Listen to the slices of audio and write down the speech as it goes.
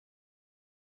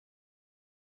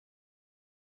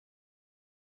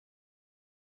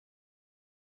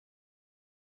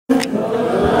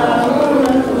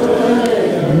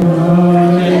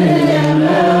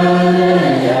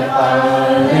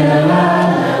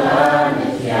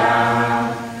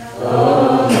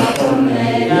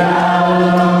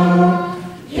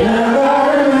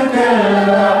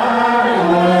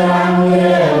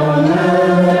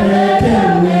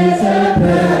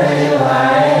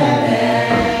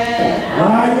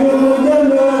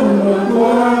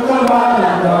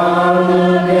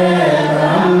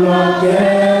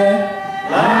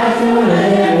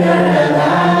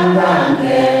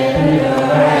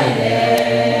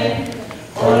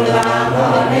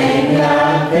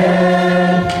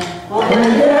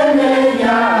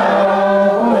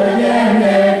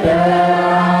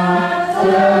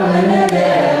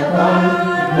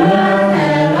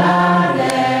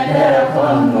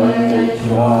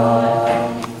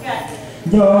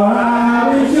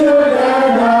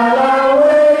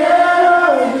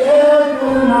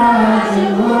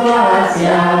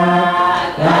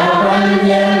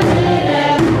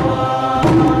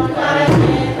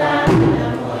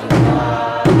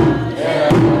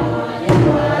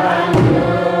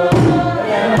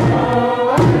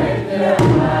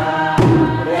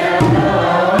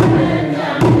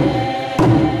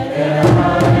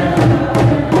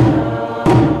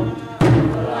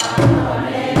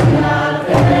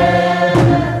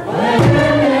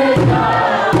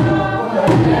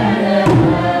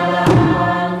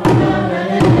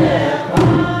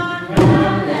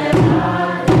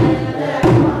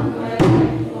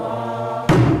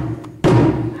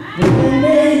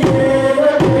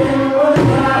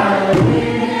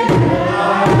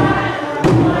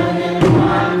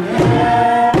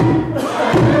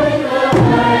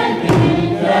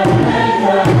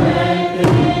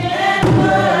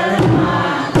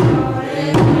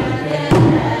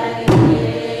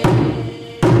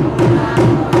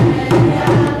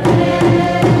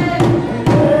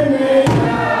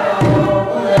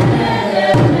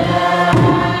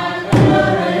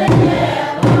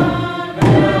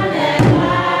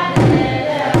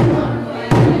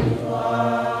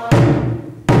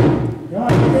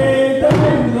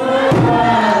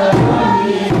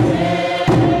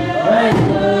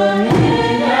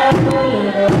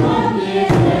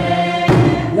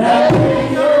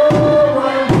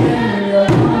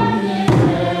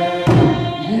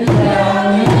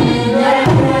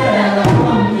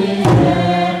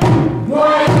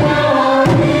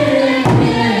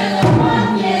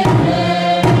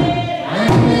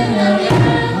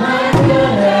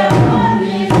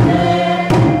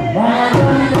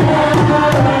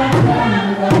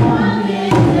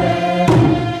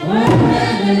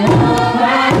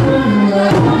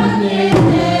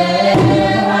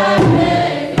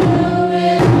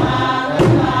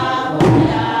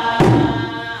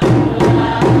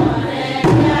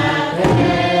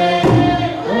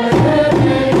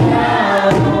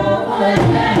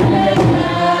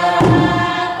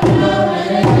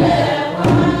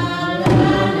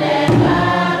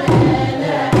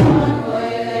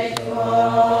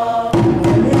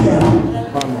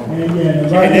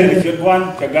Ini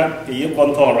kejuan kegat iya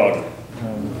kontrol.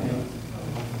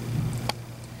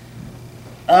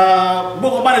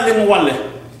 Buku mana lemu wale,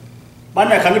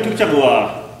 mana kami tu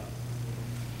cakwa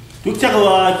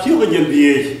ciu kejen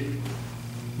biye,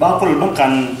 bakul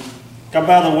makan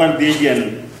kabar wan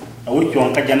biyen, awi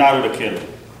cuang kajenaru dekel.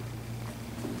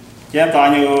 Dia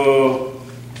tanya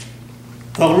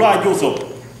kalau aja so,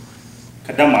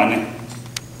 kedamane.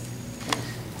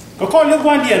 Kau lemu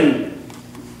wan dian.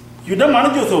 Yuda mana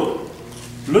Joseph,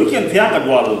 lukian tiang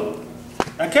kadwal.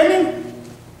 Akhirnya,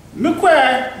 mukwa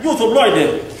Joseph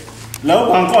Lloyd, lalu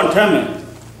bangkon tamen,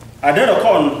 ada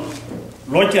rekon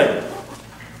loncer,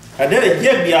 ada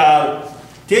rejek dia,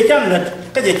 tiang let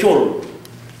kerja col.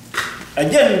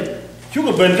 Ajen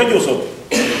juga ben ke Joseph,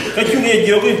 ke juga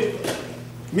jogi,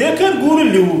 mereka guru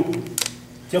lu,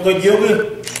 jaga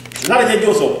jogi, lari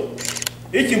Joseph,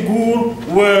 itu guru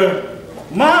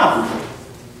maaf.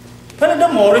 Pada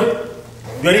dah mori,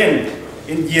 berian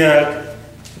India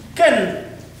kan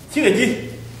sih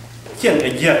cian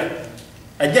aja,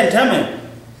 aja tamen,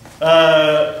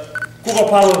 kuka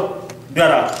pal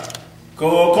biara,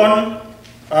 kau kon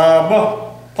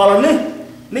bah pal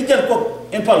ni jar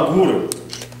kok empal guru,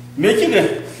 macam ke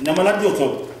nama lagi tu,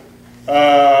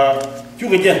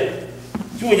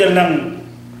 juga nang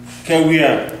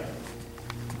kewia,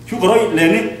 juga roi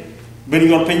leni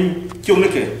berior pen cium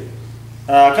ni ke.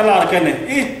 Kalau ada kene,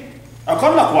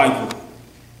 akan nak kuat itu.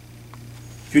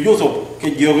 Jujur so,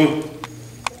 kejogu,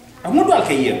 amu dua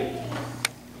kaya.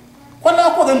 Kalau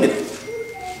aku dengar,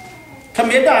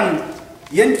 kami dan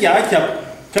yang kia acap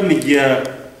kami dia,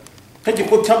 kerja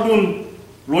kau cabun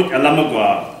loj alam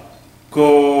gua, ko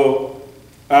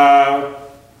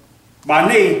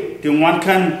bani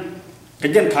diwankan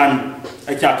kerja kan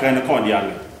acap kena kau dia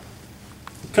le.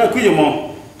 Kau kuyu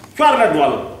mo, cuaca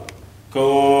dual, ko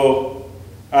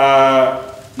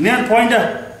nian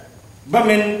pointer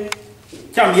bamen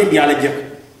cham ye biala je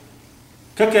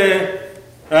kake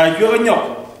yo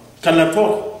nyok kala to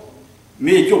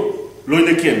me chuk lo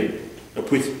ne ken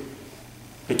puit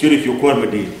ke chiri yu kor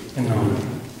medi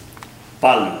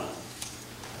pal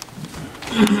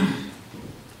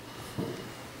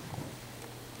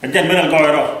ajan mena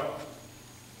goiro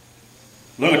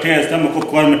lo ke tes tam ko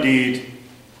kor medi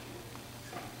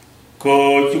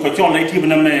ko chu ko chon lai ti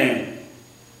bna me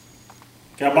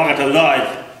Kaya bangga terlai,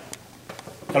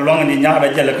 kalau ni nyah ada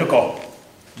jalan ke kau,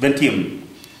 bentim,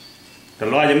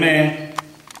 terlai je me,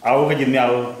 awak kerja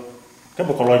mial, ka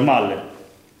bu ko loy mal le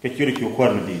ke chiri ki ko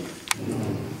na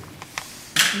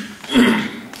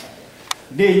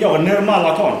di yo ner mal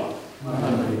la ton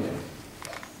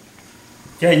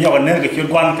ke yo ner ke chir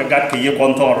kwan ka gat ke ye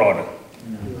kon to ro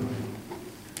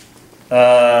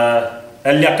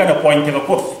el yakka da point ke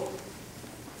ko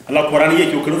ala Quran ye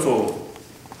ki ko so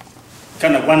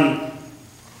kana kwan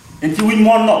en ci win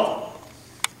mon no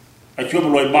a ci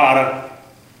loy bara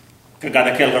ka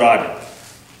gada kel grade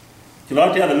ci lo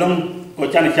te ada lum ko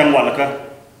chan chang wala ka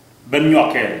ben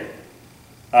ñoké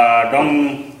dong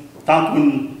tampun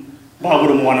ba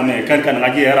buru mo na me kan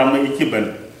ngaji ram mai ci ben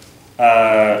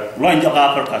lo ñoka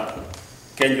Afrika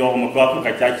ken jo mo ko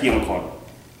Afrika cha ci ko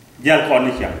jal ko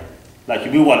ni cha la ci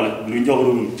bi wala lu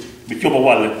njogru bi ci ba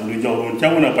wala lu njogru cha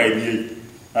wona bay bi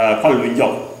xol lu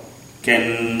njog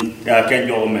ken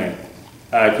jo me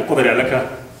ci ko dere la ka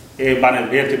e banal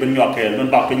be te ben ñoké non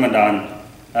ba pin mandan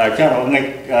cha ro ngay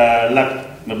lat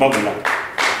me babu la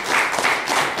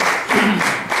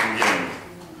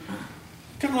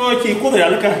cái cô chị cô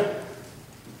phải là cái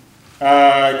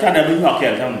cha này bên ngọc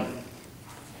kẹt không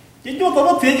chỉ cho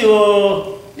có phía thì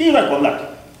đi vào còn lại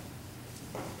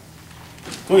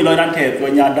cô nói đang kẹt cô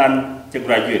nhà đang chụp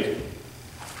graduate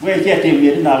quay che tìm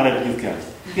việc nào là được cả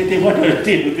cái tìm what được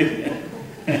tìm được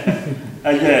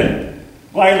anh chị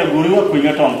quay là guru của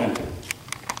nhà tròn kan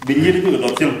bình nhiên cái đó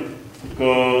xem có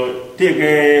thế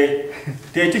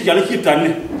cái chắc là chip tận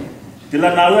này thì là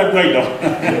nào là quay đó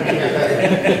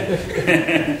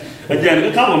bây giờ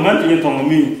cái khâu mà mình chỉ còn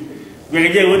mình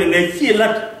về cái vấn đề này chỉ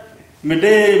là mình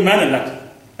đây mà là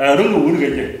rung rung cái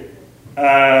gì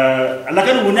là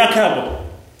cái rung nhạc khác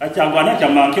à chẳng qua nó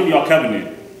chẳng mang kiểu nhạc khác này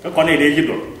cái con này để gì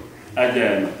đó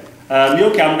nếu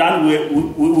cảm đan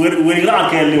vừa ra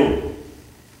cái liều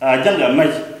chắc là mấy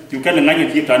chú cái là ngay như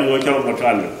chip tận vừa cho một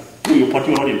cái là cứ phát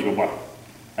triển nó đến chỗ bao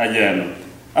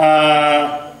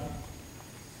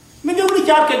mình đâu đi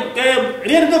chặt cái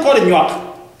riêng cái con này nhọt,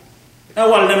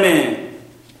 awal nè mẹ,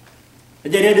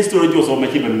 jadi ada story Joseph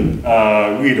macam mình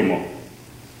weed mo,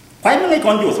 phải mấy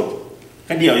con Joseph,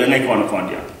 cái điều là ngay con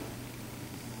dia,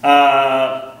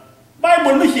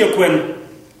 Bible mới hiểu quen,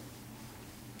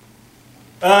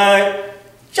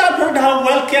 chapter đầu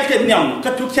well cái nhầm,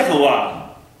 cái thuốc chắc là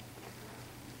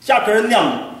chapter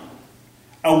nhầm,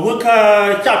 work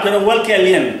chapter well cái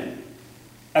liền,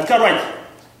 cái right,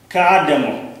 cái Adam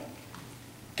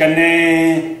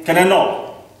kana no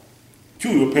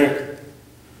chuyo pe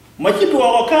machi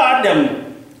to ka Adam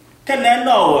kana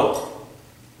no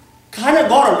kana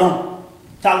goro long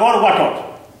ta goro watot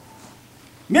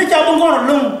me cha bon goro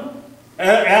long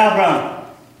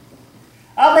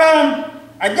Abraham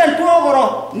ajan to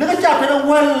goro ne cha pe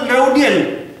wel rewdien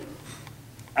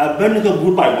ben ga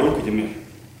good Bible ko jeme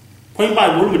point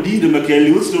Bible me di de me ke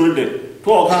liu story de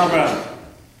to ka Abraham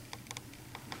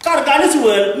kar ganis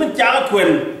wel me cha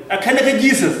kwen akana ka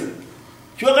Jesus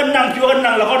chua kan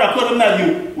nang la ko da ko na yu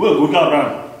we go ka ran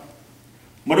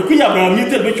mo de kuya Abraham ni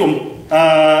te be chum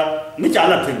me cha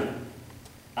la tin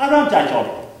Abraham cha cho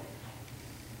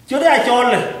cho da cho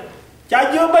le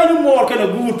cha jo bay nu mo ka na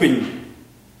gu pin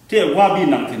te wa bi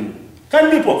nang tin kan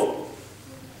bi po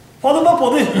do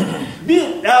po di bi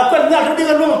ko na ka di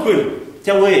ga lo kwen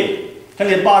cha we ka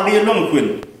le ba di lo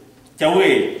kwen cha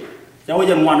we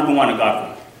jan wan ga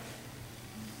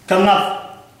kanga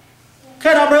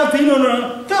kada bra tino no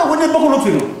ka woni bokolo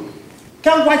tino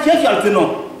kan kwa che chal tino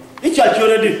I chal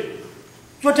chore di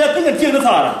cho te pinga ti no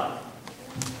thara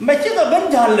me chi da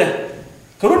ban jalle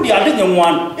kru di ade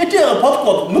nywan ite pot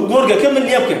ko mu gorga ke men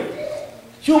yep ke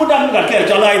chu dan ga ke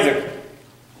chala Isaac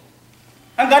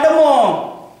anga da mo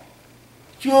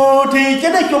chu thì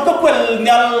che da chu ka kwel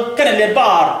nyal ka ne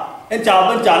bar en cha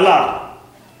ban chala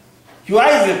chu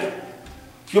Isaac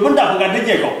chu ban da ga de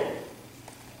je ko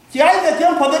chỉ ai là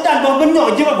tiếng phật đàn bằng bên nhỏ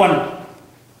chứ các bạn,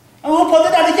 ông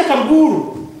phật đàn ấy cầm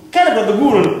guru, cái này là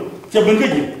guru, chỉ bên cái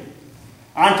gì,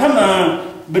 anh tham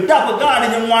bên đáp cái này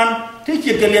như ngoan, thì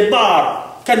chỉ cái liệt bar,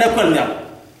 cái này quen nhỉ,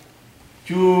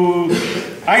 chú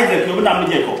ai là cái bên làm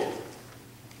gì vậy,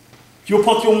 chú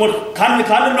phật chú một khăn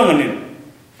lên lòng này,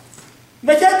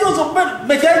 mấy cái chú giúp bên,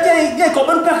 mấy cái có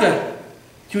bên khác,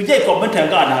 chú cái có bên thằng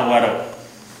cái nào vào đâu,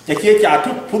 chỉ kia trả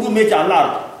thuốc, phụ nữ trả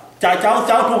là trả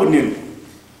cháu thuốc bên này.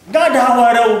 Gak ada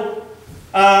warau,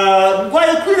 gua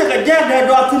ikut dekat jaga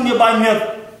doa tu ni banyak.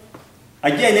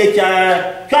 Aje ni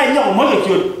cai nyok mana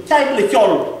cut, cai boleh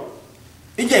col.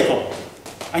 Ije ko,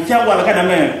 aje wala kan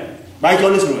ame, baik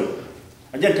col semua.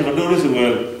 Aje terkadang dulu semua,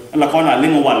 lakon ada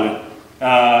lima wala.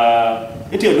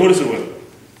 Itu dulu semua.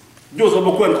 Joseph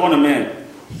bukan kon ame,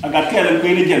 agak keren kau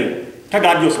ini jen,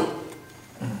 tagad Joseph.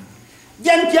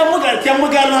 Jen ciamu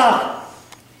gal lah,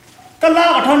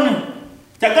 kalah aton.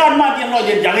 Cagan ma dia no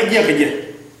dia jangan dia kerja.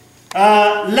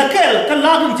 Lekel kan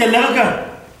lagu celaka kan.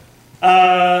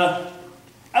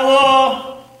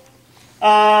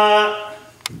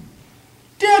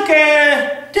 Dia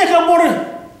ke bor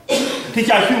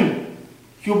tica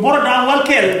Chu bor dah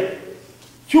walkel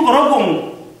Chu kerobong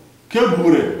ke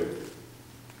gure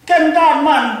kan kan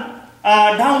man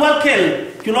dah walkel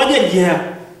Chu lo dia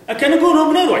kan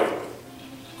guru bener wai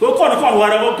ko wara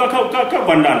ka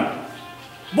bandan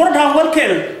bor dah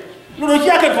walkel lu ro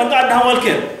cia kan dah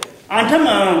walkel antam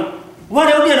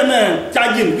wara dia na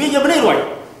cajin we je bener wai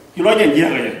Chu lo dia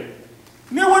ka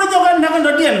me wara jogan nakan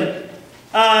do dien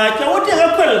cha wote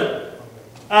apel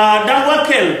dah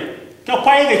walkel ka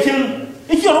pai ga chin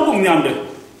ichi ro kum nyam de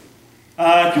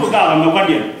chu ga ma kwa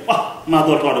dien ma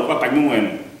do to ko pa nyu wen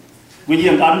wi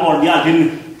yen kan mo dia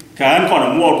tin kan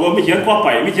kon mo ko mi chen kwa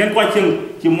pai mi chen kwa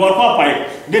chin chi mo kwa pai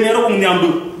de ne ro kum nyam du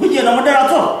wi yen na ma da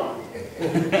to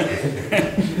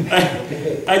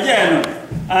ajen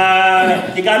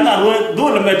ti kan na ro do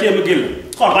le me te mi gil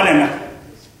ko ba ne na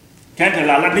kan ta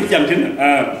la la ni jam tin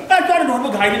ta cho do ma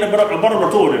ga ni na ba ro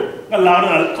to de ga la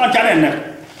ko cha ne na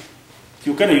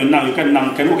chu kan yu nang yu kan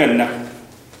nang kan u kan na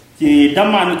chỉ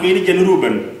đâm ăn cái đi trên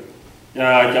Ruben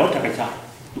cháu thật cái cha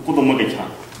cô tôi mua cái cha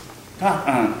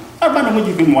các bạn nó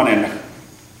chỉ cái món này nè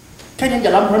cái nhân giờ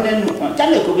làm hơn nên chắc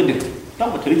là có cái được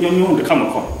trong một thời gian nhau được không mà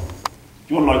còn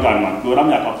chú lòi gan mà tôi làm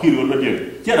nhà có khi luôn luôn điện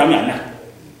chứ làm nhà nè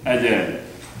giờ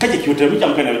cái gì chủ thể với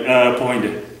trong cái này point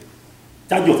đấy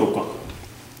cha vô phục quá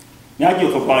nhà vô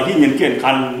phục quá khi nhìn kiện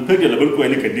khăn thứ là bên quê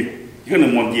này cái đi cái này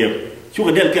món gì chú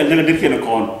cái điện kiện này điện kiện là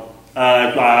còn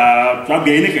cho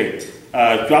bé này cái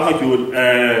cho cái chú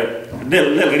để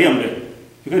cái điểm đấy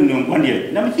cái nông quan điểm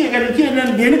nằm kia cái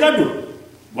nên biến cái đủ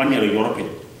quan điểm là Europe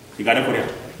thì cái đó Korea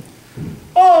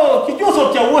cái chỗ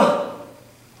sốt chảo à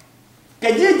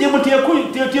cái gì mà thiệt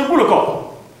là có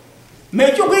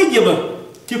mấy chỗ cái gì mà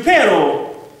thì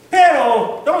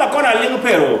Pero đó là con nào liên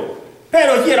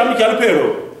Pero kia làm chảo Pero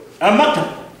mắc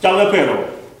chảo Pero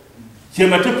chỉ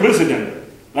mà cái president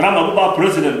làm mà có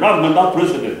president làm mà có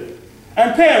president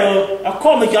and Pero a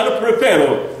come chalo Pero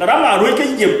la rama ro ke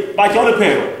jib ba chalo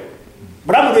Pero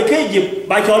brama ro ke jib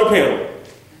ba chalo Pero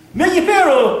me ji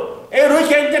Pero e ro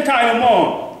ke den time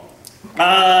mo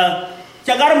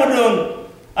chagar mo dum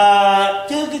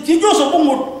chi jo so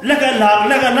bumut la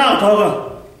ga na tho ga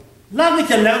la ga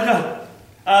chen la ga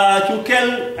chu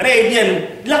kel re dien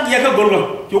la ya ka gol ga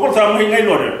chu ko sam ngai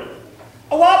lo de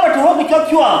awa ba tho ga chok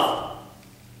chua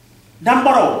dam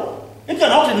baro e ka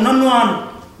no non non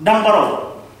dam baro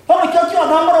ho cho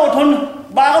dam baro thon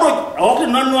ba ro o ke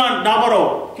non non dam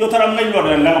baro cho taram ngai lo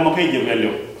la ma kai je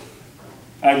velio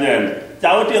ajen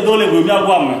chao ti do le bu mya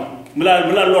kwam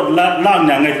mla lo la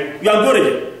nya ngai ya go re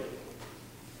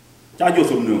cha jo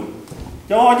sum nu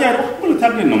cho je bu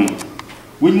thak ni nam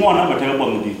win mo na ba ta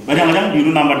bom di ba dang di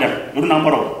lu nam ba dak lu nam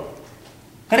baro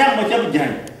kadang ma cha bi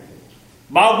jan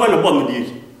ba go le bom di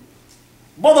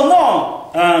bo do mo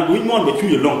win mo ba chu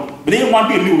ye long ba ni wan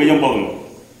bi lu ga yang bom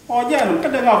Ojen,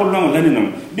 kada nga ko lang lan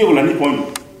nam. Bi ko lan ni point.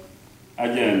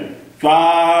 Ajen, chwa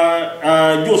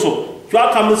Joseph, chwa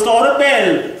kam store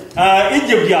bel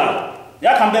Egypt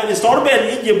ya kam bel store bel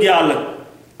Egypt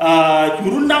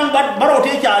churun nang bat baro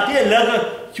te cha te la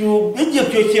chu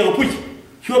Egypt chu che pu.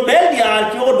 Chu bel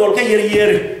chu ko dol ka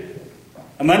yer.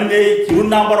 Man me churun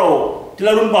nang baro,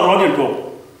 tilarun baro den to.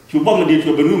 Chu bom di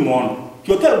chu benu mon.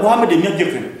 Chu tel wa me de me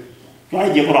jek. Chwa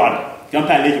je ko ra. Jam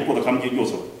ta le chu ko kam je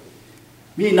Joseph.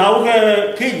 Mi nau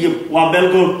ke jib wa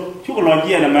belgo chu ko lo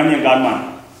ji na man yang gan man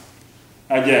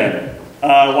aje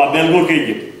wa belgo ke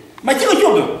jib ma chi ko chu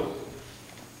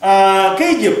ke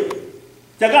jib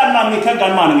ja gan man ni kan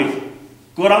gan man ni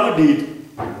ko ram di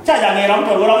cha ja ngai ram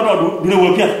to du ne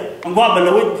wo pya ang wa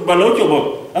balo chu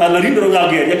bo la rin ro ga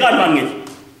ge ja gan man ni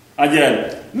aje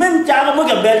men cha ko mo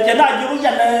ga bel cha na ju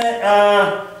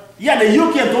ya na yu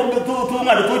ke to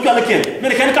ma to chu la ke me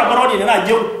kan ka baro ni na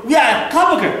ju ya ka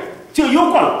ba ke chưa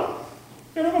yêu còn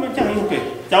cái đó nó chẳng yêu kì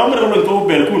cháu mới đâu lần tôi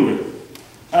bèn cùn rồi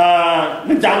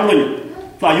nên cháu mình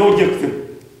phải yêu giật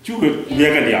chú cái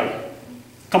việc cái gì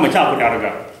không mà cháu có trả được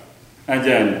cả anh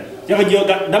chàng chắc cái giờ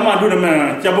đám ăn đuôi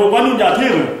mà cháu bố quán luôn giả thế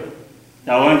rồi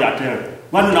cháu ăn giả thế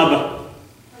quán nào vậy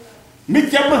mít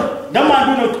chấp đám ăn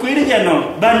đuôi nó quý đi chèn nó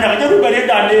bàn nhạc cháu đuôi bài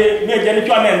đàn đi nghe chèn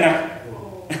cho nên nè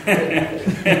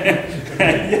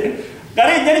cái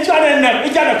này chèn cho nên nè cái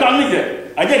chèn là con gì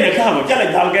aja ne ka mo jala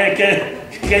dal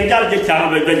ke jala je cha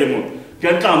ba be mo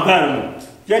ke kam pa mo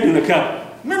je du ne ka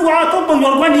min wa to bo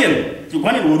yor kwanien ju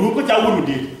kwanien wo ru ko cha wo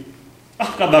di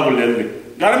ka ba ko le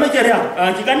gara me je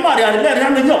ya ji kan ma ya le ya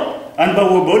ne yo an ba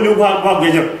wo bo lu wa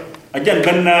ge je aja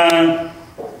ban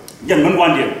jan ban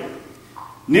kwanien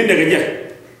ni de ge je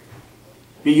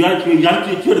pi yan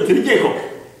ki tri ko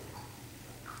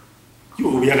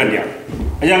chu bi ga dia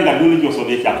ayang ga dulu jo so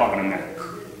be cha pa kan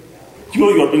chu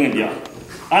yo dengan dia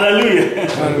haleluya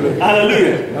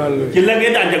haleluya kila ke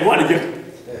dan jago ada je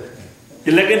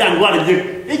kila ke dan gua ada je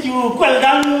chu kwal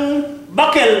dan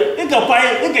bakel ke pai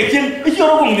ke chin chu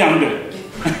ro bong nyam de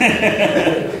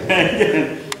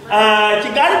chỉ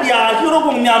cái dia chu ro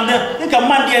bong nyam de ke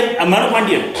man dia amar man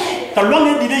dia ta long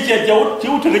ni di che jau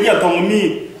chu thử cái thong mi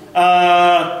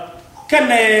cái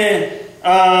này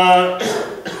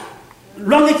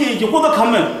long ni chi chu ko ta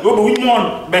kham ro bu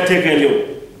mon be te ke liu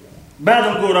ba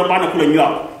dong ko ra ba na ku le nyọ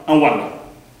an wan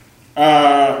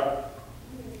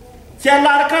che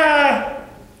la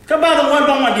ka ba dong wan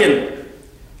bang ma dien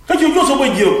ka chu chu so bo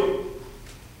jiu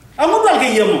amu dal ke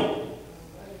yemo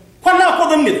kwa na ko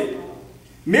dum mit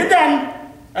medan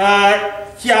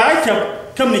chia chap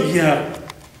kam ni ya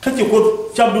ka chu ko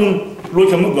chap dun lo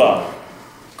chamu ga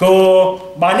ko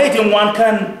ba ne jeng wan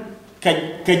kan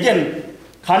ka jen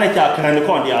khana cha kan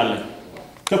ko di al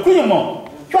ka ku yemo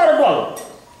chwa dol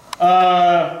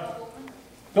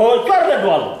ko chwa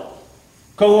dol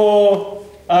ko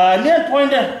ne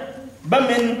point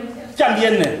bamin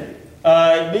champion ne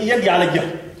bi yen ya la je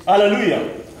hallelujah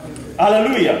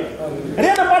hallelujah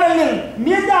reda padalin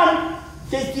mi dan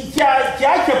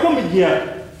cha ko mi je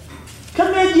kan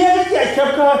me je cha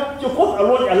ko ko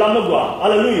alon alam gwa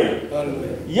hallelujah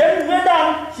yen me dan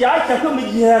cha ko mi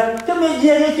je kan me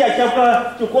je cha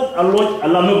ko alon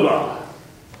alam gwa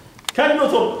kan no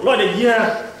so lo de je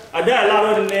ada la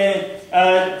lo ne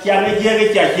cha me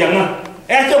je cha na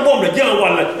cho bom de je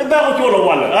wan la ba ko cho lo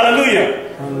wan la hallelujah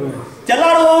cha la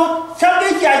ro cha de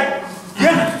cha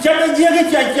cha de je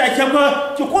cha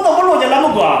ko da lo de la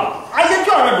gwa ai je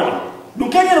cho ra do du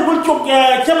ke ne ko chok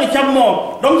cha mo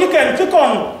dong ji ken ci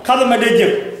kon kala ma de je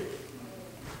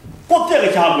ko te ga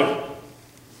cha ba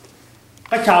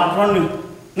ka cha ba ni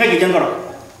ngai ge jang ro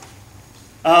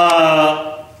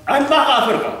an ba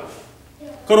Afrika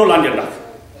ko ro lan de da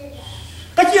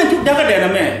ka ci tu da ga de na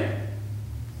me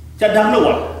cha dang no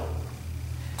wa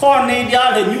kon ni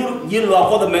dia de nyu yin lo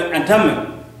ko da me an tam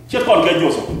ci kon ga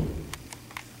joso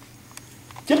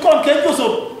ci kon ke joso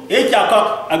e cha ka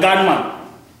agan man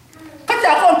ka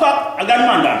cha kon ka agan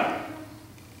man da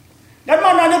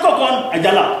ni ko kon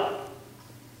ajala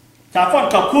cha kon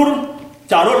ka kur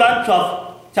cha ro lan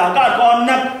cha ga kon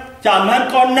nak cha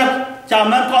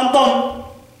man kon tom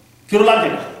kir lan de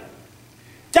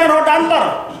cha ro dan bar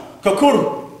ka kur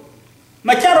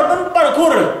ma cha ro ban bar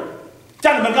kur cha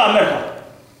ben ka Amerika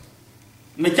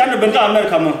me cha ben ka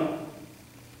Amerika mo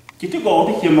kiti go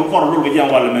ti che mo kor lu ga jang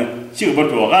wala me chi ba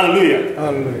to hallelujah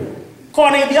ko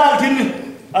ni dia tin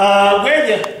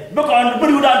weje ba ko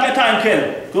bari da ke tan ken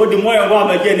ko di moyo wa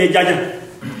ba je ne jaja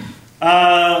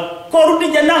ko ru di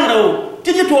janang ro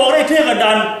ti to re te ga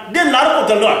dan den lar ko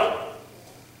ta lo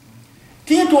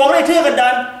ti to re te ga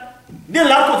dan den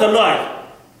lar ko ta lo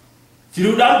chi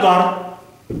ru dan gar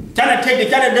chana te de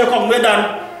chana de ko me dan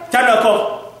chana ko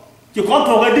chi kon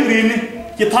to ga di ri ni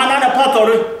chi thana na pa to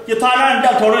re chi thana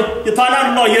da to re chi thana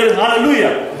no ye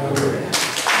hallelujah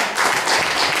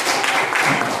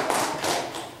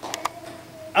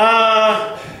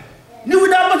ni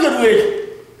da ba ke ruwe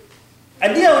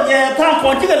adia ye ta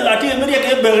ko ti ga la ti me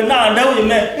ke be na da wo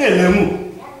me e le mu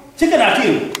ti ga na ti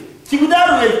ti da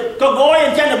ruwe ko go ye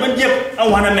chana ban je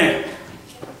an wana me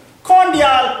kon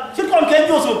dial ci kon ke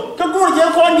joso ka góor je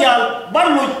kon dial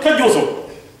ban lu ka joso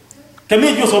te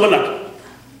me joso bala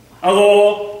ago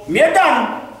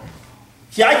medan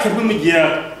ci ay ke bu mi je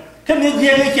ke me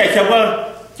je ne ci ba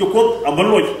ci ko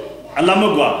abalo Allah ma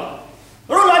gwa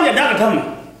ro la ne daga tam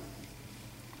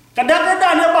ka daga da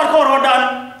ne bar ko ro dan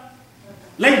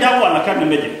lay da wala kan ne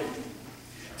meje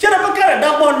ci da ba ka da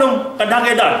bolum ka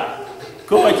daga dan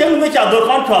ko ba chen me cha do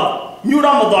kon tra ñu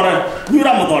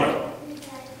ramadore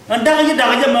daga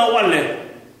ji ma wale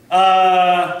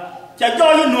cha jo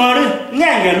yi nuari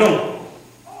ngenge long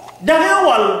daga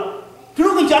wal tu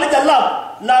ku chala jalla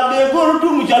la be gor tu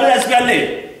mu chala SPLA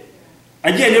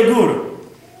aje ne gor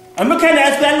amma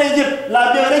kana SPLA je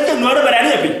la be re che nuari bara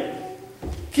ne bi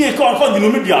ki ko dinu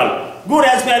mi dial gor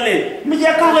SPLA mi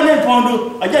je ka ga ne pondu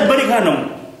aje bari kanam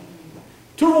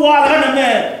tu wala na me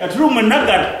tu mu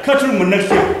nagat ka tu mu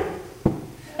nakse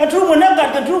tu mu nagat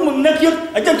ka tu mu nakye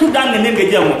aje tu dan ne nge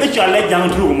jamo e chala jang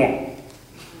tu mo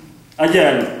aje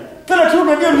tara tu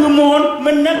de lu mon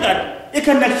men nagat e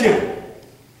kan nakse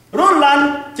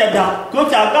rolan cada ko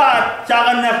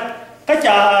caga nak ka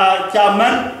ca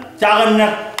man caga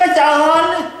nak ka cagan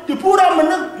di pura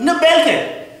men ne belke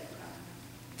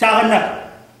caga nak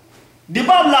di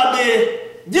bab la be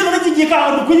jigna ji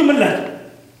ka du kuñu men la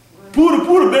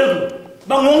pur bel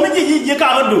ba ngong ni ji ka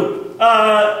ga du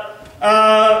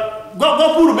go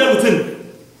puru be mutin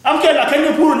am ke la kan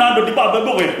puru na do di ba be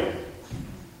boge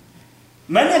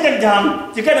man ne kan jam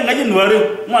ci kan nga ji nuare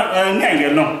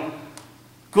ngenge no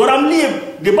ko ram li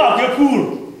di ba ke puru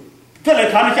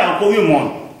tele kan cha ko wi mon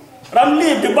ram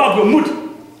li di ba be mut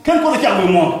kan ko cha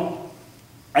wi mon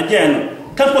ajen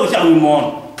kan ko cha wi mon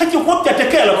ka ci ko ta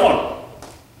ke la kon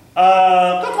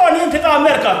ka ko ni te ka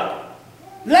america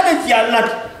la de ci lat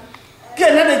ke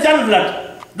la de jan lat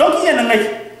donc yena ngai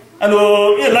ano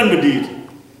iran medit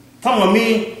thong mi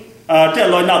te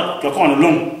lo na ko kon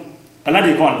long kana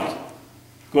di kon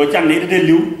ko chan ni de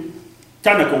liu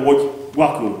chan ko wo wa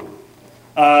ku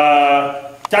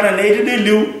chan ni de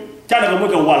liu chan ko mo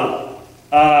ko wal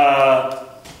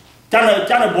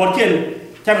chan bo chen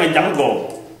chan ga jang go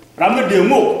ram de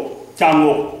mo chang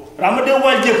mo ram de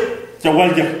wal je cha wal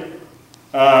je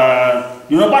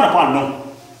you know ba na pa no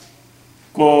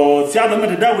ko sia da me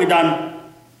da we dan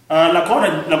la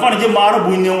kona je maro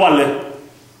buñ ne walle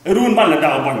ruun ban la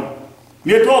da bon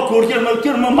me to ko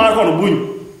kel ma mar ko buñ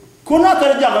ko na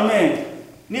ta jaga me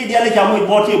ni dia le jamu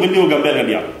boti be liu gambe ga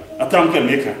dia atam kel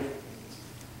me ka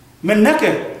men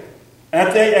nake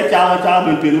ate e ta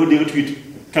men pe no de tweet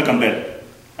ka gambe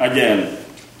ajen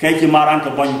kay ci maran ka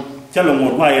bon ca la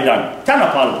ngor waye dan tana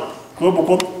pal ko bu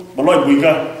ko bo loy buñ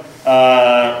ga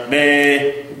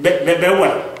be wa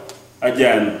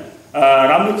ajen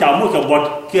ram chào mua cái bột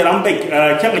kia ram bịch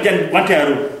chắc cái chân quan thẻ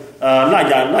rồi la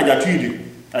giả truy đi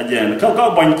ajen có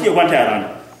bánh kia quan thẻ rồi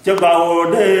chắc vào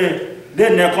để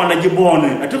này con là chim bò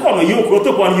này chứ còn là yêu của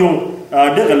tôi còn yêu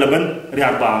để cái là bên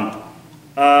riêng bằng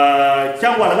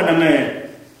chắc qua là cái này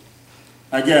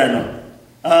ajen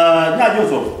nhà yêu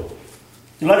số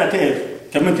chỉ là thế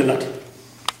cái mình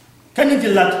chỉ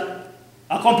lát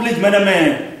accomplish mình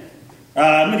này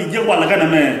mình đi chơi qua là cái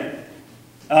này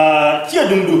chia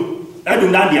dung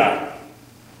dan dia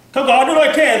ka ga do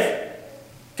ke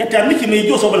ka ta miki me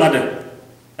jo so balade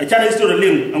a cha isto de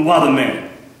lim an wa me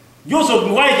jo so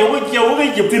wai ke wo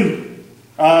tin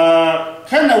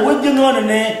kan na wo jingo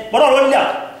ne baro lo ya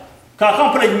ka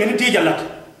complete ni ti jalat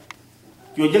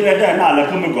jo jinga da na la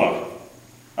kuma go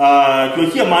jo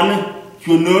chia man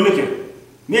jo no ne ke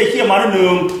me chia man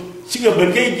no siga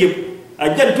ben ke jip a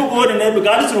jan tu ko ne be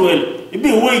ga disruel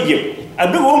ibi wo jip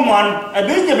abe wo man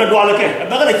abe je be dwala ke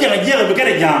abe ga ke je be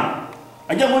ke jam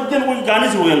aja wo jen wo gani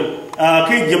suwel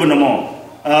ke je be no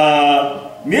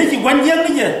me ci gwan je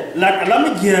ni la la me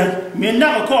je me na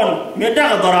kon me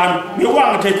da daran me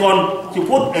wa te kon ci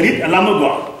pot rit ala ma go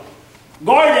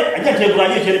goyde aja te gwa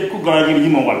je ku gwa ni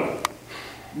mo wal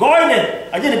goyde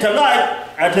aja te taga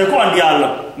ate kon dialo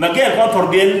ma ge ko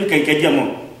torbien ke jamo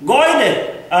goyde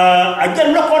aja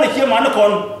no kon ci man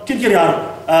kon tin ci yar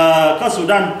ka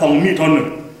Sudan tong mi ton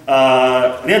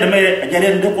re de me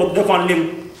ajaren de kon lim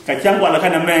ka chang wala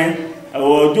kana me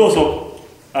o joso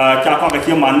cha ko ka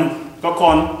chiman ko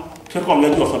kon che kon le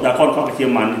joso da kon ko ka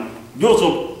chiman joso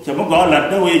che mo go la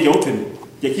de we jo tin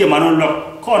che chiman lo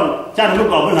kon chan lo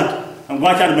go la ang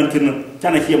wa chan ben tin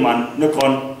chan chiman ne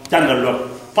kon chan ga lo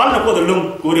pan na ko de lung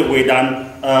ko de we dan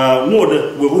ngo de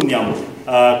we hu nyam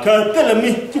ka telemi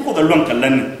chu ko de lung ka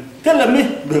len telemi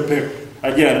be be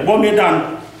ajen bo me dan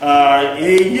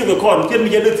như cái con trên bây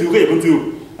giờ được thứ cái con thứ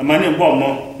mà nên bỏ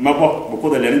mà bỏ một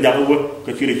cô đại lên giá hơn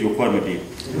cái chuyện này chịu quan mà đi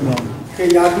cái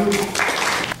nhà tu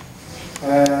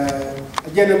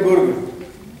ajen nó gor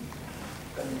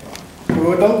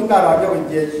rồi đông ta ra cho mình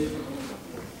chơi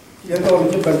dân tôi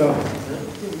mình chụp bẩn đâu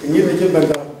như mình chụp bẩn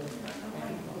đâu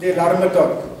để làm mất rồi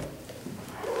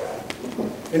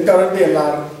đến tao để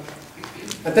làm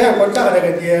thế con cha này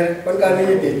cái gì con cái này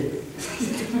gì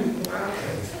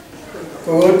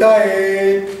ở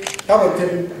đây tháo một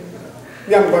chân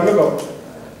nhằm quán nước bọt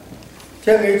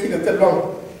trên ấy chỉ được tận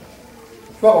lòng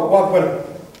qua một qua phần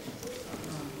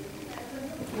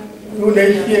lúc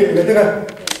đấy kia người ta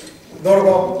đôi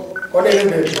có đây lên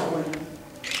để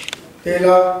thế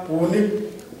là uống đi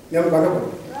nhằm quán nước bọt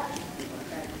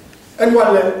anh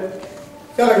quan lên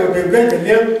chắc là một điểm gây tiền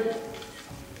liêng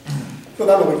chúng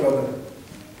ta là một chỗ rồi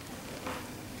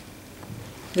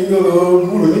nhưng người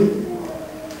mua rồi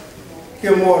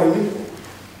kêu mua rồi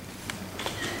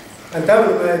anh ta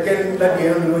trên đại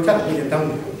địa nó chắc bị thiệt thòi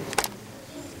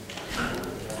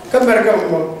các bạn các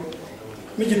bạn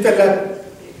mình chỉ tên là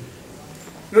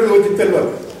rồi chỉ tên là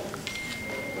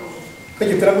cái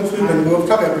chỉ tên là một số mình vừa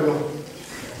sắp nhập rồi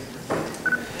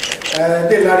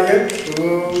tên là gì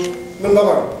mình đâu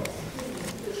rồi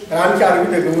anh cha đi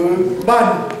về cái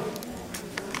ban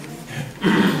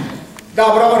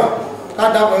đào vào đó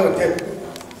ta đào vào trên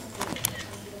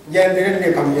dân thế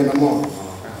này cầm dân là mò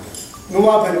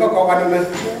nuôi bên có con anh này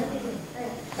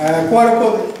qua đó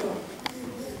cô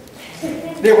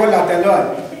đi qua là tiền rồi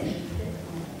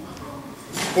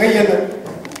ngay hiện nay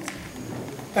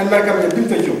anh mang cầm những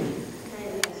thứ chủ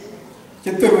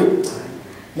chính tôi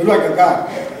nó loại cả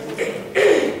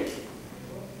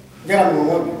gia đình của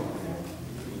mình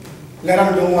là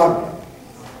làm dung hoa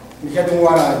mình sẽ dung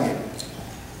hoa là gì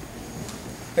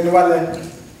anh quan lên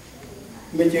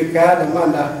mình chưa cá để mà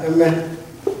đã em mẹ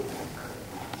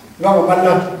lo một ban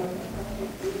lần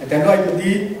để nói mình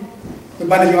đi mình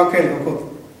ban là do khen của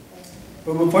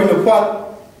cô rồi phối hợp qua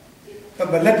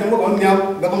các bạn lấy những cái con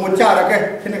nhau và con muốn cha ra cái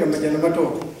này cái mình nó trộn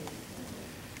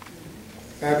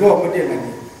đua một điểm này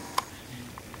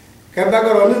các bạn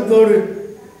có nói rồi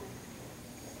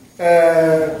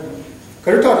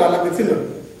cái đó là làm gì nữa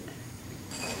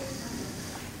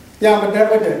nhà mình đã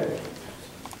có thể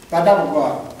ta đã một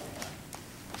quả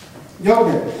nhóc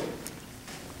này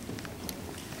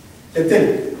cái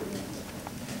tiền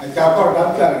anh cha con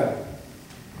đã trả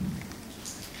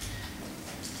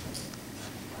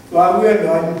và nguyên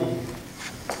rồi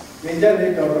mình ra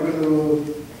đây đó là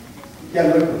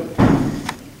dân luôn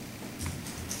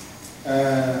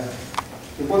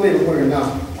chúng con này có cái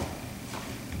nào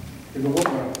thì nó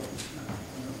có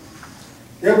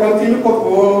nếu con tin có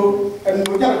anh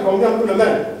muốn chắc không dám cũng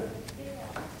là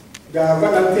và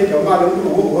các anh thấy cháu ba đứng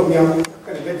đủ của nhau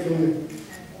cái này cái này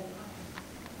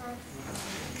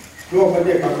luôn vấn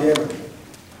đề cảm nhận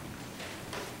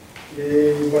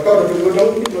thì và tôi là chúng tôi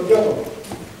giống cái chỗ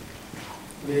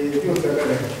thì chúng tôi sẽ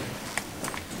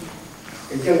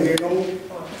cái chân cái nó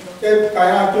cái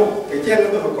hai chỗ cái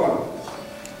chân nó không còn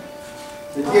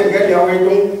cái chân cái đeo cái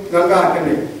chúng ngang ra cái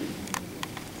này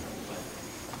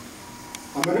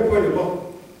mà nó quên được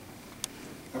không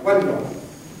quên rồi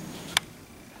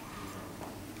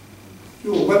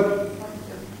chú quên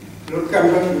lúc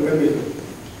cầm nó được cái gì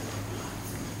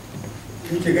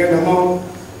chỉ cái nó mong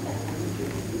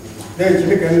đây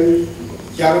chỉ cái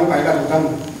cha không phải là một tâm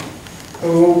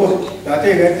tôi đã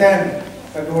thấy cái tên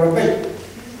cái đồ nó cái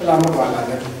làm một quả là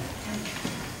đấy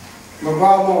mà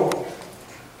vào một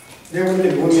đeo cái gì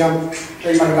buồn nhầm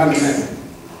cái mặt làm này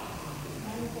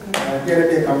kia là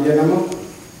để cảm nhận lắm không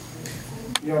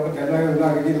do có thể nói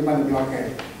ra cái gì nó bằng nhỏ kẻ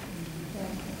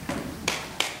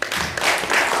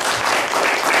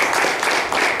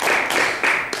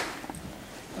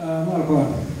mà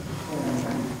còn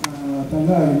thành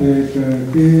ra về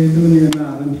cái dunia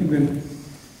nào cũng chỉ bên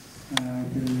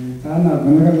cái tanah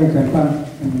mana kan lekat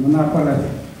mana apa lah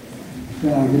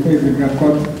yang kita bergerak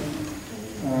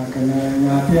kena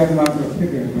ngati yang masuk ke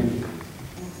kan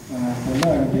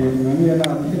thành di dunia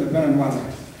nào cũng chỉ là bên ngoài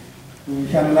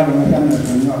urusan lah macam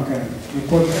mana nak kan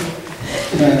ikut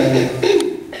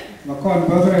bà con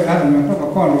có cái khác mà có bà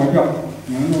con vào chọn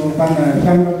nó tăng là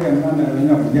trăm cái tiền nó là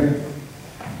nhỏ nhất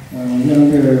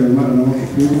nhưng cái mà nó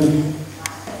cứ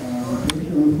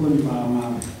phun vào mà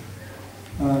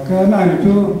cái này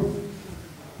chú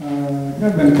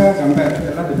các bệnh khác cảm thấy là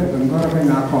để các bệnh có cái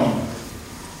ngã còn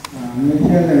như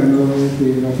thế này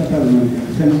thì nó sẽ là mình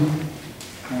xem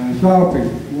sao phải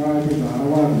qua cái đó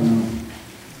qua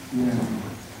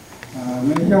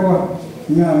mấy cháu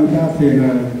nhà người ta thì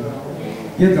là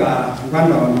kết quả ban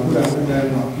đầu nó cũng là cái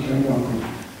đèn nó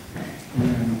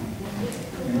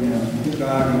kết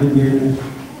quả cái gì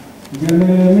cho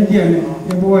nên mấy chuyện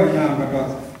cái buổi nhà mà đó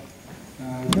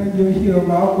cái gì siêu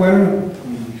báo quen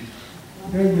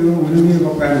cái gì mình đi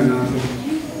có quen là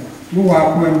mua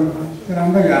quà quen cái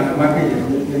đám cái nhà mà cái gì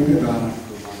cái đó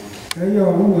cái do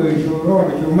những người số rồi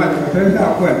thì số mặt cái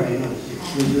sao quen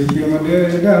thì chỉ mà để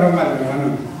ra mặt là nó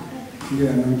giờ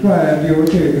nó cho điều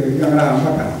thì đang làm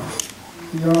bắt cả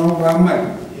do quá mạnh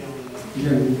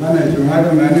giờ cái này chúng ta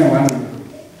trong này nhiều anh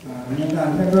nên là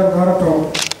sẽ có tổ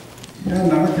cái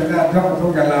nó sẽ ra cho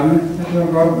số cả làm sẽ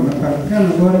có nó phải cái nó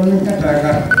có những cái trái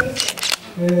cả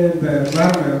cái về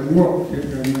bán về mua thì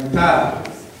người ta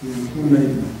cũng này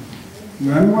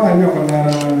mà quá nhiều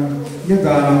là cái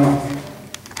tờ là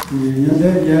thì như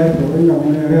thế giờ tụi nó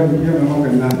nhộng này ra thì nó không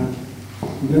cần làm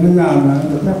cho nên là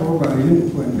nó sẽ có bảy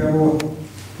quyển theo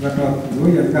và rồi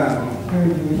đối diện cả cái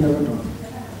gì theo đó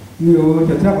nhiều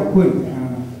จะchắc có quyền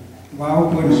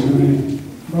vào quyền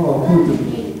nó có quyền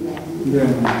để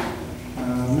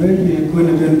mấy cái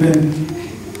quyền bên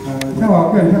theo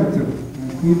vào quyền theo thực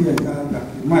quy định cả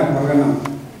mai vào cái nào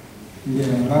để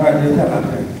vào cái đấy là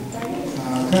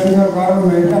cái nó có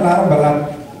mấy cái lá bả lặt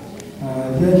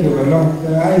thế chiều long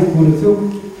cái ai quyền giúp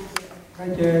cái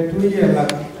chơi túi gì là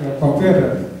có phép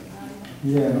rồi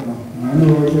giờ nó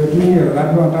chơi túi gì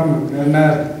là quan tâm cái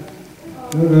này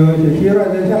rồi chỉ khi ra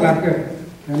trên sát lạt kìa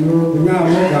nó với nhau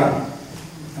nó vào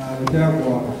theo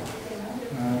của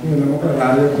thì nó có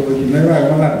là được chỉ mấy vài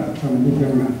con lần còn như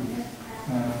thế nào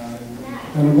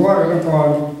anh qua cái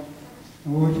còn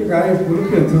ngồi chiếc cái phụ nữ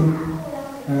tiền xuống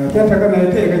chắc cái này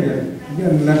thế cái gì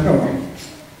dân là không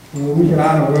cũng chỉ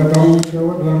là nó trong cái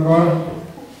vật đường con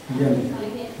dân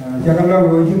chắc cái lo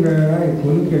ngồi chiếc cái phụ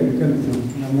nữ tiền cần xuống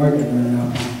nằm ngoài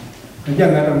cái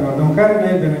dân là đồng khác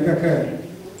này bên cái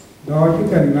đó chứ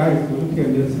cần ngay phụ nữ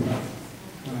tiền đi xuống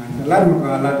lát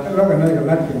mà lát cái đó cái này là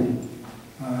lát tiền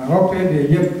góc trên để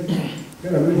giúp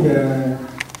cái là bây giờ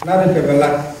lát thì phải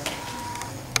lát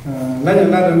lấy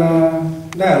lát là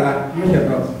lát mới chặt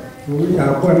rồi cũng chả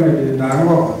quen này thì đáng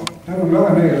khôngถ้ามันร้อ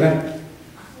นนี่แหละ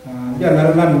ยัน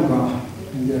ลั่นกว่า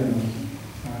ยัน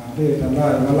ที่ทำได้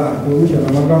มาละดูไม่ใช่ม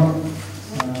าล้อ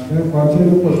เรื่องความเชื่อ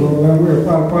ลูกผู้ชมแล้วเรื่องค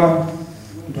วามเ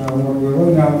ราหมดเรื่อง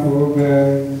งานตัวเบ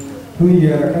ทุย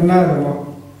กันหน้าเรา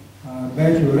เบ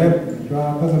ชูเล็บจ้า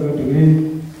ภาษาตัวนี้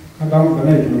เขาต้องกันไ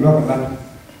ด้ชูล็อกกัน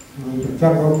จั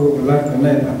บเขาตัวกันได้กันไ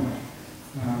ด้นะ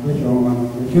ไม่ชอบมั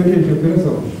นเชื่อที่จะเป็น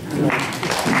สุข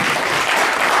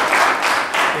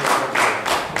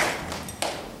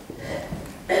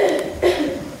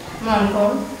มันก็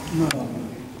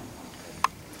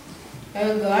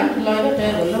gan lo đó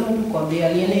trời rồi nó không có bia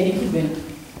liên này đi chụp bên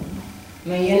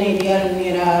mà liên này đi ăn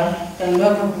này là tận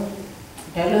đó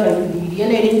trời rồi liên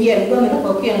này đi chơi có nó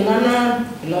có kiện nó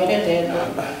lo đó trời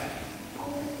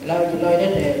lo đó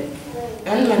trời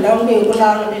anh mà đông đều có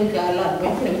lao lên cả là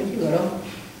mấy cái này chưa đâu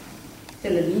thế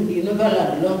là đi nó vào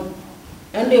là luôn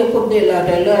anh đều cục để là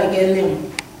trời rồi cái này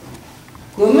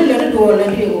của mình là đồ là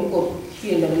điều cục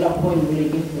chỉ là lọc thôi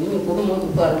mình cũng muốn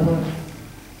tụt vào thôi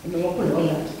mình không có lỗi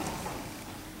là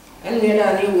anh nghe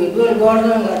là đi đuôi gòn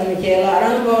rồi người trẻ là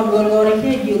đang gòn đuôi gòn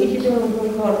cái gì cái đó đuôi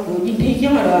gòn của chị đi chứ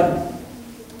mà rồi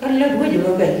cái lớp của chị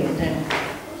nó về kiểu thế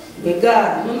cái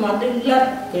gà nó mặc cái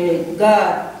lớp cái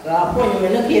gà phơi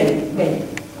mình nó kia về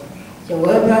cho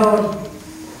vợ bao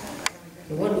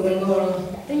cho vợ đuôi gòn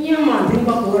thế nhưng mà thì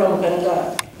có cô làm cái gà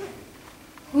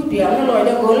cứ tiếng nó nói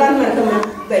cho cô làm mà cái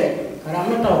về làm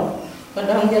nó to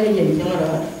kadang jadi jangan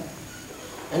ada.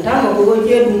 Entah mau kau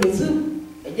je dulu su,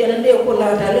 jangan dia kau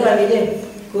nak cari lagi je,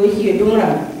 kau je dulu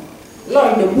lah.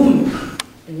 Loi de bum,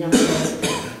 nyam.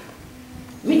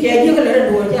 Mi je juga ada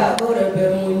dua je, kau ada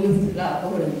bermuni lah,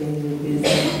 kau ada bermuni.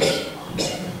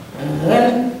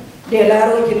 Kan dia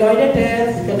lalu je loi de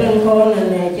tes, kadang kau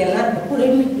nak jalan, kau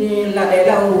ni lah dia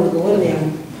lalu kau ni.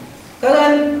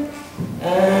 Kan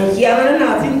siapa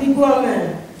nak sini kau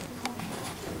mana?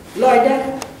 Loi de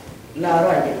là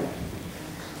rồi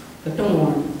cái trong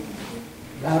ngoài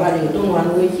là rồi cái trong ngoài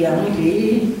người chàng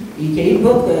chỉ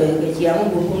bước cái chàng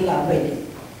cũng làm vậy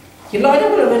chỉ lo cho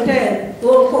cái vấn đề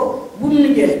tôi có bún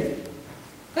như vậy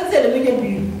các xe là bây giờ bị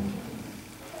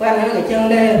quan cái chân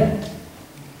đây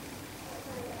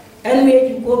anh biết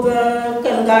chỉ có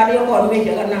cần cả đi còn bây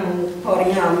giờ nằm khỏi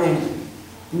nhà mày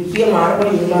mình chia mà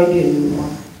bây giờ nói chuyện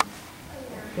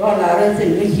đó là cái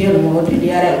sự cái chia một thì đi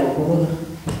ra của cô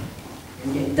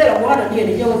thế là quá là dia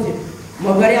đi chơi gì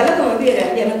mà về là cái mà dia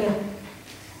là dia nó cái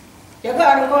chắc là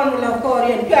anh con là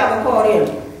Korean cha là Korean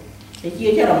thì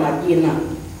chia cho làm gì nào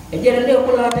để cho nên điều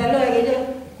cô là thế lời cái chứ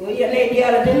cô yên này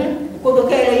dia là thế này cô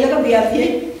tôi kêu là cái việc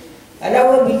gì ở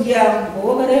đâu bị chia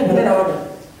cô cái đấy phải đâu được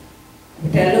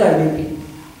thế lời này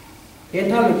thì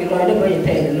thôi mình chỉ nói được bây giờ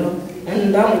thế luôn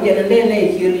anh đó mà cho nên đây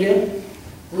này chia đi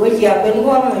cô chia bên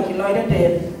qua mà chỉ nói được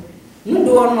thế nó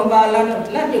đuổi mà ba lần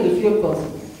lát cho cái chuyện của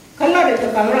kalau ada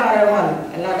kamera ada mana,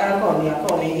 Allah dah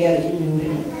kau ni dia di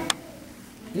sini.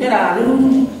 Ni dah lu,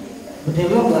 betul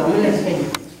mau gak mana sekali.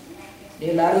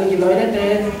 Dia lalu je loi dah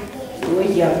tu, dua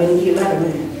jam pergi lah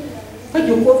tu. Kau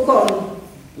cukup kau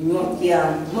nyok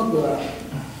jam mau gak.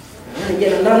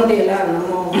 Jangan dong dia lah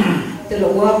nama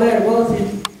terlalu ber bos.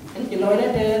 Ini loi dah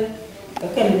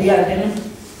kan dia tu.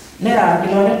 Ni dah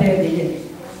loi dah dia.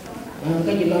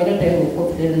 Kau loi dah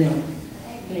cukup dia ni.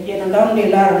 Jangan dong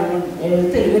dia lah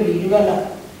terlalu di juga lah.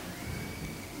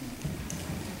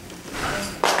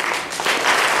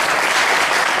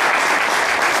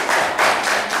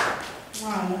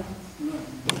 Mana?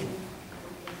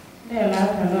 Dia lah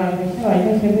kalau ada saya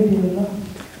yang saya beri dulu.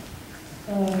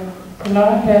 Kalau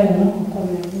ada yang kau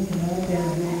ni, kalau ada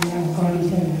yang kau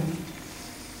ni sana.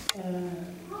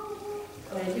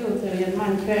 Saya juga terlihat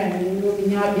manfaat ni, lu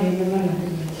punya dia yang mana?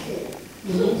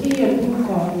 Những cái gì cũng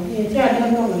có thì cha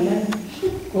đang nói là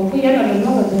cũng cái giá là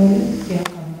nó là tôi sẽ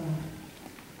còn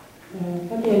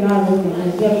có thể là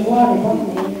mình dần qua để có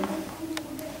thể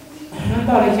nó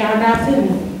to là cha đa sinh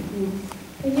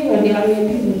cái gì là điều này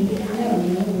thì mình sẽ là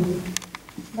mình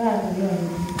ba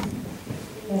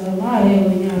rồi mai đây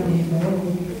ở nhà thì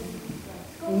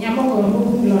có nhà có người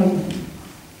không lời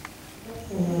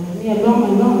nhà nó mà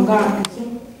nó cả chứ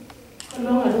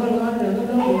nó là thôi nó là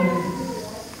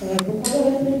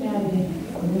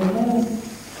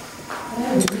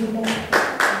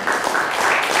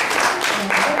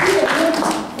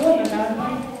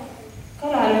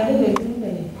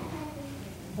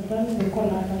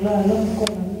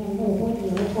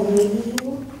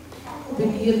thì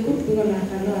đi cút cái là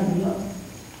cái là gì đó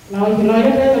nói thì nói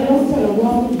đấy là lúc phải là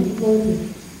qua cái gì thôi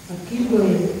thì người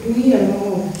chú ý là nó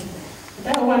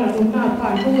tại quan là chúng ta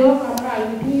phải có nhớ cả cái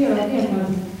chú ý là cái mà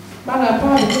ba là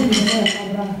ba thì cái gì này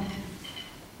không ra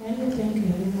đấy nó chẳng kiểu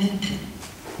như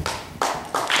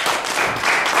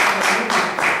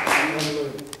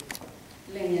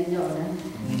lên nhận nhỏ đấy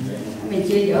mình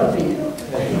chia nhỏ mình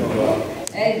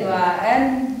ấy và em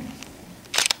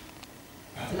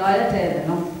nói là thế rồi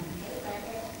không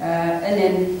anh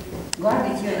em gót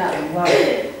cái chiều nào vào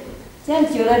xem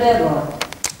chiều là đây rồi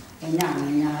nhà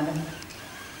đó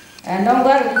nó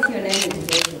gót cái chiều này mình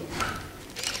thấy được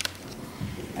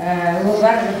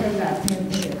gót cái chiều là xem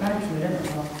cái các chiều đó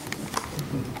rồi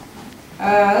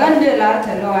gần đây là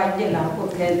thời lo anh đi làm cuộc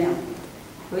cái này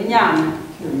với nhà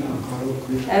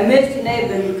mấy này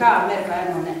bên cả mấy cái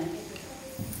này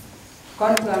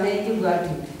con cái này juga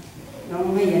thì nó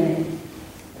mấy này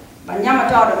bạn nhắm mà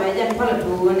cho được mấy dân có là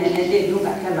chủ này để đúng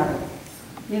cả cái là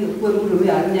nhưng cuối cùng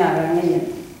rồi ở nhà là nghe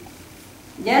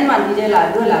dân mà đi đây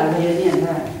là đưa là về nhà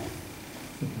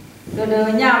thôi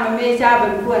rồi nhà mà mấy cha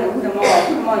bên cuối cũng được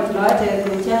mò chỉ nói thế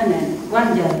rồi cha này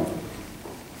quan giờ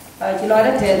chỉ nói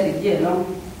đó thế thì gì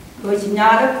không rồi chỉ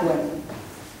nhà đó cuối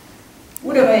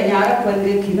udah về nhà đó cuối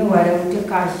thì khi nó về đâu chưa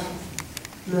cash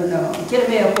rồi nó chết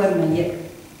về cuối mình vậy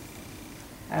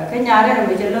cái nhà đó là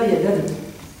mình chơi lâu giờ đó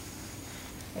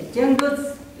chân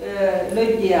đứt lôi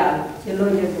bìa chơi lôi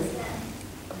giờ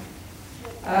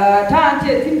thang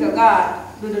chơi thím cả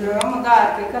rồi nó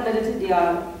cả cái là cái gì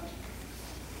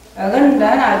gần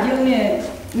đó là dương này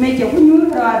mấy chỗ cũng nhúi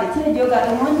ra để chơi yoga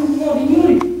nó mua đi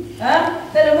nhúi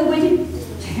thế là mới quên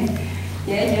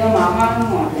vậy chứ mà ngon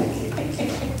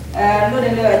luôn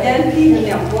là chơi khi người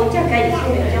làm cố chắc cái gì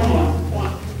để cho mỏ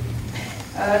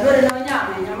luôn là nhà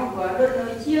này nhà mắc quá luôn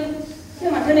là chiêu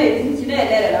chứ mà thế này thì chỉ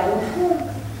để là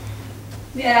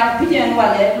vì là bây giờ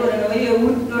ngoài đấy luôn là yêu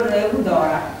đỏ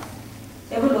à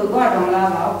cái lúc qua đồng là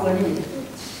bảo quên gì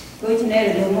tôi chỉ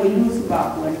này là mua yêu sự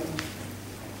bảo quên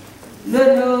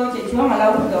luôn chỉ cho mà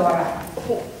lao đỏ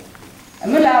à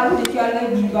mới lao thì cho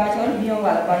cái gì ba cho đi ông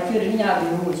là ba chưa đến nhà thì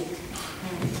mua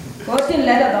có tin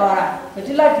lấy là đỏ à cái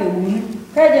thứ là kiểu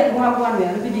cái gì qua quan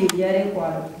này nó cái gì vậy đấy qua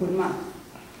quên mà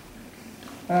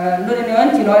luôn là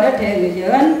chỉ nói đó thì người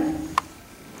dân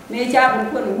mấy cha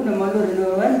cũng được mà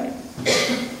luôn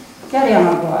cái gì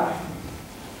mà qua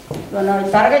rồi nó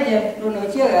tara cái gì rồi nó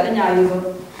chưa ở nhà yêu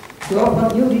chỗ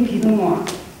bắt yêu đi khi nó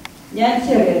nhá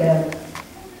chưa cái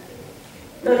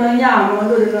rồi nó nhà mà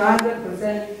rồi nó ăn cái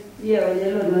percent nhiều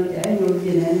vậy rồi nó chạy nhiều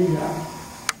gì này nữa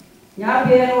nhà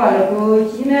bên ngoài là cô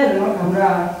chỉ này nó cầm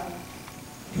ra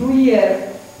 2 years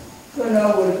rồi nó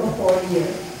vừa có 4 years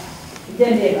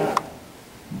trên đây là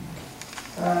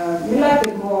mình lại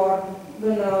bị bỏ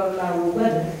rồi nó là một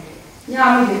cái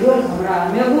nhà mình thì luôn cầm ra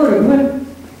mấy cô rồi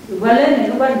vừa lên này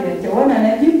nó bắt được chỗ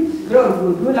này chứ rồi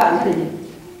vừa làm cái gì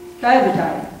cái bị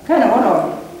chạy cái nào có rồi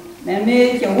mẹ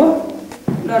mê chồng quá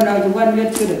rồi nó chụp anh biết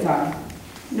chưa được thằng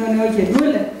rồi nó chỉ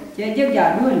nuôi lên chỉ chiếc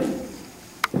giả nuôi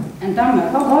anh ta mà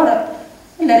khó đó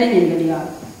cái này nhìn cái gì à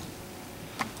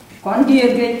còn đi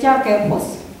cái cha cái post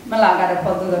mà là cái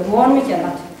post cái buồn mới chả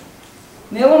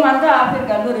nếu mà mình ta phải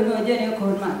cái đồ nó chơi nó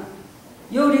khôn mà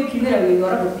yêu đi khi nào mình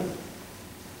gọi được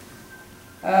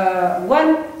one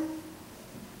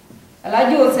là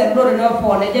dù sẽ đồ nó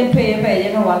phone này trên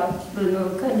về nó hoạt đồ nó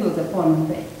cái dù sẽ phone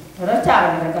về rồi nó trả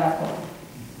lại cái có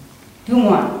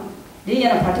chung mà đi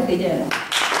nhà nó phát cái gì đó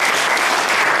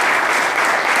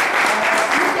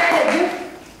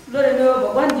rồi nó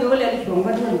bảo quan chiếu lên xuống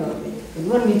bắt luôn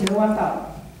rồi mình thấy quan trọng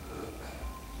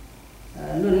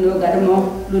luôn nó cái đó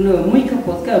luôn nó mấy cái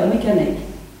cột cái mấy cái này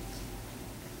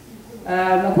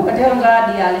mà có cái thằng gà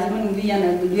đi à là mình đi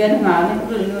ăn cái duyên mà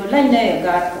luôn nó lên này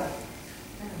gà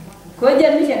có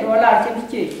dân mới sẽ đổ lại cho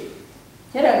biết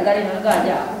thế là cái này nó gà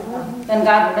giả cần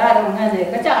gà của đa đâu ngay này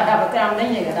cái chả đạp cái làm đấy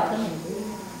này cái đó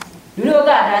đúng rồi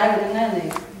gà đa đâu ngay này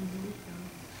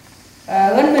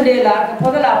gần bên đây là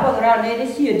có cái là có cái này để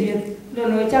xịt đi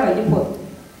luôn nó chắc là như vậy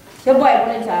chứ vậy cũng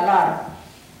lên trả lại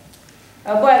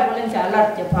vậy cũng lên trả lại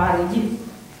chỉ phải cái gì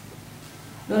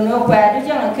luôn nó khỏe chứ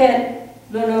chẳng là khen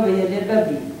luôn nó bây giờ lên bắp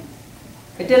gì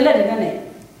cái tên là cái này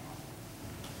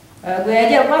người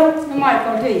giờ con nó mai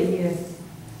con thấy gì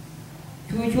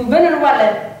chú bên nó qua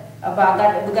lại bà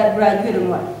gạt bùra duyên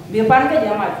rồi bị pan cái gì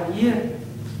mà còn gì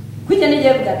quý chân đi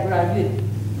giờ gạt bùra duyên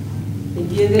thì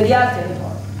giờ cái gì à chứ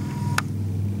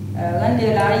gần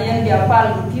đây là yên giờ pal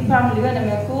khi family bên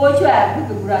này cô chú à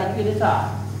cứ bùra duyên đó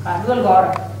cả luôn gọi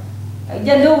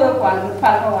dân đâu về quan một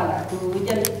pal có là chú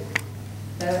dân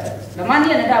là mang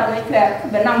đi này đào cái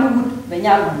chuyện bên nam hút bên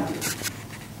nhau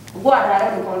qua ra đó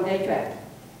còn cái chuyện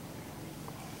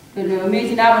rồi mấy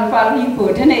chị nào vẫn phải đi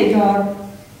phở thế này cho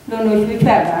rồi nói chuyện chuyện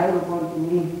lại rồi còn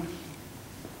tụi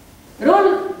rồi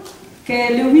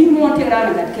cái lưu ý muốn thì ra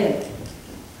là gạt kẹt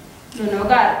rồi nó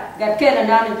gạt kẹt là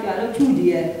nào thì nó chui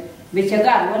đi về chơi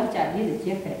gạt vẫn chả đi được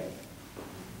chết kẹt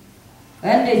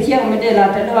anh để chiang mình để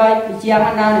làm thế thôi chiang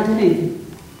anh nào thì thế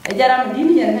này giờ làm đi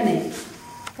như thế này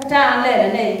cái cha anh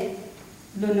lấy này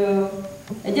rồi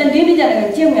giờ đi như thế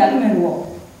này chiang mình ăn mình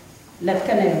lật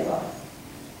cái này rồi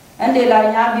anh để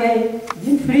làm nhà bia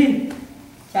dính free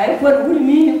trái quân cũng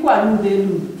mi quả lù về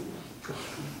lù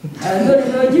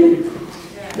rồi chứ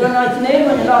rồi nói chuyện này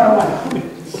mình lo rồi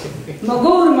mà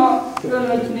gồm mà rồi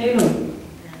nói chuyện này rồi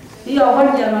thì ở bên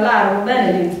kia mà làm rồi bên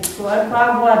này có ăn phá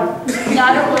qua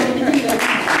nhà đó còn đi gì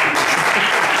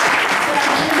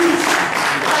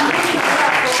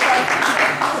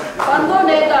còn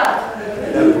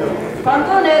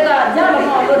có này cả giá là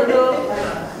mọi người được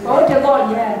có chơi gọi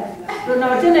gì rồi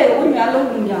nói thế này cũng nhà luôn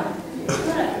cũng nhà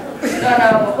rồi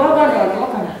có con rồi có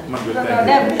cả rồi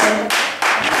đem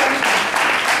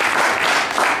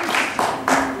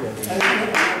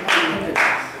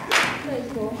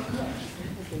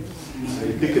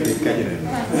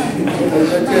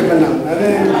chơi bên nào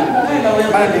đấy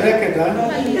ba cái đấy cái đó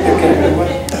cái đó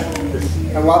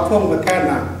là quá thông và cái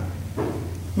nào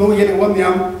lúc giờ thì quan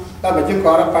niệm ta phải chơi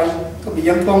cỏ ra phải có bị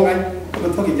giam thông ấy có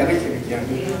thông thì chẳng cái chuyện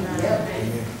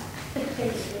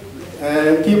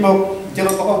khi mà chơi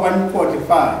nó có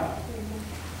 145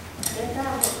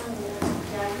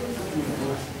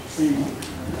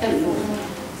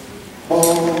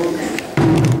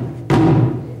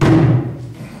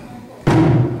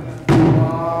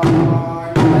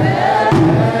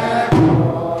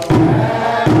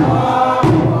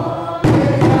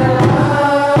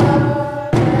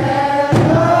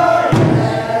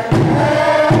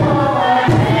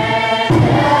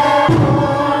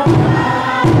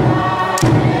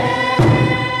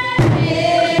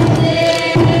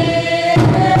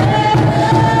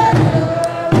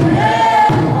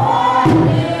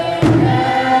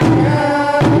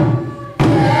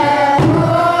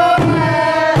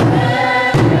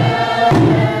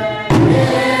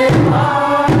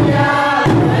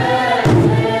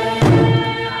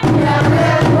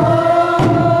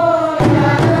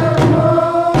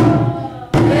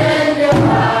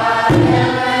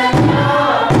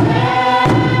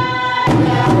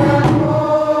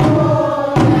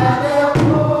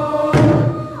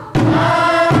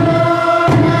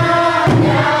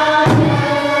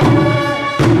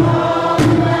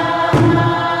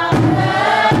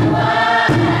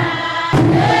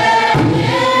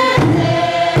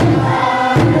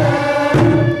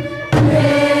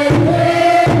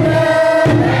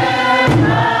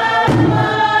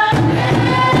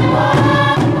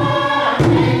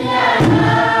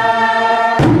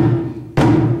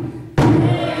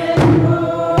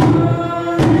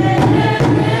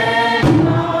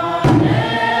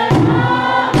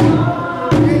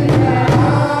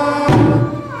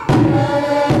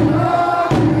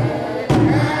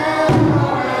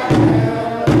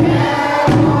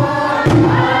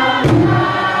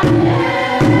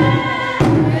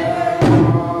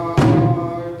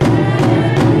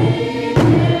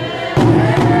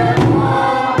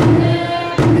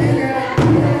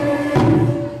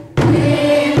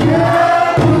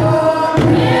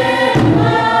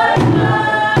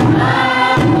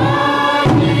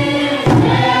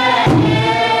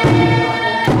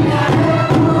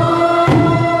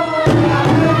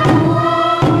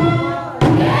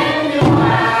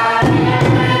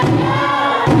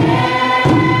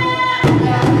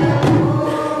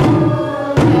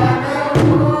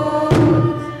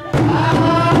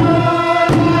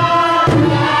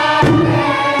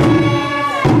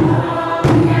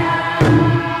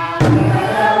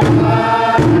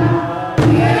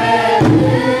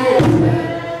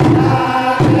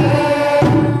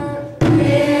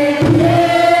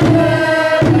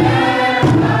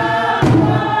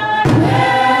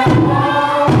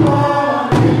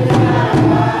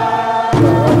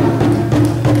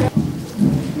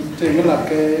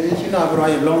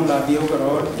 long là điều cái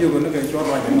đó chưa có cái cho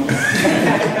rồi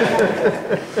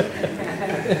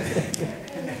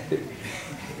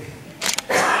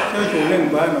chơi chủ lên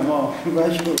bài mà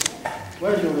bài chủ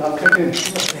làm cái gì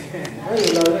bài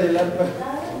chủ làm đây làm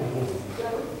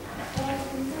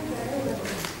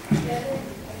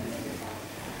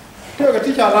thế cái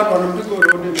tí chả là còn một cái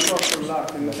rồi đi một cái là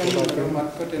cái mặt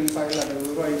cái tên phải là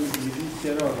rồi đi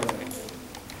chơi rồi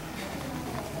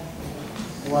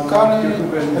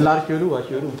Lar churu,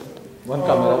 one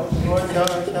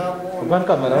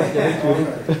camera, jadi churu.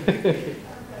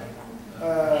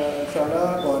 Salah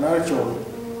corner churu.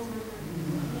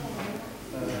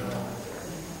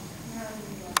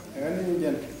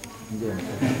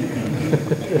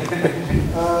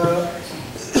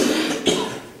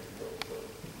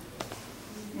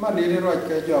 mà đi rồi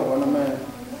cái chỗ của nó mẹ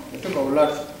tôi cầu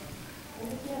lật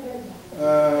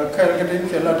cái đến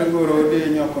cái là từng guru đi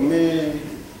nhọc của mình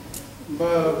ba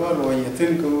lối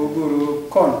tin của guru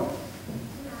con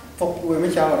phục với mấy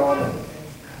cháu rồi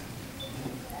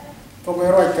phục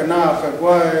với rồi cái nào cái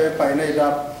qua phải này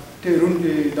đạp thì run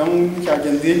thì đóng trả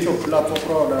dân tiến chụp là phục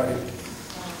rồi đấy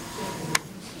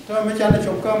cho mấy cháu này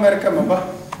chụp cái America mà ba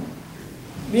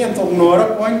niệm phục nổi ra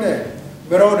quanh đấy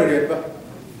bê rồi đấy ba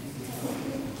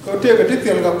có thể cái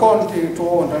tiền cả con thì cho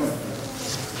thằng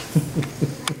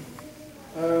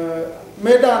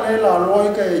mấy đàn này là lôi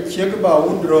cái chiếc bảo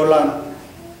út rồi là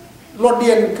lót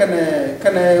điện cái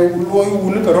này lôi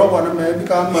út cái rô vào nó mấy bị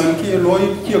cá mần kia lôi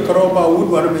chiếc cái rô bảo út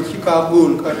vào nó mấy chiếc cá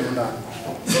buồn cái điều đó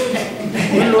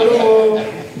mình lôi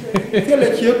cái là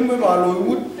chiếc mới bảo lôi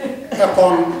út cả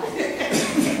còn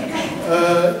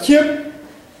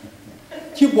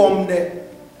chiếc bom đấy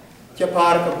chiếc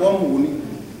phar cái bom út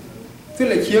thế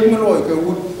là chiếc mới lôi cái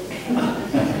út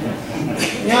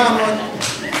nha mà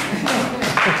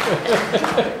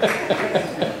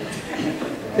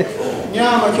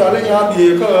nhà mà cho lên nhà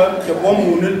bìa cơ cho bom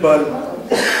mùn lên bờ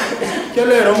cho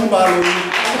lên rong bà luôn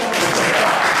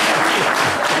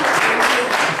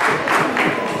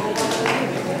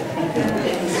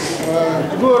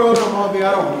vừa rồi nó bìa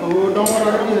rồi đông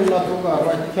ra đi là tôi cả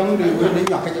rồi chẳng đi với đi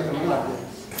nhặt cái gì cũng làm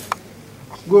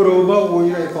vừa rồi bao vui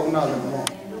này không nào được mà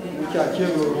chả chưa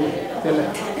vừa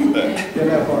thế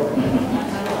này còn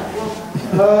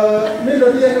mình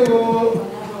đầu tiên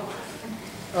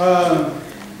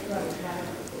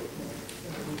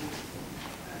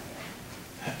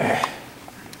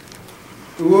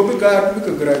वो भी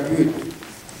graduate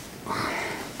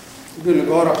भी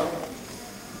लगोरा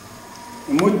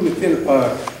मुझ मिथिल पर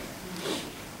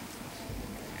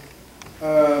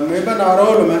मैं बना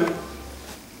रहा मैं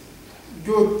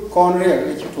जो कौन रहे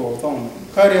कि चुटो तों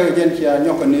कार्य एजेंसिया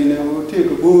न्योकनी ने वो ठीक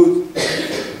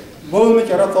bố mới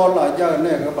cho nó to lại ra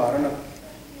này các bạn nó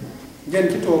dân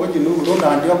cái chỗ cái gì nó cũng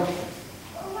đàn được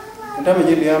người ta mà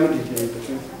dân đi mới đi chơi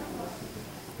được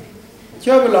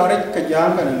chơi là đấy cái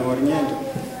giang cái này nổi nhẹ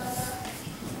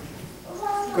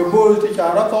cái bố thì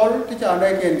chả nó to cái chả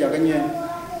này kiện chả cái nhẹ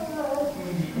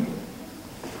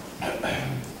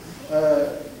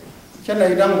cái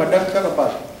này đang bật đắc các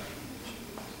bạn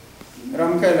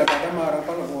ram cái là cái mà nó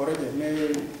có là bố đấy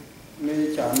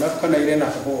nên chả nó cái này đây là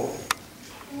bố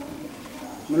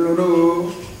mình lo đâu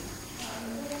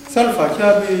sal pha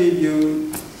cha bi you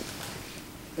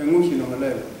ngu chi no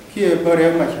le khi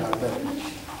bare ma cha be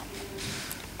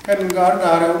kan gar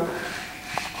gar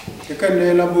cái kan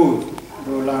ne la bu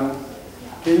do lan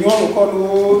ke nyo ko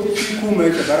lu ku me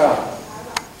cha gara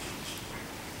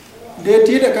de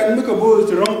ti de kan mi ko bu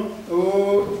rong o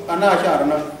ana cha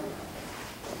na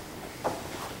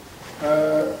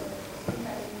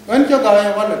kan cha ga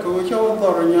ya wala ko cha wa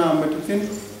to nya ma tin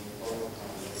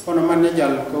còn man này giờ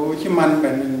có chỉ man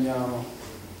bên này nhau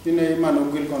cái này man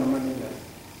ông gil còn man này giờ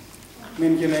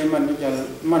mình cái này man giờ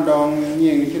man đong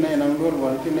nhiều cái này năng đuổi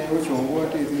vào cái này có chỗ qua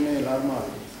thì cái này là mà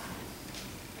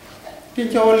cái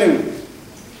cho lên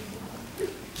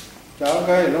cháu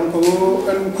cái lòng có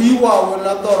ăn quý wow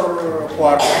là to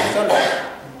quạt sao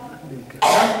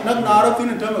nấc nào đó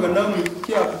tin được mà gần nấc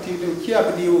chia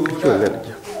điều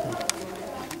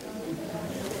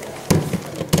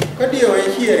cái điều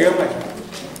ấy chia riêng mà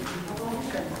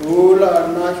là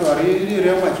na cho đi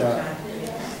riêng mà chả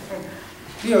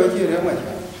điều gì riêng mà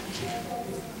chả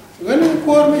gần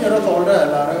cuối mới nó tồn ra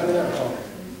là cái này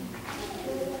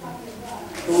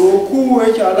khu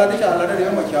ấy chả là cái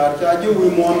riêng mà chả như vui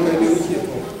mòn cái điều gì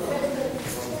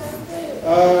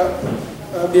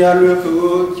biar lu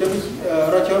cứ chấm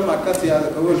ra chấm mặt cái gì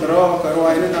cứ rồi cái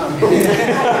rồi này làm cái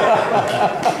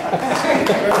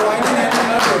rồi này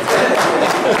nó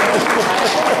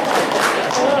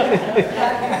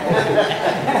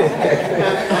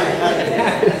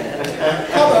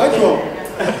có ở chuồng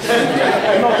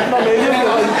nó lấy nước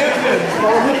rồi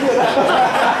nó nước rồi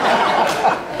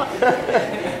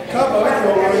có ở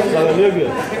chuồng là nước rồi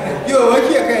vừa ở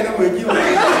chia cái nó vừa chiêu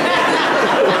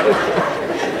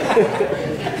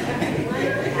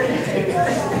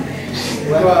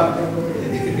và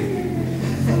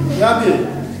nhà bị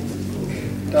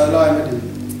trả lời mới đi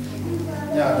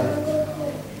nhà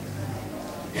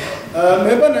đây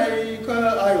mấy bên này có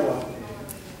ai quá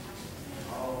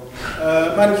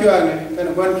man chưa này cái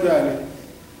này quan chưa này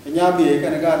nhà bị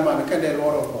cái này gan mà cái này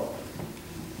lo rồi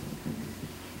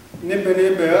nên bên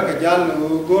này bé cái gian nó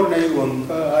gor này uống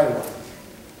có ai quá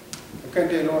cái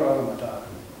này lo rồi mà ta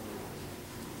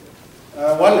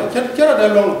wala chết là đây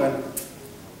long bên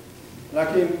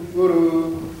lakin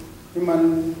guru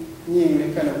iman nying ni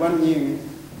kana ban nying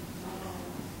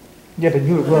Jadi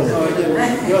jujur gua.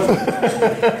 Joseph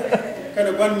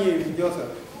kana ban nying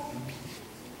Joseph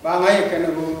ba ngai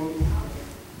kana guru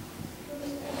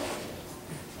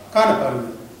kana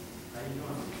baru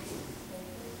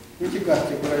ni cikar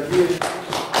graduate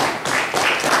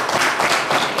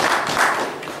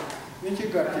ni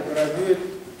cikar graduate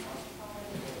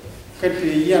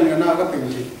kati yang na ka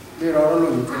pinji de ro lo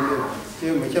ni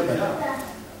te me cha ba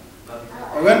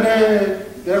agan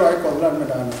de ro ko lan ma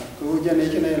dana ko jene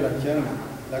chene la chen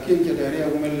lakin che de re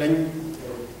ko men len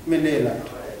men le la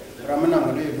ramana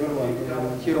ma de do wa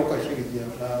ko chi ro ka shi gi ya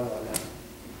la wala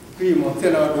ki mo te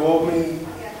la do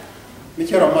mi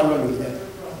che ro ma lo ni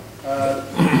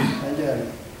anje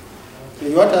ke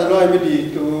yota lo mi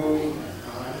di to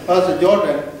Pastor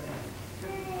Jordan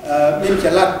min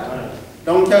chalat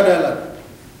dong cha da la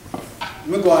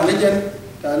mi go ni jen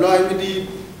ta lo mi di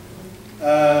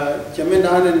che men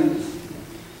dan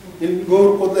in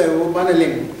go ko de o ban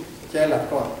ling che la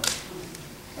ko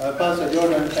Pastor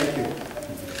Jordan thank you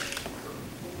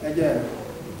again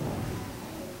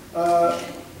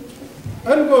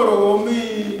an go ro mi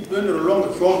do no long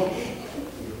chom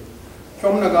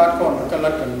na ga kon ka la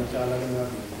kan cha la na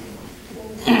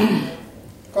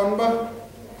kon ba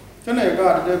cho nên các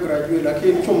bạn graduate là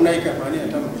khi chung này cả mà này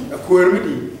thằng đã quên mới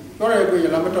đi cho nên bây giờ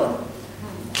làm cái trò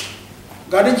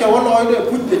gà đi cháu nói để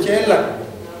phút để chế là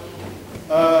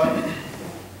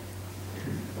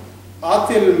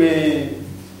atil me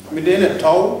đến là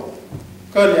thấu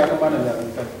cơ liệt các bạn là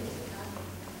cái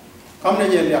không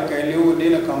nên giờ liệt cái liu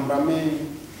đến là cầm ra mi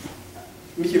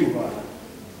chim qua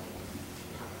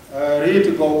ready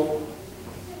to go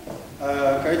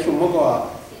cái chung mới qua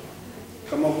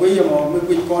cái một quý giờ mà mấy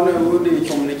quý con này đi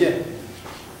trồng này chứ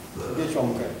đi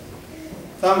trồng cái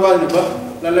tham quan được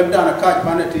là làm đàn là cái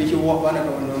bán này thì chịu work bán này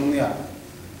còn nông nghiệp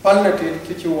bán này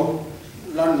thì chịu work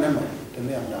lan này mà thế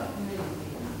này à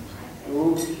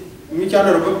mi cha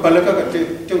nó được bán là cái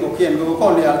trong cuộc kiện của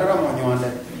con này là nó mà nhon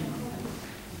đấy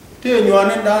thế nhon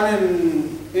nên đàn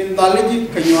nên đàn lấy gì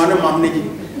cái nhon nó mắm này gì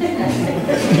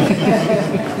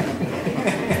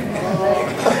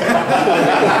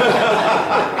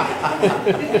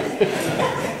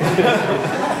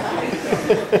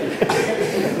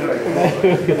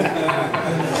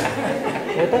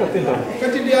cái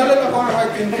chuyện đó là con phải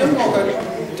tìm kiếm một cái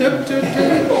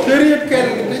period cái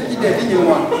gì để đi nhiều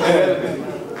mà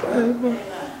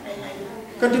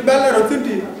cái chuyện đó là đầu tiên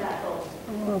thì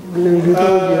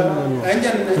anh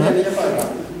nhận phải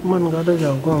Man gak ada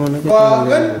jauh kau mana kita.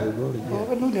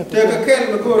 Dia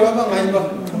kekal betul apa ngai bah.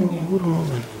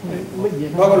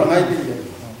 Bagus lah ngai dia.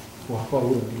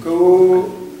 Kau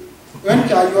kan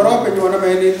cai orang penyuana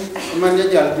mainin mana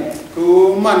jadi.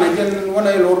 Kau mana jen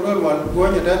wana lor wal. Kau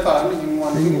ni dah tahu ni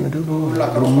wana.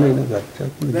 Lakar.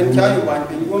 Dan cai uban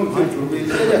penyuan mungkin cuci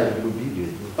saja.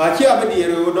 Baca apa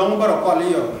dia dong berapa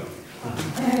liyo.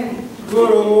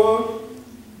 Guru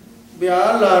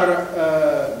biarlah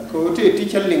kau tu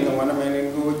teacher ling mana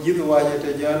mainin kau jitu wajah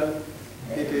terjal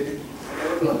itu.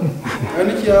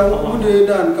 Ani cia udah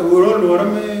dan kau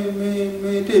orang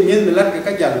me tu min melat ke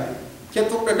kajar.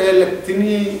 Cetuk dah lek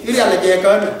sini iri ala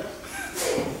jakan.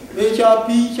 Me cia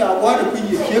pi cia wah dah pi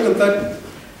cia kentan.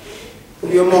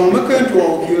 Dia mong makan tu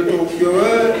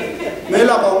me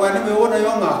lah kau mana me wona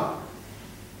yang ngah.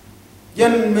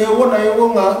 Jan me wona yang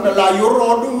ngah na la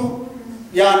yorodu.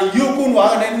 Yani yukun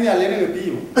wa kan ini alene ke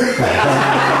biu.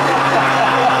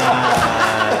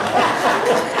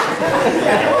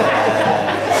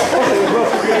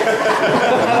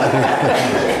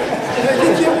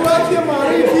 Jadi dia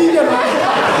mari biu na.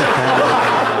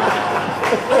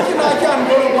 Jadi nak jam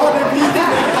kalau ada biu.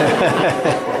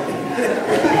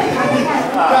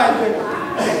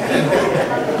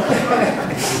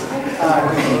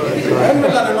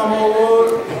 Enggak ada nama.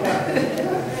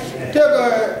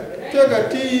 Cái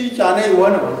tí cha này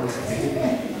uốn à,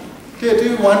 cái tí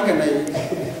uốn cái này,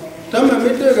 tấm mà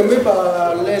mấy cái mấy bà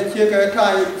lên chia cái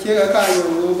khai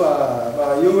rồi bà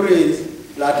yuri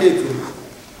là thế thì,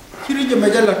 khi đi chơi mấy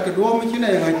cái lật cái đuôi mấy cái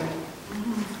này ngay,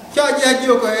 cha cha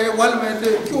chiều cái uốn mấy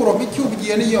cái chú rồi mấy chú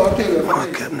gì này giờ thế rồi,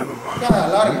 cái là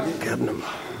lá cái gì,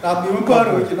 làm gì mà có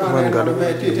rồi chứ nào này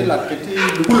mấy cái lật cái tí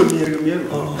đủ luôn nhiều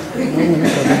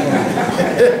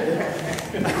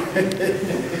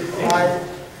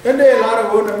cái đây là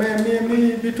rồi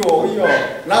mi trổ cái gì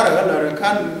là rồi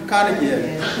kan gì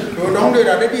rồi đóng đây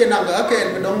là cái gì nằm ở cái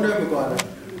đóng đây mà gọi là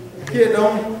kia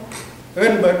đóng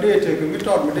bên bên đây thì cái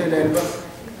tròn bên đây lên vâng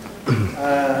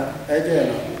cái gì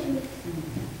nó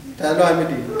thái loài mới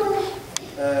đi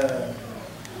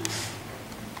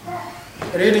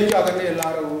reading cho cái này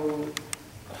là rồi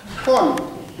con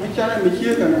mấy cha này mấy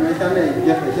chia cái mấy cha này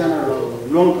giật cái cha này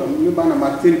luôn cả như ban là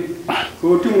mặt tin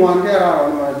cô trung ngoan cái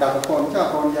nào mà đặt con cha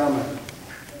con ra mà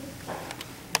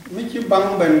mấy chia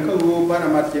băng bên cái cô ban là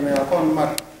mặt chỉ mà con mặt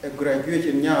graduate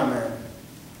trên nhà mà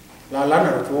là lăn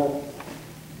ở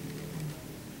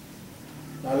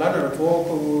phố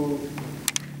cô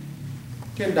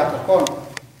trên đặt con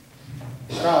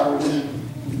ra rồi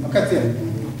cái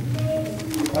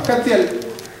tiền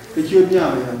cái chuyện nhà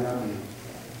này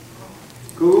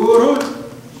cứ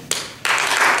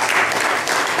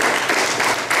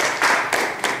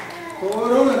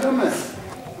rồi là cái mà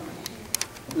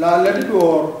là lấy cái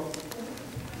đồ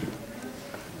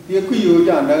việc quý yếu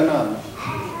chẳng đáng nào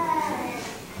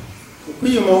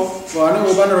quý yếu một và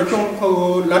nó ban đầu trong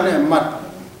khâu lá này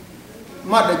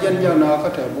mặt để dân giờ nó có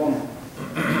thể bom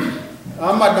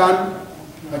mặt đan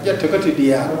chất thực cái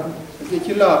địa cái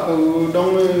chỉ là khâu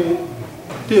đông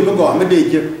thì nó gọi mới đi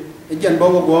chứ dân bao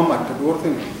gồm mặt cái đồ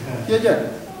thôi chứ chứ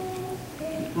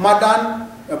mặt đan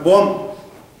bom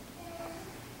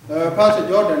Pastor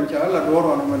Jordan chả là đồ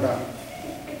rồi mà đã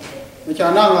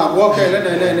chả năng à bố cái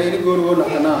này đi guru là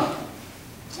cái nào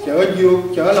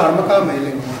chả là mà cái mày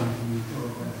lên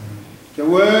chả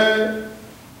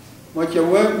mà chả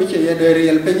mấy chị để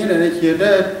real bên như này chỉ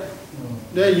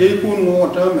để giấy phun ngô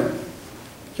cho mày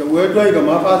chả đuôi cái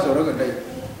mà Pastor đó cái đây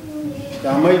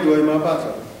chả mấy đuôi mà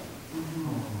Pastor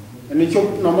anh ấy chụp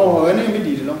nó mà hỏi anh ấy mới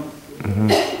đi được không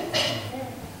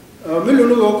mấy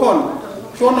lúc con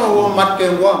cho nó mặt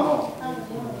kèm quá mà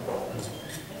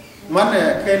mắt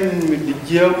này khen mình đi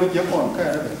chiều mới chiếu còn cái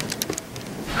đó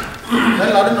đấy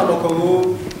là đến nào đâu có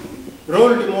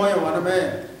roll đi mua mà nó bé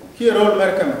khi roll mer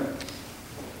cái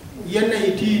yên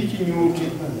này thì nhiều thì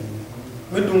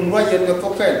mới đúng rồi yên cái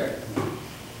phốt phèn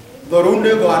rồi run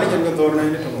đấy gọi này yên cái rồi này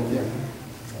nó không biết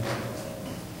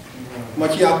mà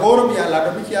chỉ agora bây giờ là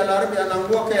đó chỉ là bây giờ năng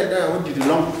qua cái đó ở đi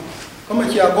long có mà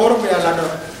chỉ agora bây giờ là đó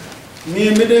ni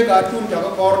mới cái chung cho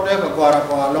cái cor đấy cái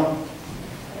qua long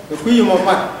cái quý mà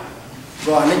mặt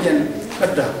gọi nó chân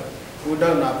cất đập u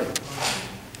đơn nào vậy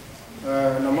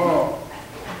nó mà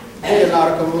bây giờ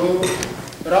là cái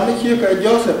Rami chia cái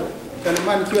Joseph cái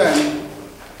man chia anh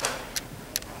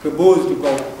cái bố tụi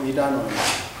cậu đi ra rồi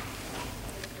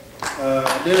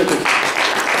đây là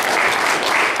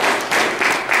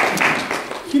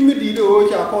khi mình đi đâu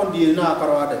cha con đi na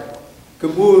caro đấy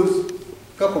cái bố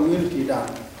các community đã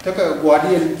thế cái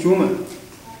guardian chuma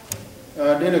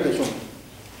đây là cái chung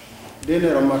đây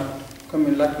là Rama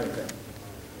kami lat ke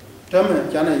tam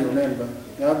chana yunen ba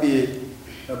ya bi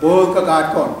bo ka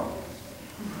gat kon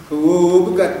ku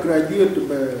bu gat graduate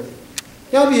ba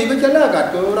ya bi ba chala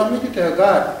gat ko ram ni te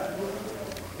gat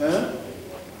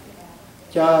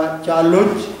cha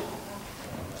lunch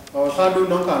or sa du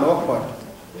nong ka no ko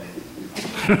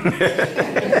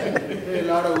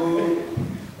la ro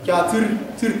cha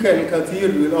thir ken ka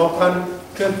thir du o khan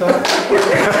ken ta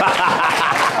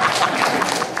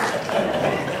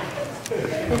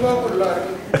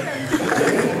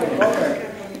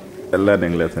A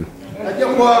learning lesson. Aja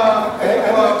kwa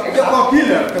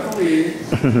pillar ka pui.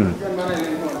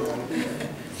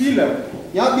 Pillar.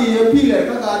 Ya bi pillar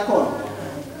ka ga kon.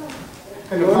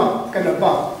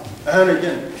 Kenapa? Ana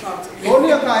jen. Oni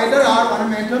ka ida ra man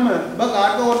me tham ba ga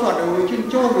ko so da chin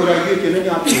cho ro ra ge chen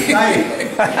nya pi dai.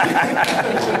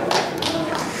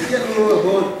 Jen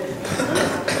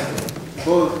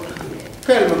bo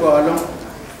kel ma go long.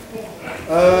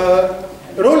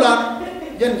 Roland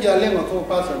dân kia lên mà không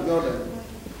Pastor Jordan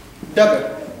daga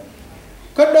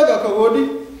cái daga cái gì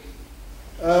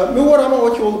mình qua mà ở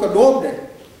chỗ cái đốp đấy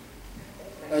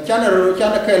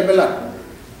chana kêu bela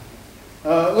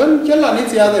chân là nít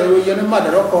ra rồi dân mà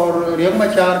đó có riêng mà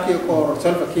cha kia có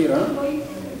sân phát kia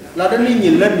là đến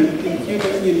nhìn lên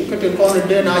nhìn cái trên con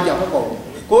này na chẳng có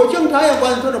cố chứng thái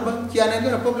quan thôi rồi cha này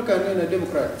cái Republican này là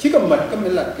Democrat chỉ cần mật cái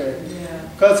mình là cái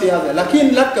gì vậy là khi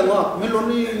lát cái ngõ mình luôn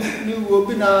đi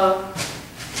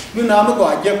bên nào mới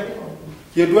gọi chứ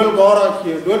chỉ dual gora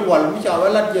chỉ dual wall mới chào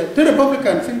lát chứ thế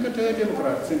Republican xin cái thế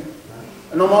Democrat xin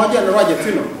nó nói chuyện nó ra gì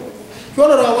xin cho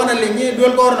nó ra quan là như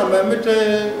dual gora mà mới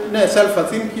thế này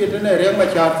self xin kia thế này riêng mà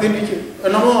chào xin chứ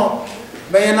nó nói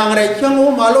bây năng này chẳng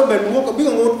có malo bên mua cái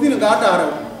biết ngôn xin gạt ra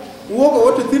mua cái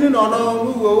ô xin nó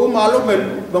mua malo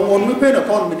bên bằng ngôn mới phê là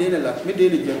con mình đi này là mới đi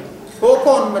được chứ cô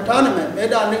con mà thằng này mấy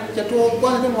đàn này chỉ thua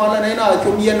quan cái món này nào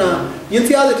chung yên à yên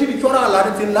xe là chỉ đi cho ra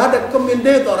là thì lá đất không bên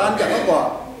đây tỏ ra chẳng có quả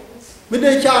bên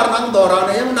đây char năng tỏ ra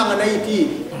này em năng này thì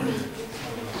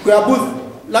cái bút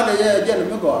lá đây dân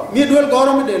mới có mi đuôi có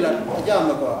nó mới để là cha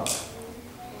mà có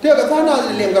thế cái thằng nào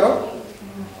thì liền cái đó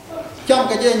trong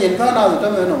cái gì nhìn thằng nào thì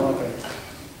tao mới nói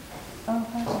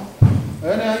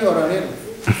cái này rồi đấy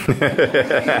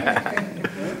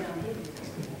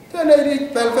thế này đi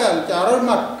pel chả rồi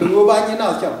mặt cứ bao nhiêu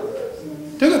nào chẳng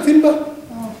thế cái phim bơ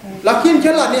là khi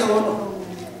chết là nè ono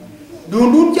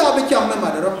đun cha bị chồng này mà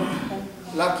được không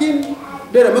là khi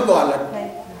đây là mới gọi là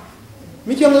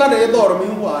mi chồng là để đổ mi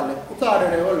hoa là ta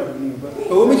đây là gọi là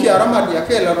tôi mi chia ra mặt ya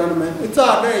cái là rồi mà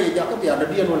ta đây ya cái việc là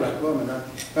điên rồi là có mà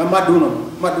nó mặt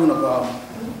đun có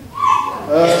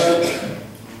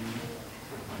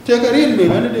thế cái riêng mình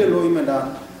nó để lôi mà đàn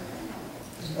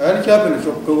anh cha mình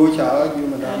chụp câu trả như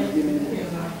mà đàn như này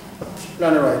là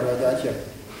nó rồi giá trị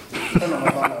nó nằm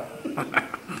ở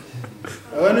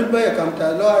đó anh bây giờ cầm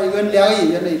tay lo gần lái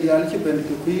gì này thì anh chỉ bên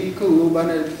cái ban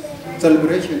này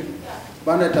celebration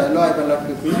ban này tay lo ban là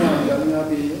cái nhà nhà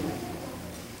thì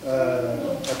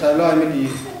tay lo mình đi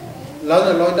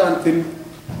lo đàn phim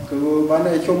cái ban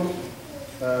này chung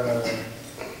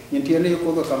những thiên này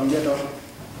có cái cầm gì đó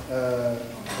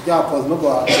gia phật nó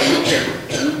qua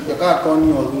cái các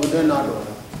con nhỏ rồi đây nào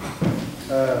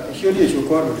rồi siêu đi siêu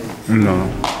qua rồi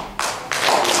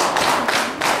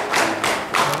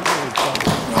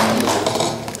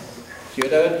chưa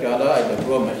đó ai được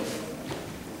gom này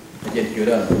jadi chưa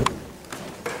đó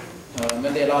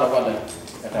mình để lo là quan đấy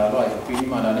cái lo cái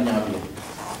phim mà nó nhà bị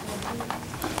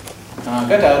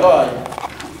cái lo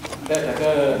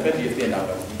cái gì tiền nào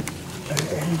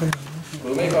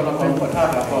rồi mấy con nó còn một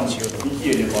tháp là con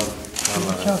chia được con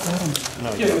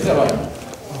chia được sao vậy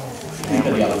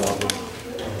cái gì là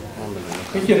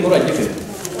cái chia mua lại chứ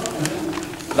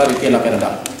là đi tiền là cái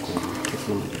nào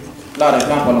là để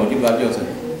làm con nội dung là chưa rồi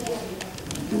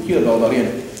chưa đâu đó liền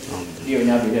điều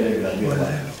nhà bị đây là điều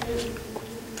này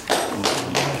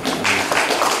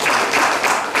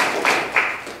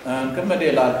cái vấn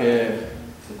đề là cái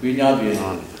quý nhà bị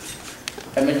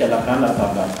em mới chỉ là khán là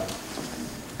tạm đó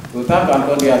tôi tham quan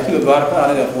con dia chưa có ra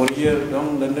là 4 year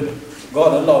trong London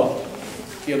God Allah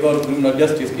kia God criminal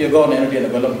justice kia God này dia là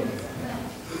galam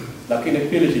là khi nó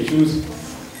feel choose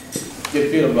cái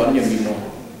feel là những gì nó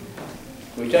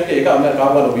tôi chắc cái America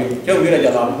vào đầu việc chưa biết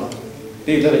là làm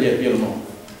thì là cái feel nó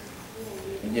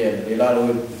vậy để là rồi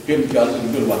phim cho sự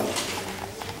feel vào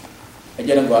cái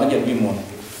gì nó gọi là những gì mà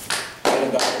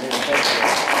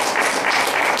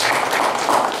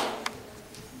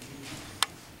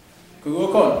cứ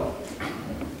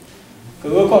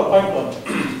con phải con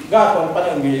gà con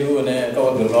phải những người này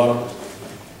con được rồi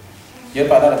giờ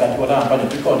pada là cảnh quan phải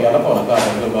những con dia là con gà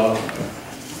được rồi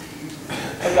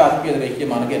cái gà kia là cái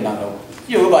mà nó cái nào đâu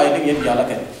chiều bài cái gì là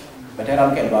cái thế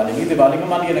làm cái bài này cái bài này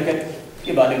mà đi là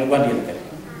cái bài này nó quan điểm cái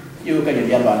chiều cái gì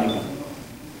bài này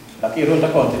là cái rồi ta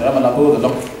còn thì là mình làm bữa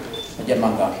rồi dân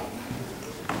mang cả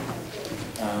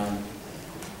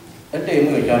cái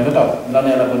tiền người chồng đó là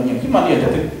này là còn những cái mà đi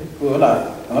thì vừa là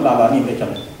nó là bạn nhìn thấy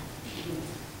chồng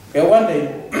cái vấn đề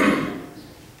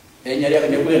để nhà cái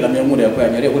nếu làm những model của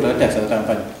nhà đều có thể test sang thành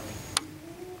phần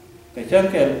cái chân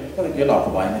cái lọ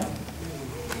của bài này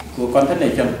của con thân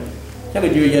này chồng chắc là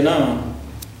gì vậy nó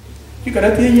chứ cái đó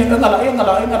thì những cái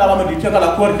là mình đi chơi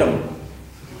là cuốn chồng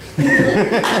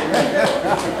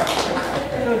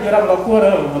giờ làm là cuốn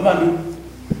rồi mà đi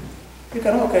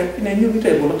cái đó ok cái này như cái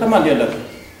thể của nó thâm ăn liền là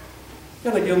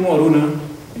chắc là chưa mua luôn nữa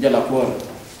giờ là cuốn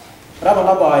raba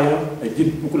la bayo jid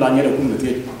bukula nyere kum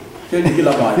le te ni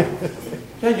la bayo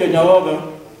te jo nyawo ga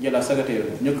je la secrétaire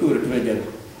ñu ko retrouver jël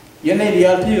yene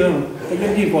dia ti te ñu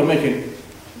information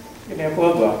ne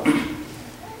ko ba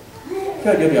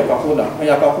te jo ya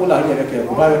ka kula je ke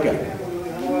ko ba ke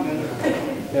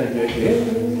te jo ke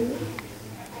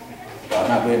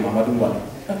na be mama du ba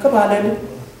ka ba le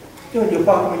te jo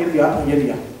pa ko je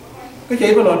dia cái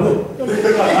chế bao lâu rồi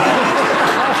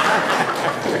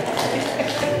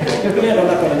cái này nó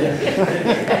là cái gì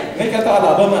ngay cái ta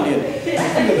là bơm mà liền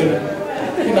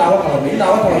cái nào nó còn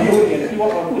yêu thì cái what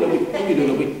nó là cái gì được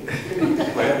là bị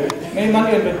ngay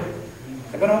mang liền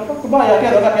cái nó có bao giờ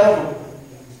theo đó theo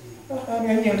không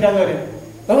nghe nhiều theo rồi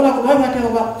đó là có bao giờ theo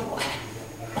không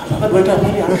nó đuổi theo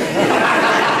mấy anh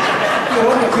cái đó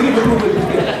là cái gì cũng được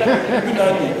cái đó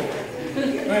gì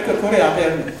ngay cái khối này theo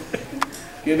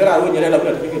cái đó là như thế là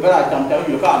cái đó là chồng cháu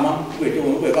nhiều cả mà quỷ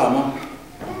cả mà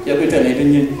giờ cái chuyện này tự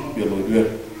nhiên biểu lối duyên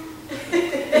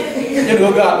chứ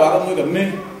đứa gà quá không nuôi cầm mê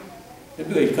cái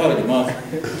đứa khác là gì mà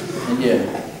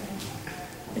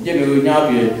chứ đứa nhau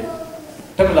về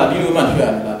chắc là đi đôi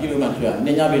màn chuyện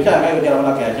nên nhau về cha ngay bây giờ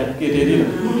là kẻ chân kia thế đi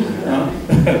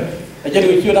chứ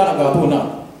đứa chưa đã là cả buồn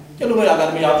nào chứ lúc bây giờ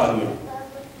cần bây giờ phải người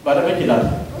và nó mới chỉ là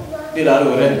đi là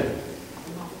rồi đấy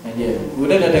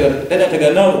đây là cái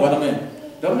gần đâu của nó mình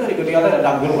đó là cái điều là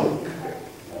đặc biệt rồi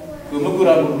cứ mức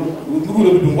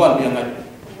đúng quan điểm này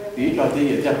tí cho tí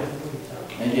hiện chân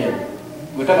anh chị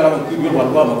người ta làm cứ biết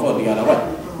hoàn qua mà có thì là vậy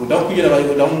của đông kia là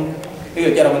của đông cái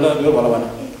người cha làm lớn đứa bảo là bạn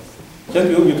chắc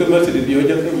kiểu như cái mới xử lý biểu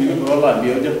chắc cái như bảo là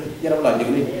biểu chắc cha làm lại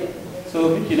những cái so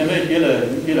cái chuyện này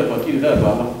chỉ là còn chỉ là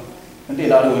bảo là vấn đề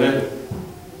là được đấy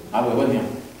à bởi vấn đề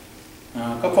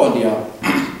các con thì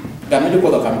gắn với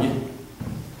chỗ có cảm gì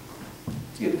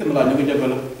chỉ cái mà là những cái chuyện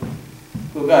là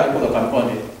tôi gắn với chỗ cảm con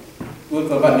thì tôi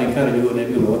có bạn mình khai raอยู่ใน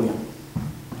biểu vấn đề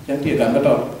chẳng chỉ gắn cái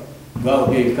đó gạo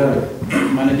cái khai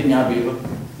mà nên nhà biểu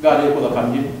gắn với chỗ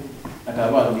cảm gì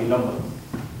ada apa di lomba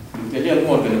jadi yang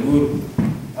mau kena guru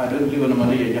ada juga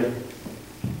nama dia je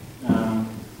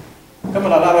kamu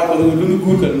lara kalau dulu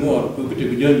guru kan mau kita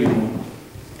kerja gitu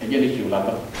jadi siu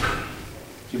lapar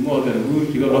cuma kan guru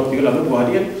juga waktu kita lapar buat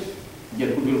dia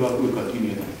jadi kudu waktu kat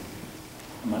ini tu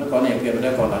mana kau ni yang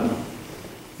ada kau lalu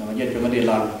nama jadi cuma dia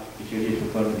lalu jadi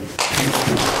super ni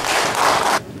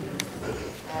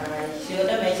siu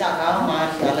dah macam kau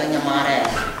mah sialan nyamare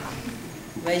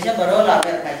bây giờ baru là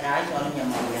việc khai thác cho những nhà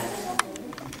máy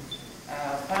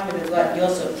family gọi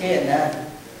Joseph trên đó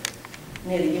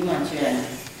này là cái màn chuyện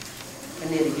cái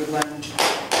này là cái quan chuyện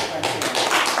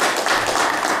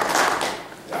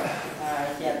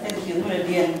sẽ thêm chứng về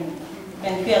điện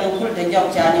bên kia cũng phải để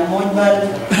dọc trà nhà môi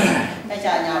bên cái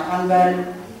trà nhà phan bên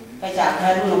cái trà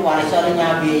hai đứa qua để cho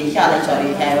nhà bị trà để cho đi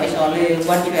theo với cho lên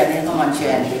quan chuyện này có màn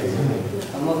chuyện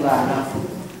một là nó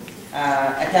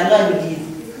trả lời gì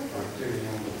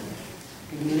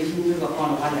English juga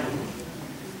kon kan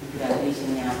graduation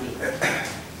nya api.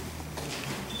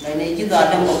 Lain itu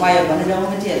ada upaya mana dah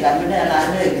mesti kan benda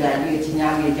lah ada graduation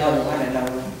nya api jauh kan ada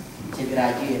je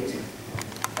graduate.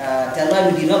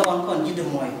 Kalau di lo kon jitu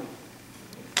moi.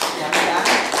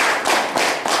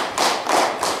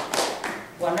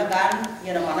 Warna kan,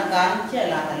 ya mana kan,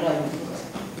 celah kalau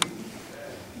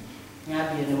nya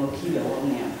api ada mau kilo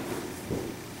orangnya.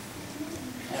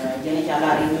 Jadi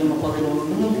cara ini mengkau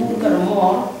menunggu kerana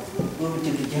mau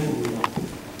berjejak.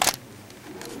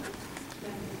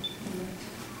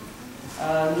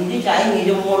 Ini cai ini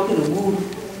jom mau kerana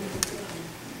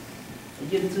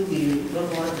jadi tu bi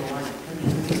berbuat buat.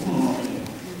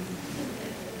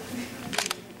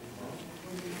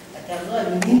 Kalau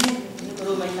ini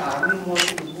kalau macam ini mau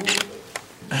kerana,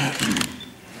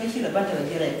 kasi lepas tu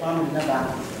jadi pam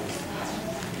nak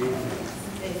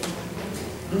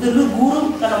dulu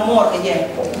guru karena mor aja,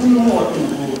 dulu mor tu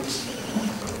guru.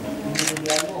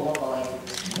 Dia tu apa kau?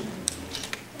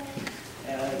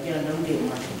 Jangan dulu dia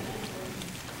mah.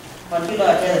 Kalau kita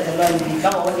ada jalan di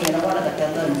kau ni, nak ada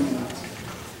jalan.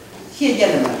 Siapa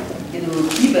jalan? Jadi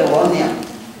tiba orang ni.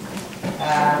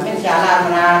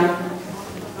 Mencari mana?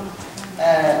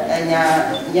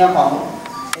 Nya kau.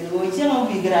 Kalau macam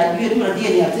orang graduate tu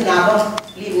dia ni, tu nak apa?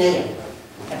 Live ni.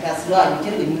 Kata selalu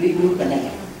macam tu nyuri kan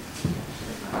ni.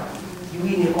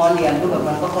 Ini kon lian tu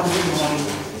bapak kon tu moi,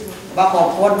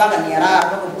 bapak kon bapak ni ara,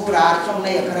 bapak pura, cong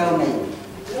ni kerana ni,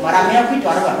 maramnya aku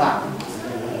jual bapak.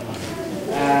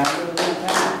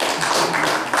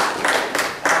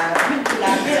 Mungkin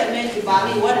lagi ni di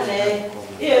Bali buat ni,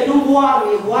 dua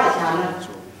buat sana,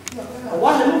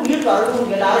 buat ni mungkin jual tu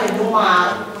jual ni dua,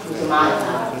 cuma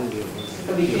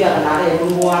kebiasaan ada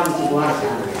dua buat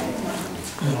sana.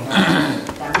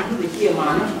 Tapi tu bikin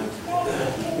mana,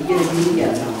 bikin begini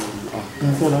je.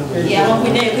 Ya,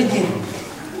 aku ini kerja.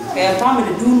 Kayak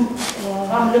family dulu,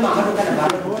 family mak aku kan ada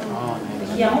baru.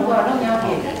 Ya, aku ada yang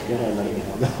ni.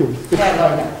 Kayak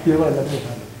apa?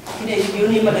 Ini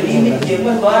ini macam ini kerja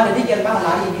pun bawa nanti jangan bawa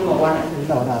lari di bawah ni.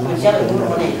 Macam tu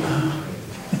pun ni.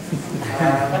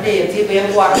 Kadang tiap yang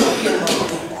buat tu kian.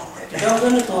 Jangan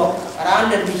kan tu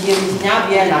orang dan bijinya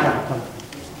biar nada.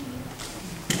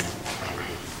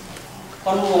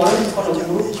 Kalau orang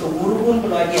guru pun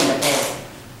perlu dia macam.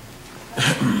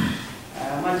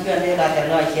 Manusia ni dah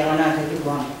terlalu siang anak tu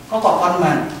buang. Kau kon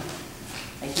man.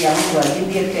 Siang buat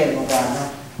dia ke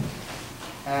bukan.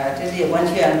 Jadi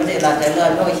manusia ni dah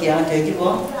terlalu kau siang tu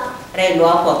buang. Relu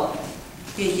apa?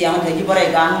 Ki siang tu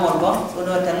boleh gan mor buang.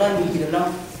 Sudah terlalu mikir lah.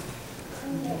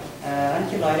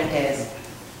 Anci loy le tes.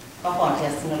 Kau kon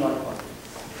tes ni loy buang.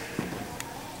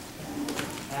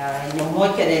 Yang mau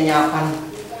kita nyapan.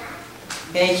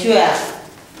 Kecua.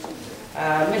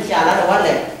 Mencari ada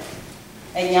wale.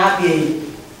 Nhà bì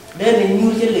đến mình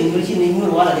nhu chứ linh nhu xin linh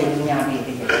nhu quá là để nhà bì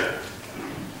thì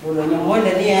rồi nhà mối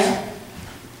là nè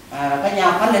cái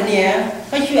nhà phân là nè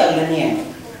cái chuyện là nè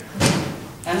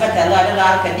anh bắt trả lời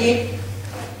là cái đi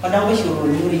còn đâu có sửa đổi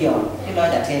nhu đi rồi cái lo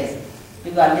đặt thế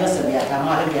cái gần như sự việc làm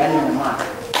mà để anh làm mà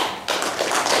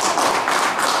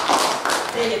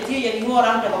đây là thứ gì mua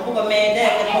lắm cho có mẹ đây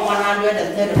cái công an ăn đưa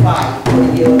đến thế được phải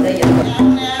nhiều đây là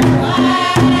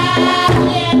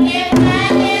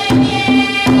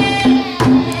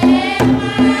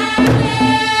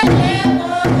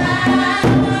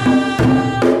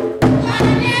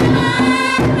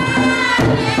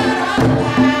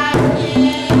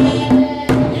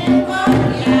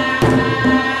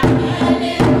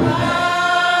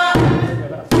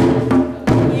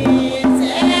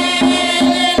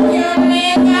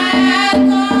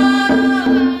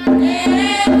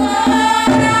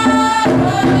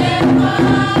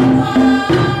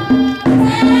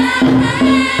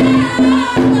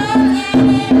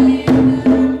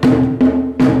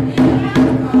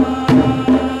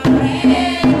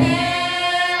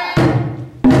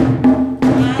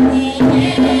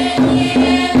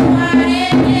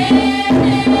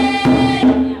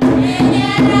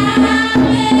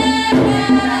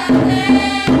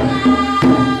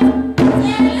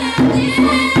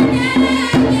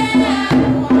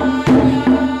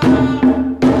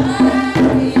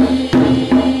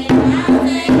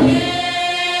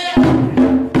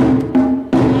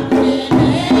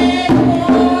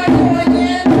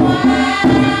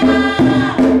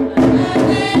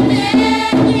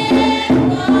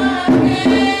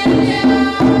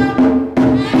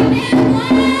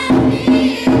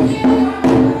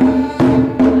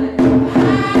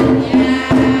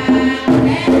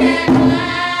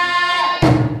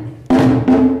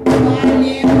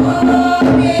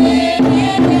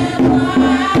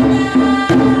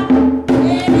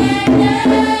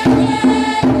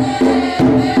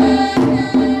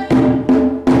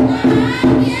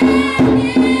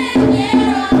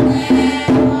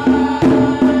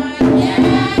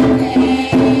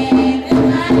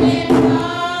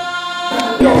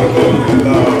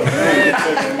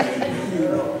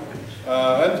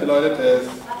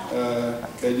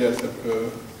cái giờ sắp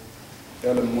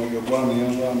cái là một cái quan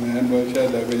niệm và mình bây giờ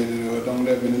là bây giờ trong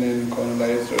đây bên này còn lại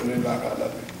rồi nên là cả là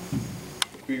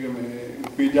quy cái mình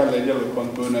quy ra lại giờ còn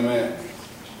tôi này mẹ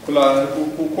kula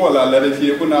kukola la de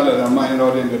chi kuna la mai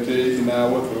ro de te ina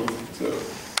wotro so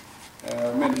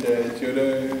men che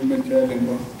chere men che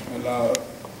lengbo la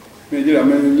me jira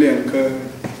men len ke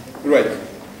right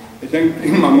e chen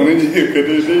ma mo ni ke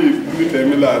de ni te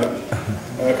me la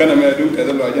kana me du te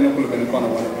lo jana kulu ben kono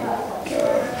wana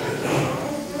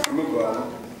mo ko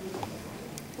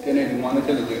tene di mana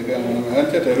che le je ga me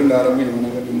che te ru la ro mi mo na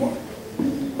ga di mo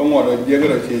ko mo do je ga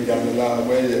ro che ja la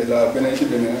we la ben chi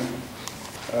de ne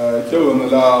châu nó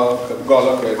là gọi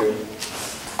là cái điều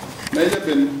nàyจะเ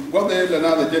ป็นว่าแต่ละน่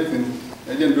าจะเจ็บเป็นไ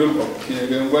อ้เจนดูลก่อนที่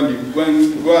เรื่องวันนี้วัน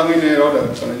นี้เนี่ยเราเดิน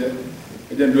ตอนนี้ไ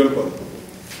อ้เจนดูลก่อน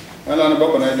แล้วเราบอก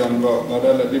ว่าไอ้จอห์นบอกเราได้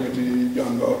ละดิบิตี้จอ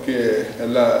ห์นบอกโอเค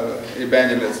ละอีแบนเ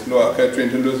จลิสเราแค่เทรน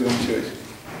ด์ลูซิมเชอร์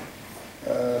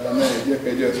แล้วเนี่ยเยอะแ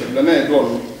ค่เยอะสุดแล้วเนี่ยตัว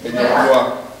ไอ้เจ้าว่า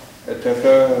ไอ้เจ้า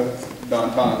ก็ดาว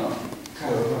น์ทาวน์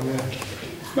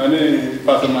มาเนี่ย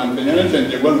ปัจจุบันเป็นยังไงเช่น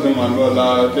เจ้าวันสมัยว่าเรา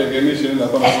เจ้าเกมิชินเรา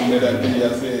คนละเดือนที่จะ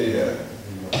เสีย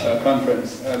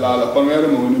conference la première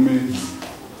monumi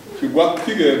fi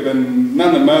gwakti ge ben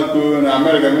nana ma ko na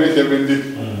America me che ben di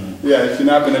ya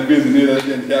china ben business la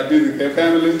gente ya business ke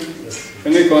family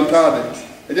ngi contade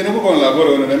e je no ko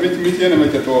lavoro na mi tiene me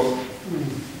che to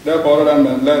da boro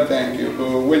dan la thank you ko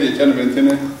weje chan ben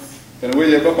tene en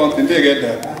weje ko kontinte ge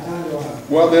da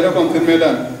wa da kontinte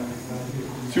dan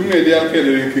chunge dia ke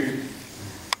le ki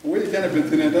weje chan ben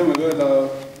tene da ma go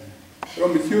la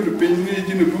Rom chiu de pinni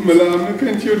jinu bumela me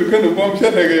kan chiu de kan bom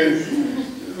chata ge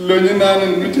lo ni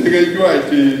nan mi te ge jwa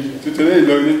ti te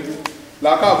lo ni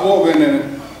la ka bo be ne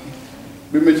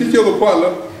be me chi chiu ko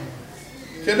lo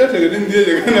che da te ge din die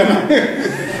ge na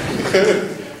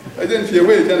a jen chi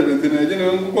we cha de ne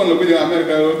jen ko lo bi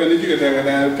America ka ni chi ge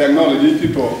da technology chi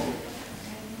to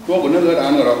ko ko na ga da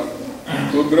no ro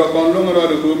ko bro kon lo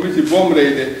ro ko mi chi bom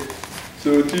re de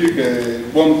so ti ke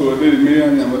bom ko de mi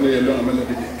nya ma le lo ma le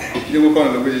de yung con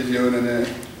là bây giờ này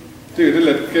thì cái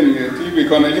là cái thì vì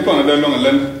con này chứ con là đơn luôn là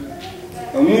lần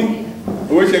ông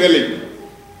ôi chơi cái lịch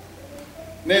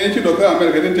nên những chuyện đó các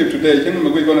America didn't take today chứ mà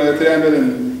cái con là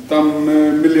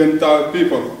 300 million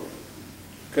people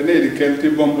cái này thì cái thì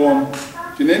bom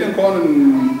chỉ nên con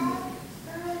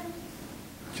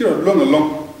chứ là luôn là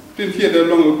long tin thiệt là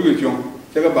long ở bên trong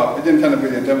chắc các bạn cái dân thanh là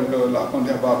bây giờ tham cái là con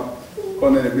theo bạn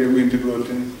con này là về win to go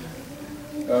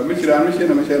Michiran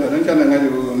Michiran Michiran dan kan nga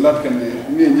jo lat kan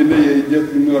ni jinde ye je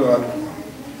ni wala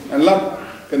an lat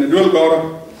kan dol gawra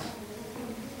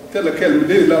tela kel mi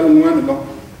de la ngwan ba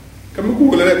kam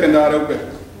ku le kan da rabbe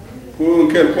ko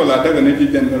kel ko la daga ni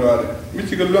jen wala mi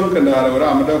ci galon kan da wala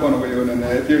am da kono ko yona na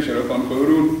ti shiro kon ko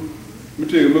run mi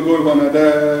te mi go kono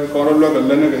da ko ro lo ga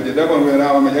le ga je da kon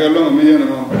wala ma je galon mi yona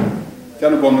no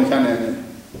tan bom na chane ne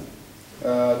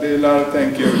de la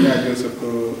thank you nya Joseph ko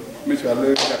mi cha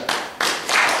le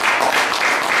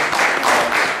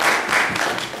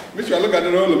Michel look at the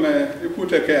role of man, you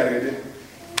put a care of it.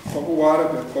 Cocoa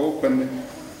water, coke, and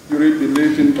you read the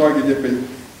late in target Japan.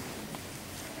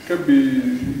 Could be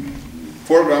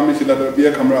 4 grams that be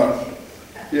a camera.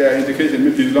 Yeah, education,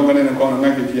 which is longer than a corner,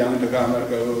 like if young to camera.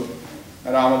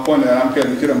 And I'm a point, I'm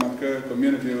getting to the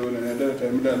community and another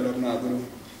time that look now.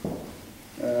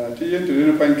 She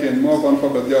into the Pankin, more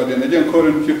comfort of the audience. I didn't call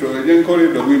him to I didn't call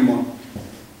it the women.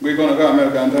 We're going to go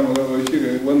America and time ago,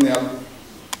 she wasn't the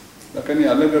lakini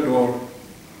allega do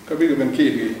kabiga ben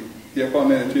kidi ya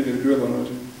kone ti de duo no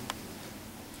ti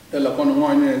ela kono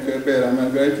mo ne ke pera ma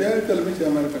ga ti tel bi ti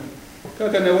America ka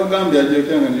ka ne wa Gambia je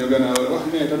te ngani yoga na wa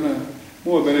ne ta na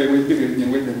mo be re wi dige ni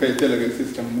wi pe tel ga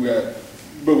system we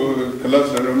bo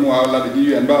class ro mo ala de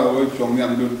ji en ba wo chong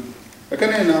nyam dun ka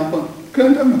ne na ko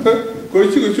kan ta ko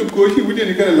chi wi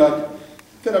ni ka la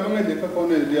ta ma ngai ka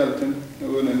kone de al ten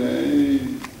wo ne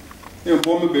e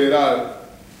bo me be ra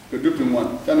ke dupi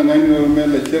mon tan ngai no me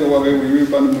le che wa ge wi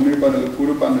pan mu pan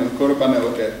puru pan ko pan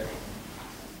hotel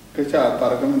ke cha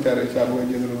par ka mun tare cha bo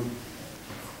je ro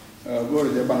go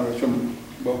je ban ro chum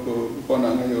bo ko na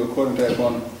ngai ko te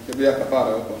kon ke bia ka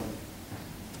para ko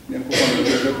nen ko kon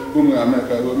ke bu mu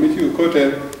America go mi chi ko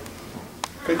te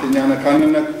ke ti nyana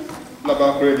kan na la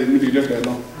ba ko de mi di de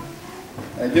lo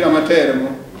jira ma tere mo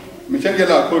mi chenge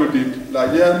la ko di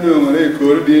la ya no mo re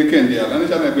ko di ken dia la ne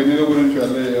cha na ko ni go ron cha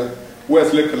le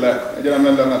Wesley Clark, I don't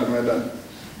know the medal.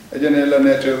 I don't know the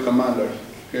NATO commander,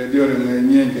 during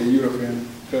the European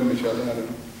Michel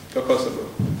to Kosovo.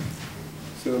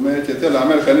 So, may I tell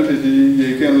American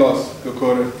you can lose the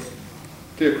core.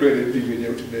 Take credit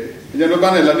video today. You know,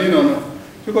 Banner Ladino,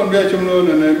 you can get your own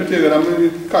and material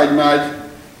kite match.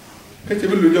 cái chế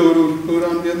biến lúa dầu rồi cơ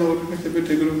ram điên rồi cái chế biến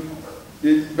thế rồi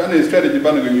thì bạn này strategy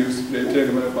bạn này use để chơi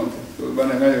cái này con rồi bạn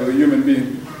này ngay ở human being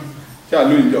chả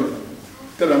lúa dầu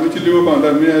tức là mình chỉ lúa con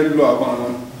đó mình lúa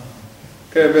con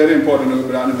cái very important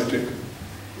ở bạn này vậy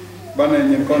bạn này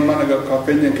những con bạn này gặp cà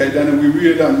phê những cái đó nó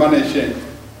vui đó bạn này xem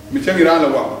mình chẳng nghĩ ra là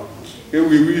wow cái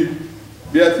vui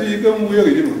bây giờ thì cái vui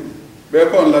cái gì mà bây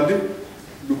giờ con là đi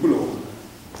đủ lỗ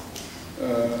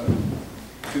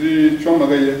thì trong mà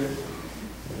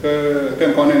cái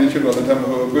con này chỉ có thể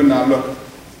làm bên nào luôn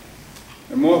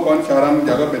mua con chả làm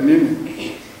giá cái bên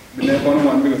này con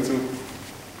hoàn bị cái số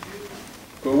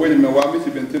có vậy mà vào mình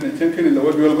chỉ bên trên này chẳng cái là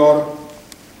dual core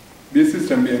base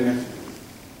system bên này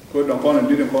có đồng con này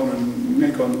đi đồng con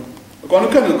này con nó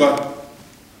cần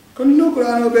con lúc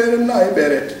ra nó bé lại bé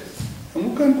đấy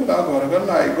không cần có đã gọi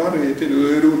là lại có để thì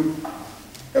được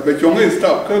bây giờ cái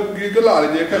stop cái lại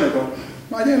là cái này thôi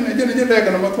mà chứ này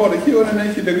cái nó mà thôi thì khi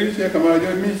này chỉ được cái xe mà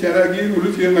giờ mình sẽ ra cái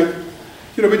lúc xe này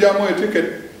chỉ là bây giờ mua ticket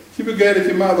chỉ bị ghé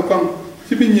thì mà đâu không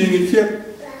chỉ bị nhìn chiếc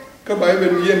các bạn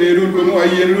bên yên này luôn cũng ngoài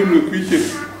yên luôn được quý chiếc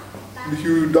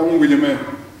bị đông với mình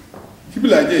chỉ bị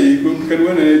lại vậy cũng cái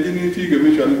này chỉ thì cái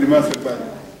mình chọn đi mà sắp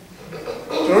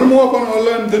rồi mua con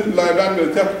online đến lại đang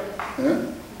được chắc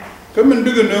cái mình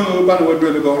đưa cái nữa bạn vào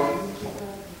đuôi được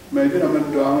mấy cái mình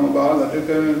đoán bảo là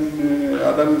cái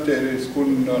Adam Terry School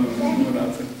non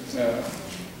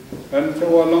anh cho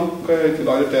vào long cái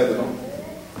loại trẻ đó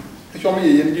cái cho mình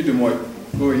yên gì được mọi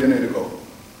người yên này được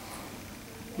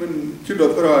mình chưa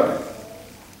được rồi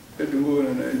cái đứa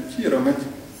này chỉ là mấy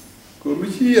cô mới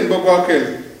chỉ yên bao qua cái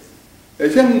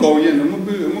chẳng ngầu yên nó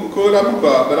mới cô làm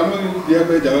cả và làm gì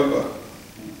bây giờ cả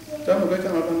chắc là cái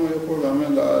chắc là đang có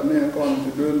làm là nên con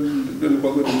thì đưa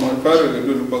bao cái mọi phải rồi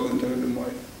đưa bao cái mọi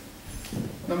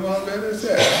nó mà cái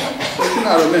sẽ cái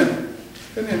nào rồi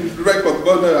cái này record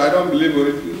God I don't believe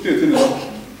it tự tin đâu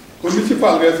còn mình chỉ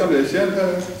phải cái sao để xem thôi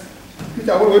mình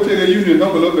chả có cái union nó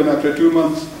có lúc bên after 2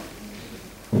 months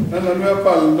nên là nó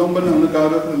phải đông bên nó cao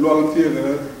đó loa cái cái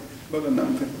bao cái nằm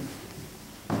thế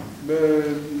bên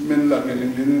mình là cái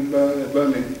liên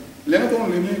bên này liên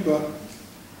thông liên này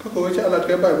có cô ấy trả lại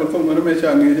cái bài văn phong mà nó mới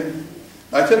trả nghề chứ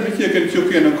à chắc mình kia cái chụp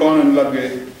kia nó còn là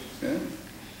cái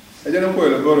ấy cho nó quay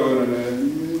là có rồi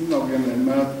nó cái này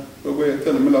mà tôi quay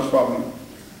tên là mình là swap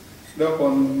đó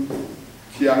còn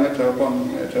chiang cái con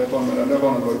mà đó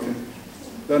con rồi chứ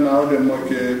đó nào để mọi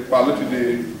cái quality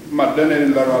để mặt đây này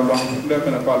là rồi đó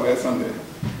cái nào quality Sunday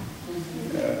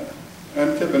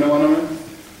anh chắc bên nào nó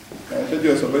chắc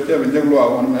chưa sắp tới bên trong loa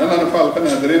còn mà nó phải cái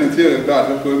này để nó chia được đạt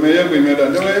rồi mấy em mình đã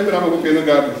cho lấy bên nào cũng cái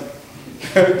gạt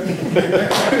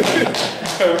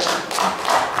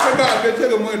cái gạt cái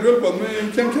chắc là mọi người còn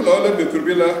mình chẳng cho nó là được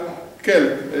rồi là kel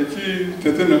chỉ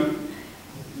thế thôi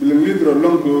bilang ni rồi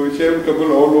long ko xem cái bộ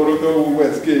lô cái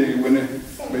west cái bên này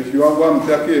bây giờ quan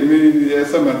chắc cái mình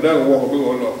xem mà đã qua cái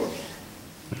bộ lô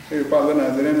cái phải cái này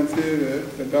để nó chia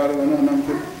cái gạt nó nằm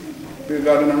cái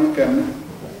gạt nó nằm cái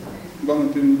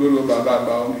bang tin guru baga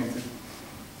bao ni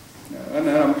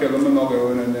ana ram ke lam no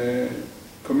go ne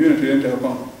community ente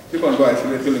ko ti kon ba ci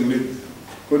le ling lit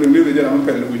ko ling lit de ram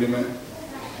pel bu jeme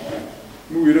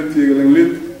mu wi ro ti ling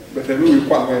lit ba te mu wi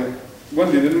kwa ga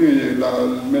gon di ni la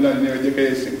mena ni je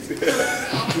kay sing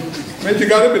me ti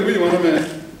ga pel bu jeme me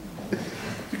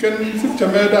ti kan su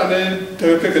chame da ne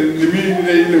te ke ni mi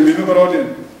ne ling lit ko ro din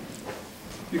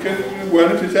you can when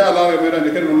to say Allah we ran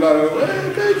can Allah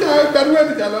cái bad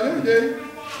word cha la je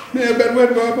ne bad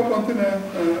word ba ko kontina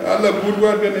Allah good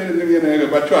word ne ne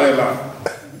ba chwa la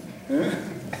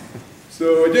so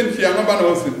jen ci anga ban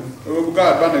hosin o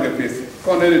ga ban ga face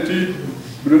kon ne ti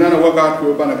bruna na waga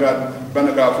ko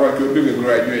ban ga for to be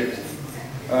graduate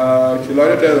ci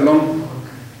la ta long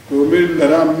ko mi la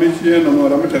ram mi ci no mo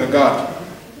ram ta ga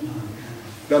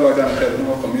da lo da ta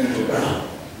no community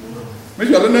mi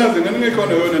ci allora ne con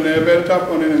ne per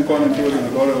tappo ne con il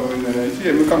tuo loro ne ci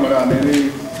mi camera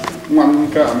ne man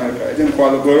ka America gen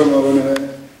qua loro no ne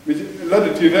mi la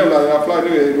di ti ne la fly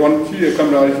ne ron ci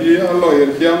camera ci allo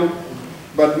yer chiamo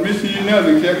but mi ci ne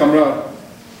di ci camera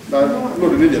da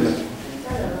loro ne jella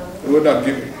o da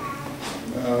gi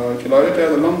ci la ta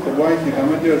da non ko wai ci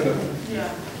ma dio sa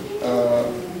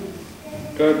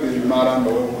ka di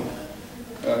marando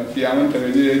ci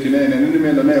anche di ne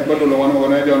me la ne ko lo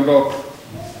wan ne jon do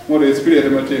mo de spirit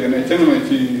ma te ne chen ma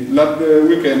ci lad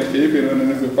weekend ci pe no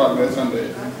ne ko pa ga Sunday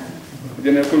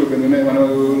je ne ko lo ne ma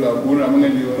no la bu na ma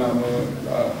ngi yo na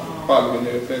la pa ga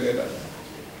ne fe ga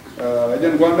da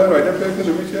jen gwanda ro da fe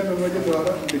ko mi chen no je do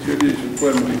ara di ci di ko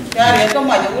mi ya re ko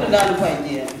ma je ko da no fa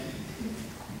ji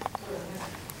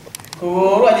ko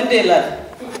ro jen de la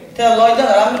te lo da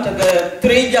ra mi te ga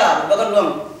 3 jar ba ga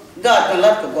lom ga ta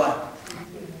lat ko kwa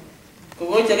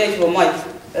Ko che ke chua mai.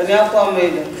 Ene apa me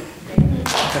de.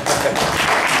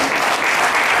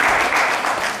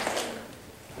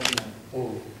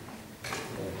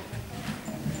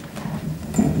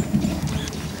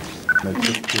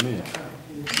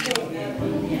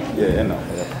 Yeah, no.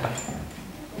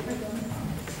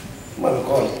 Mà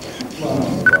còn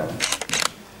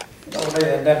đâu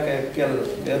đây đặt cái kia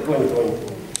để tuần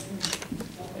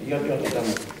yêu cho người ta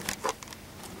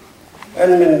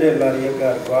anh mình để là gì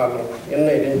cả qua mà anh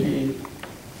này đến chi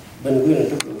bình nguyên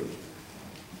chút rồi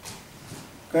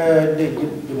cái để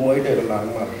mỗi để làm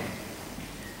mà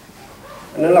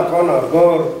nên là con ở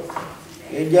go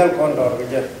cái gian con đỏ cái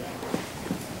gì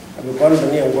vì con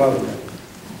mình nhiều quá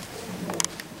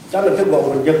chắc là cái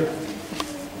bộ mình giật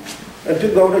anh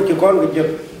thức gấu đó chỉ con cái giật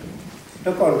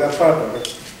nó còn cái phát rồi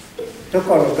nó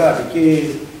còn cái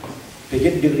thì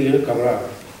giật được gì nó cầm ra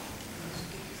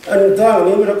anh ta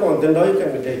nếu nó còn tên nói cái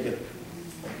mình đây chứ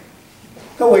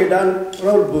cái quầy đan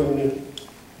rau bùn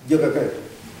giật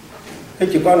cái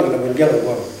chỉ con là mình giật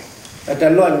rồi anh ta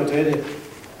nói như thế đi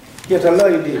kia ta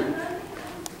nói đi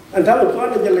anh ta một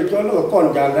con nó giật lại cho nó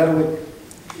còn già ra rồi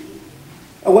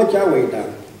ông ấy cháu quầy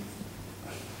đan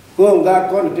cô ông ta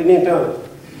con thì nên tao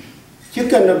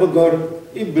chicken na bagor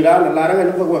ibira na larang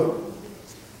na bagor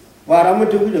waram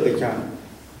tu bi de cha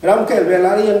ram ke ve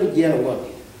la yan bi jen go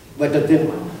batatin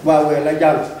wa we la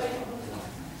jal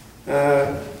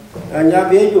nya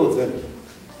be yo sen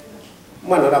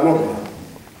man ram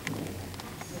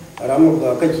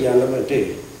go ka chi na man te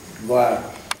wa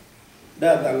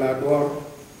da la do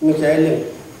mi sai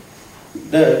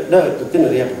le da tin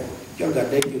riya cho ga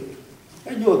de ju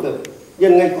yo te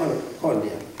yen ngai con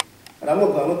dia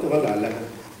Ramo kamu tu mana lah?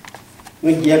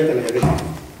 Mengiat kan lagi,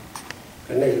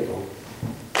 kena itu.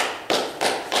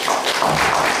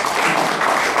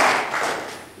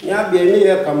 Nya biar ni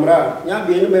ya kamera, nya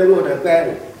biar ni memang ada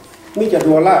kan. Mi jadi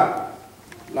 $2,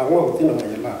 lango tu nama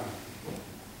jelah.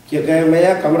 Jika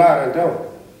maya kamera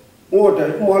rantau,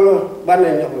 ngode malu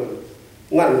banyak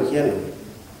ngan sian.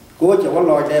 Kau cakap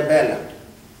loy dia bela.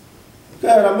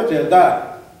 Kau ramai cerita,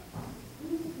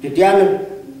 didian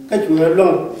cái chuối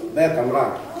lông bé cầm ra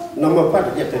nằm ở phát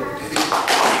triển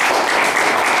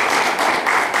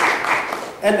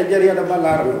anh là chơi ra ba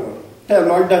la rồi thế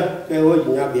nói đây cái ôi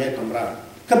nhà bé cầm ra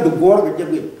cái được bor cái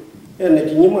chơi anh là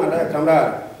chỉ những mà đây cầm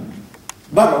ra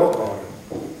bắt đầu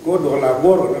có đồ là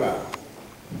bor rồi đó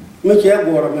mới chơi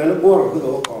bor mà nó bor cái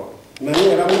đồ có mà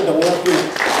nó ra mới đồng loạt đi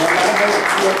là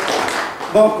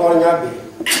bao con nhà bé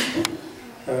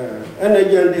anh là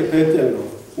chơi đi phê tiền rồi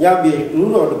nhà bé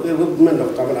đúng rồi cái mình đọc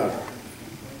cầm ra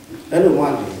anh đúng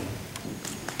không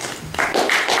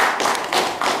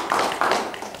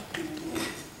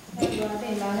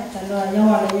rồi do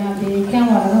là nhà thì kêu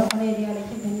là nó có đây đi là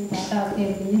cái bên đào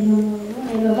tiền thì như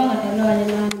này rồi bác ở rồi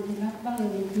nhà thì bác người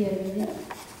bị chia rồi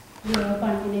giờ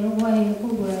bạn thì nếu quay khu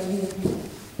vừa gì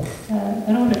rồi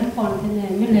để nó còn thế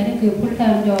này mình lấy cái kiểu full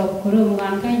time job của đường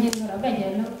ngàn cái gì đó bây giờ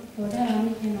nó tôi đã làm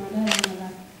như thế nào đây là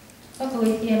có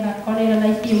người chia là có đây là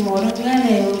lấy tiền mỗi lúc cái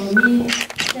này mi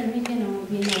chân mi cái nào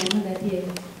vì nào mà để tiền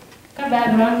các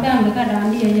bạn nói rằng người ta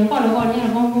đàn đi giờ con nó còn như là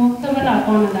con mua tôi mới là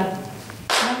con là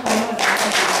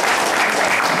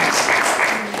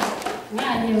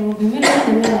nhiều cái mấy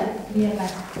cái là gì là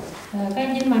cái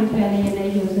những màn thẻ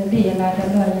này dùng để để là trả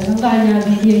lời nó vào nhà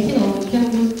về gì chứ không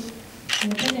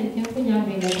cái này chứ cái nhà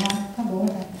về là các bố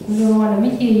là rồi là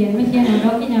mấy chị nào đó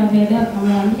cái nhà về đó không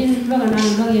làm chứ rất là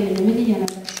năng rất là mấy cái nhà này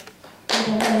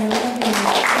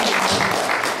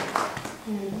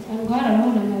anh có là nó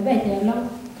là mấy bé trẻ lắm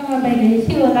các bạn bây giờ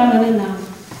chưa tao là nên nào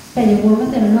bây giờ bố mới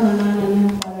sẽ là nó là năng là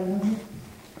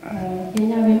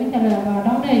nhà về mấy cái là vào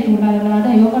đó đây chủ là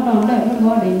đây có đòn đây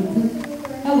có để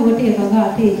các bố tiền có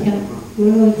gạo thì chẳng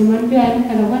rồi chúng ăn chơi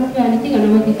cái nào ăn chơi chỉ cần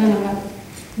làm gì cả là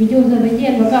ví dụ giờ bây giờ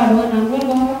có gạo đó làm có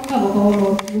các bố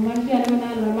có chúng ăn chơi nó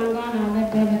là mang gạo nào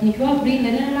đây là thì shop đi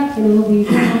lên nó lắc rồi vì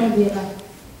nó về là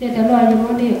để trả lời cho nó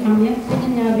để không nhé cái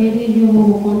nhà về đi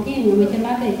dùng một con tí người chân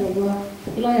lát để rồi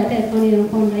cái lo là để con đi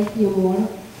con lấy nhiều món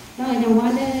nó là trong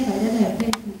quán đấy phải để đẹp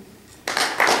đấy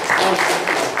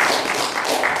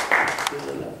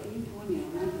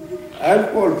anh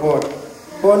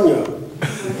Paul nhở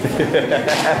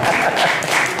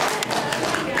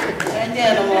Anh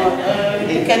nó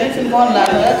cái này xin con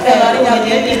là cái là nhà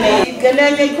gì đi này cái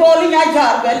này nhà cô đi nhà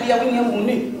chợ về đi ông nhà muốn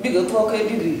đi bị cái thua cái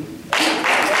đi đi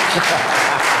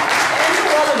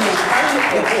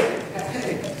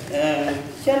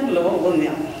chân là bông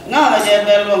nhà ngã là chơi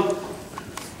về luôn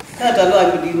cái trả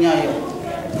lời mình đi nhà rồi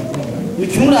mình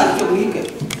chúng là chụp ý cái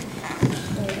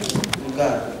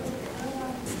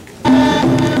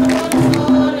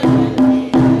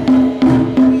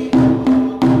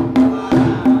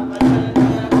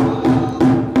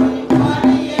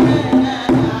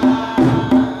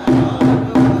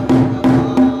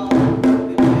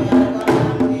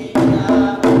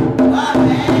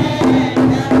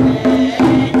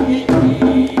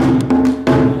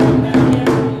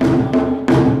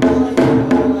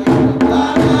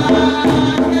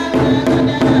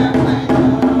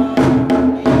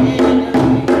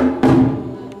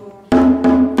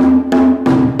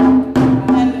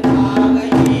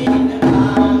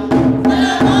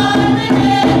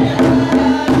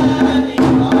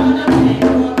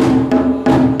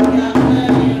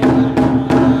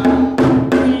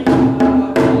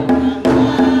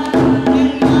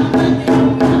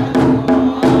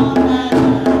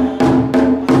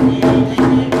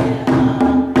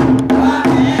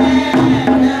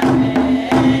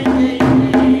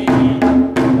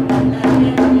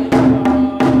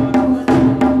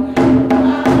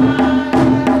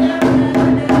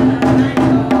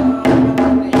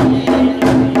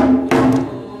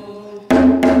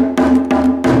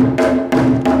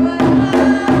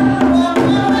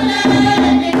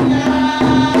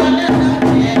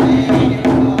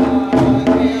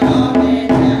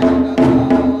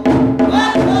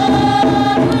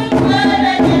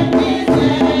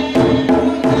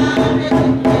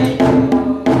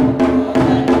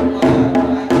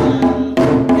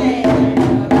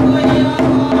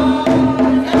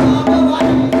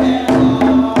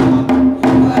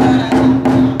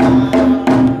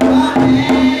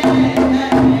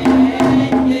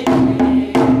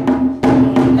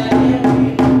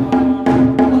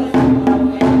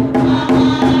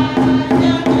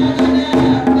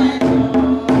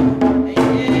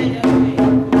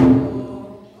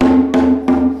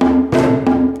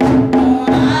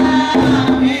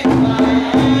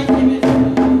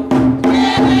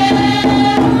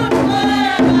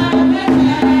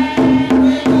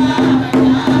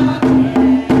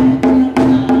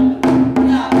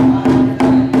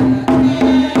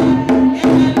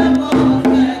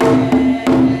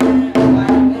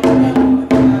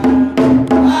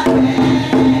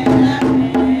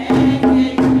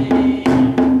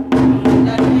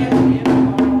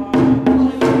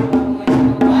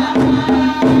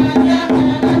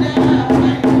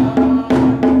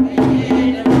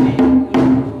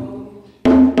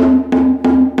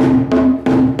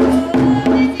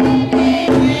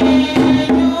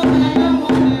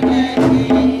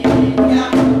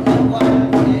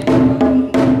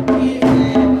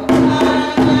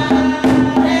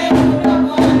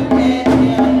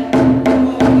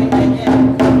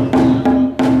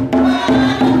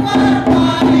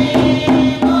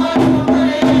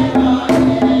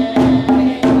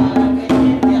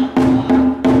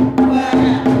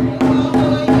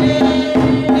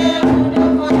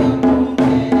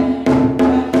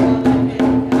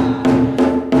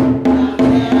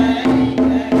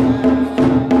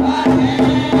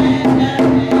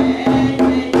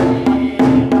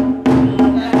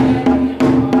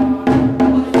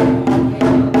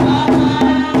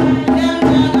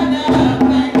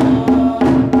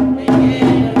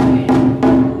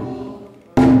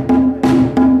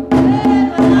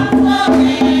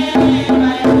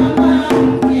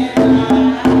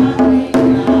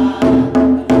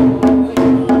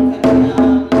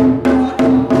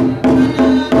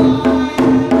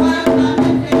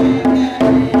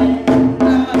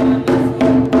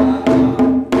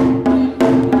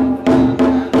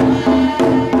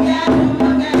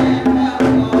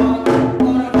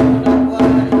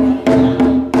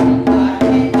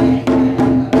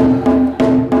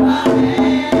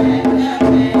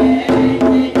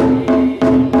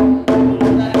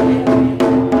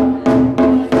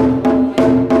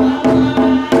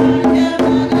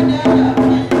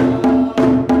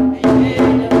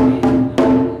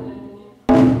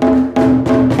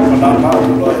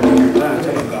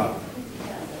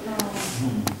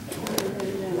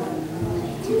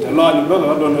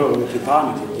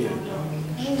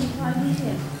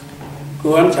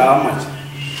cô ăn cháo mà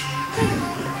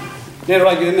nên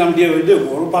rồi cái năm điều đều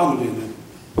có lúc bao nhiêu nữa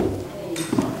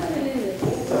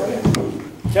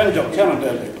chân chọc chân là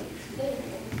đẹp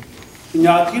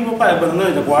nhà khi mà phải bận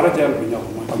này thì quá là chân của nhau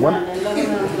mà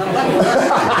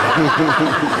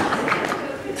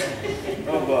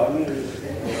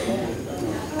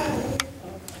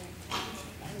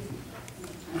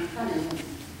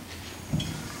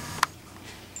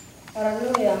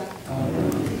Hallelujah.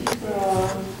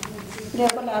 Dia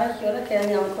pun lara siapa kaya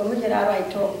yang kamu jadi orang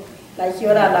itu, lagi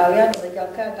siapa lara ya, tu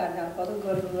jaga kadang kau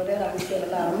guru dia orang siapa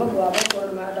lara, muka apa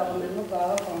kau mana dokumen muka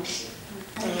apa kau,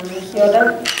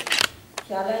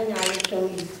 siapa nyai itu,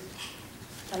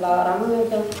 lara mana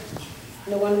itu,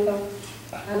 nuan kau,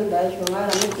 anu dah cuma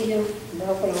anu kiri, dah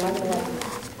kau yang mana,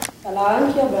 lara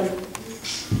siapa,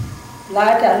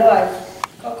 lara terlalu,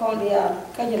 kau dia,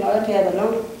 kau jadi lara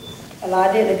terlalu.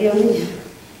 Là để điều như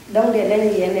đông để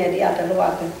lên gì này đi ăn được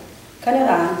loại cái này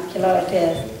là chỉ là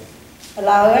thế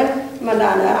là ấy mà là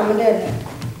ăn đây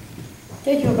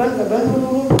chứ chụp bên cái bên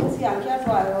luôn xem chết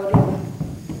rồi rồi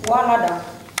quá là đã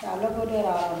trả lời cô đây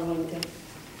là mình thế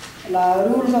là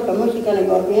rule mà cái gì cái này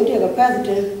gọi biến thì cái phép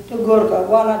thì tôi gọi cái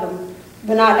quá là đúng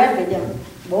bên nào đấy cái gì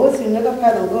bố xin nó cái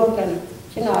phép nó gọi cái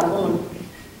chứ nào cũng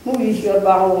muốn đi chơi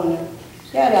bao nhiêu này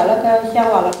cái là cái xem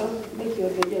vào là cái đi chơi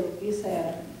cái gì cái xe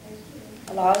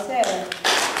là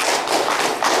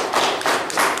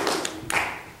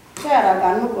xe là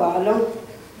gắn một quả luôn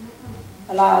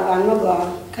là gắn một quả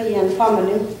cái gì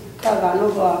family cái gắn một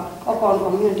quả có con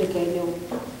community cái điều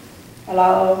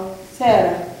là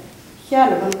xe là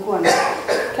bên quần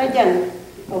cái dân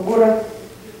ở bùa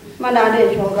mà đã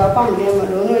để cho cái family mà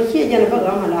đối với chia dân có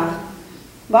mà là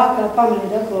ba cái family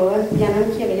đó có dân nó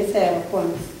chia cái xe ở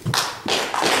quần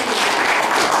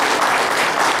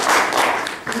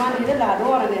mà đi đó là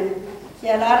đồ này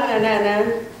chia lá này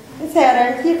cái xe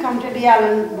này chỉ cầm cho đi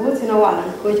ăn bút xin nó ăn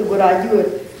coi cho bữa giờ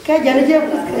cái dân chơi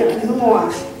cái gì mua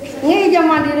nghe giờ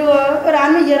mà đi rồi cái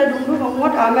ăn bây giờ đúng đúng không mất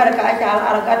America chả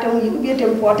là cái trong những cái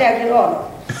tiệm phở cái đó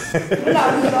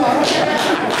là gì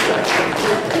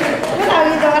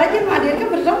đó chứ mà đi cái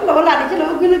bữa sống đó là đi chứ nó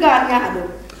cứ gạt nhà được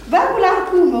bác là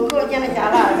thu một cái dân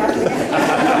chả là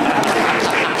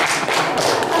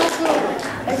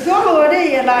cái chỗ ở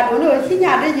đây là đúng rồi khi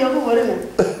nhà đây nhiều cái này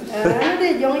nó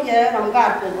đi giống như làm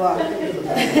gạt của vợ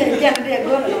dân địa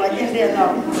cơ là dân địa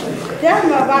nào thế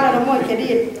mà ba là một cái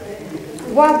đi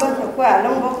qua bên qua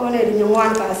long bóc này thì nhiều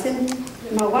ngoan cả xin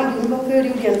mà quan điểm bóc cái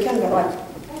điều kiện khen cả rồi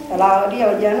là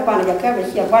điều giờ nó bàn là cái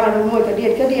việc qua là một cái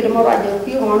đi nó ra nhiều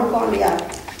khi nó còn đi à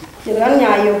chỉ là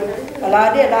nhà nhiều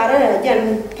là để là đấy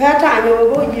dân phép trả nhiều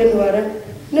bố dân rồi đấy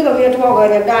nếu có việc thua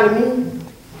rồi đàn mình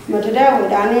mà từ đây hồi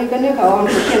đàn này cái nước họ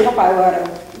tiền có phải rồi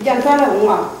dân sao là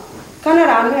ngoan cái này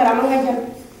làm cái làm ngay chân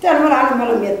thế là làm mà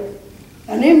làm việc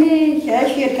nếu như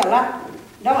sẽ xuyên cả lát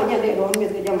đó là nhận định đó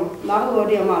mình cái gì mà nó có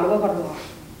điều mà nó có vật đó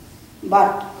bát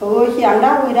có sáng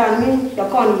đó hồi đàn mình cho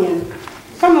con gì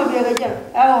cái mà việc cái gì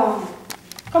cái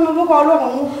mà bố con luôn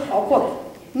cũng ở cột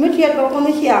mới thiệt có con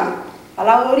mới sáng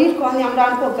là ở đi con nhắm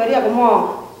đàn cột cái gì cũng mò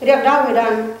cái đó hồi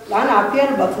đàn là nào biết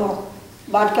bật thôi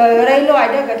bát cái đây loại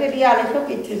đây cái đi ăn là số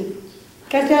kịch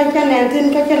cái này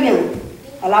tin cái liền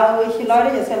là chỉ nói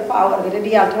để self power cái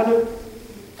đi ăn thôi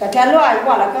cái loại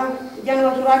quả là cái dân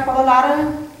nó ra có là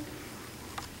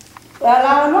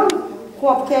nó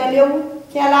cuộc kề liêu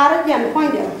kề lá đó dần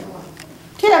khoanh được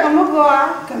thế là cái mức gò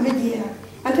cái gì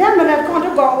anh thấy mà là con nó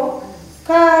gò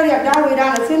cái việc đau vì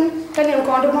đang là xin cái niệm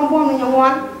con nó mong mình nhung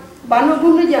ngoan bán nó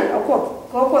cũng nó dần ở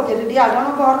cuộc thì đi ăn đó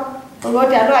nó con rồi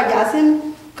trả loại giá xin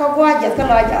các qua giá cái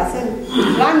loại giá xin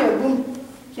lá nhiều cũng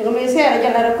chỉ có mấy xe là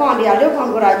dân là con đi ăn nếu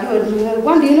con gọi là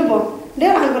quan đi nữa bộ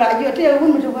nếu ăn gọi là thì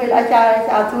cũng mình phải là cha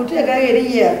thu thì cái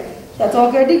gì cha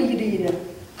cho cái đi nữa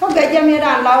không cái gì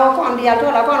đàn lao con đi ăn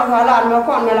thôi là con phải làm mà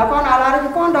con là con là chứ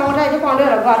con đâu đây chứ con đây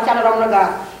là gà cha đồng là gà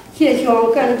khi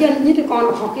xuống cái dân như thì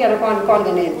con học kia là con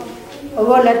cái này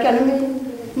rồi lại cái nó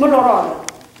mới rồi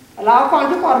là con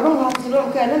chứ con không học gì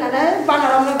luôn cái này đấy ban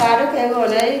đồng là gà đấy cái rồi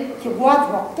đấy chỉ quát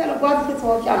học thế là quát cái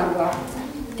số cha là gà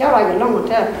cháu bài nó một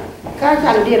thế cái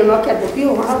chẳng đi mà cái được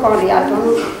phiêu nó còn đi ăn cho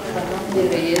nó đi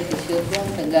rồi thì chưa có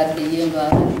gà thì yên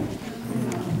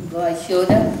rồi show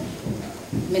đó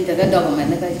mình thấy cái đồ của mình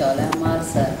nó cái chỗ là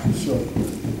Mars show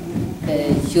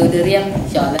cái show de riêng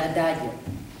chỗ là đa chứ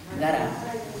gara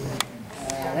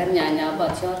cái nhà bật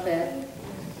shot cái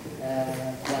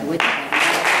là với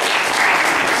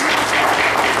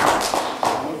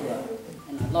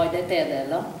lôi để tè để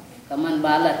lắm cảm ơn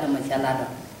ba là thằng mình sẽ làm được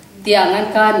tiang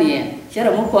ăn cá nè chứ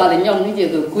là muốn qua là nhom những gì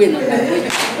quyền là cái gì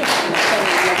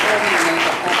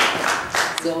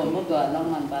rồi muốn gọi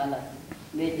long ăn ba là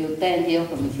về chụp tên chiếu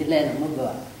của mình chỉ lên là mất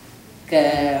gọi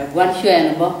cái quan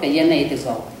xuyên bó cái dân này từ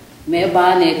cầu mấy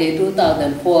ba này cái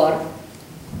 2004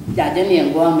 trả cho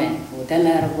niềm qua mẹ của tên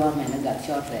là qua mẹ nó gặp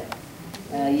short rồi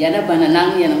giờ nó bạn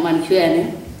năng giờ nó man xuyên ấy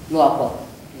lọa bỏ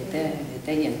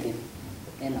để hiện tiền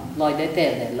để nó lòi để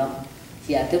tiền để lo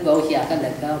xia thứ bao xia cái là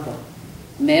cao rồi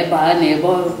mấy ba này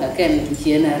bó là cái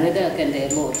chuyện này đấy cái để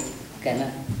lột cái này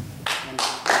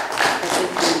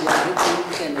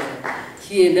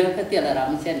chia đó cái tiền là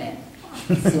làm thế này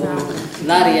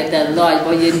lari ada loy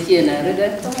boyen chia na rede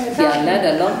chia la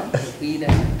da lo pi da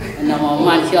na ma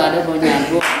man sha da bo nyan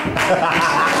bo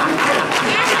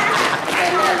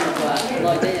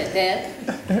loy da te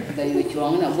da yu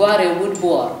chuang na wa re wood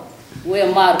bo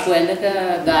we mar kwen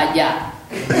da ga ja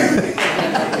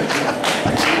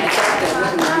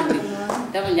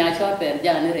da ma nya chot per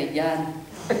ja ne re jan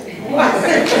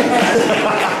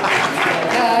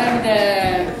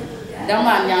da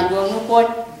man nya do no ko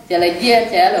sẽ là dê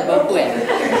sẽ là bảo quyền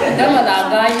đó mà là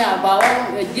gai nhà bảo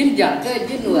dính giặc cái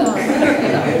dính nữa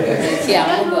chèo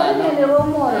nó vừa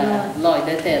lòi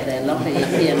tới tè để lóc thì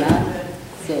tiền đó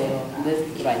so this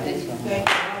right this one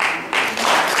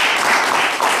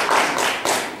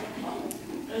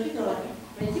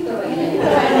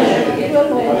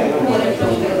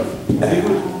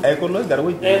con nói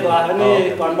garui còn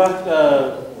này còn bác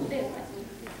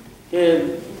cái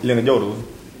liền vô rồi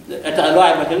trời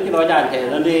loài mà chứng cái loài đàn thì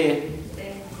nó đi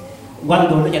quanh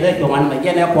tôi nó chạy tới chuồng anh mà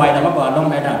với nó quay là nó bò lông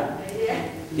mẹ rồi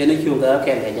cho nó chuồng cái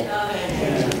kèm này chứ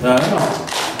rồi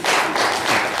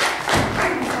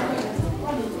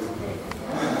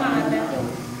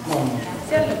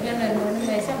xét là bên này nó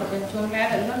này xét là bên chuồng lá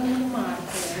là nó như mà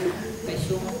phải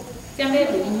xuống xem đây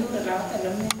bị như là nó tại nó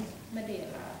mới để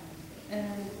là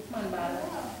màn bà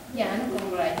giá nó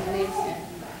còn lại lên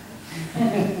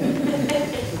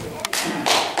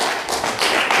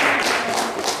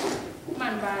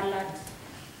màn bà là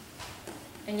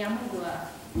anh nhắm của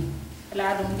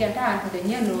là đúng dân ta thì tự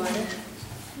nhiên rồi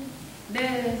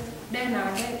đây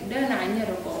là như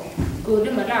rồi cổ cứ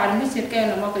đi mà ra mới xịt keo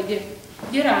là mà cái gì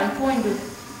dưới là anh phun được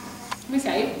mới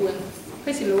xảy cuốn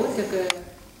cái xì lúa thì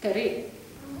cái gì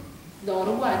đó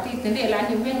đúng quá thì cái này là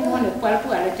những viên mua được qua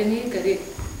là trênนี้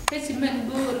cái xí men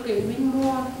bơ cái viên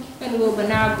mua cái người bên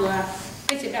nào của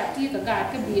cái chỉ đặt thi cả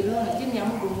cái bì luôn ở trên nhà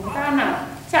một vùng ta nào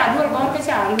xả đuôi con cái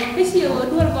xả luôn cái siêu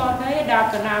đuôi con cái đạp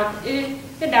cả nào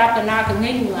cái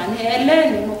ngay ngửa này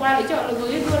lên để mà qua để chọn được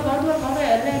cái đuôi con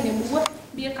cái lên để mua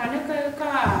bia cắn cái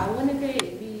cả uống cái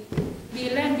bì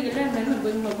lên mấy mình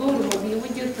bình mà gô được một bì với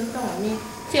chưa tấn tổng như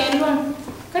chén luôn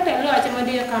cái đại loại cho mà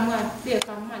địa cầm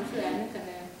màn chuyện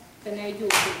cái này dù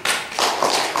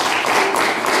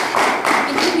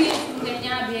cái bia cái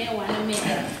nhà bia hoàn mẹ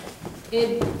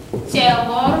treo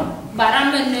có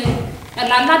barang mình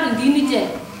làm ra được tí nữa chứ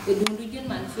đúng đúng chân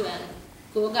màn chuyện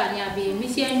có cả nhà bia mới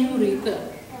xe nhu rồi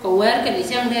có quét cái để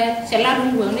xem đây sẽ làm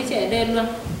đúng hướng để chạy đây luôn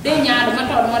đây nhà được mà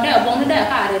trộn mà để ở bông nó để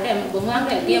cả để mà bông ngang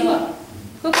để kia mà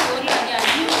có là nhà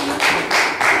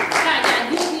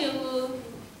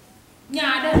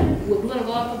nhà đó buổi đua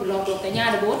con có lọt được cái nhà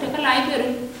đó bố thì cái lái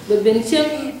về rồi bên trước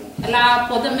là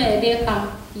có tấm mẹ đi cầm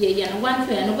vậy nó quan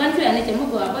chuyện này chỉ một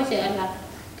bữa bữa sẽ là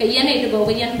cái yên này thì có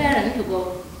cái yên phải là nó thì có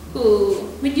cứ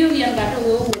mới chưa yên cả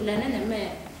đồ một lần này mẹ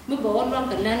mới bỏ ôn luôn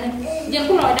cái lần này yên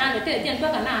có lòi đan để thế yên có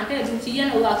cả nào thế đúng chỉ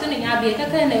yên ở cái này nhà bia cái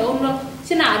thế này ôn luôn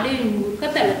chứ nào đi cái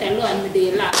tệ là tệ lợn mà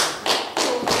để lại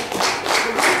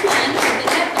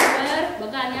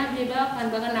baganya beba kan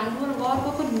bagan nang dur gor ko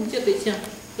ko dun ce ce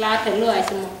la te lo ay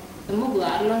sama mo go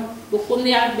alon bu kun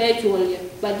ya be chol ya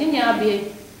baganya be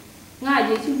nga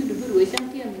je ci du du we sam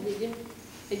tiam je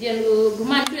je bu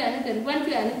man tu ani kan ban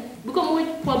tu ani bu ko mo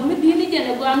ko mi di ni je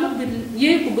na go am bi ye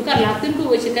ku bu ka la tin ko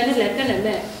we ci kan la kan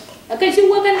me cái chú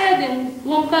qua cái này thì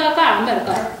gồm cả mấy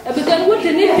cái bây giờ quất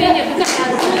thì nít về nhà bây giờ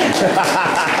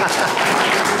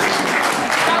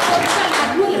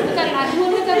là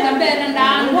luôn cái làm bè làm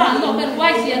đá hoảng nó cần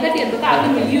quay xìa cái tiền tất cả cái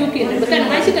mình yêu kiểu này cái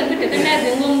máy chỉ cần biết cái này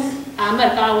thì gồm mấy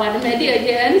cái hoàn mấy điều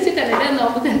gì ấy chỉ cần để nó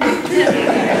cái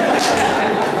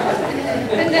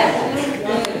này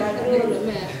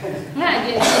ngay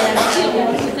vậy là chiều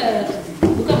cái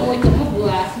bukan mau cuma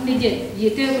buat ni je,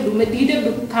 itu cuma tidak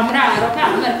kamera atau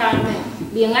kamera kamera.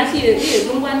 Dia ngasih dia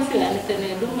dumpan cuan, kena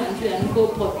dumpan cuan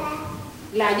kopot.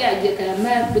 Lajar je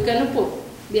kamera bukan kopot.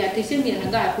 Dia tisnya ni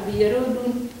naga aku biar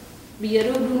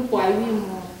dun kuai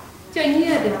wimu.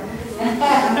 Caknya ada.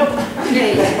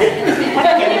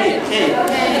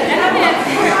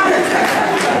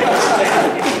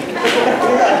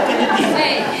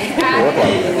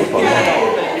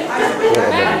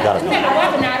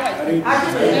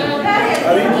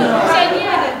 Saya ni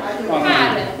ada,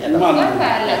 ada,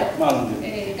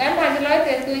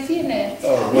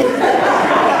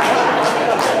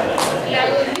 là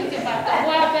những cái bạn tập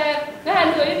qua về cái hai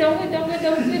người đâu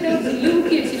lưu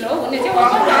kia xí lỗ của này chắc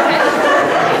không có này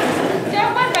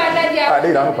chắc bắt bà là giàu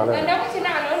đi đó phải là đó cái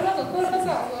nào nó có cô nó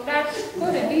sợ của ta cô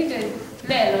để đi rồi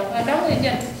lẻ rồi và đó người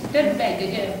dân trên bè cái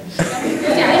gì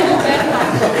trái một bên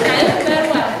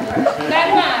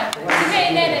mà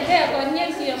cái này là theo có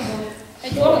nhân xiêm rồi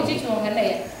cái chỗ mình chỉ chuồng cái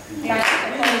này là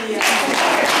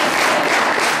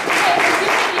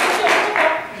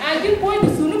chứ cuối được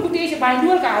xuống nó cũng đi bài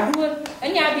đua cả đua ở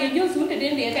nhà biển vô xuống để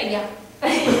đến để cả nhà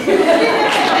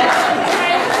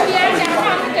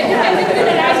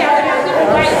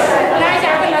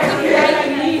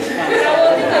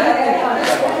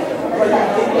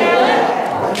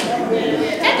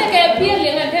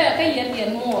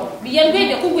Biar gue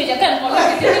aku gue jaga kalau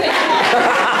gitu ni.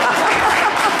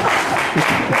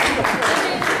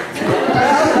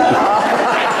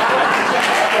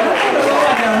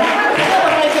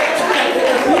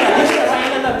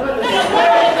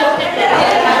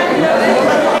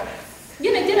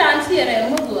 Jadi jalan siapa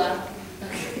mau gua?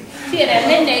 Siapa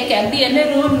nenek kan dia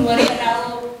nerun nuari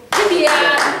tahu. Dia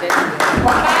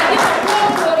baju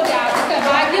pokok jaga, ke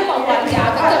baju pokok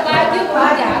jaga, ke baju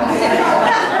pokok jaga.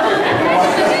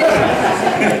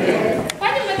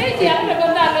 Siapa nak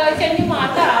kata le cakap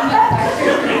mata amat.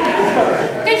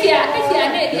 Kesian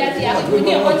ni dia siapa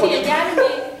punya kunci jangan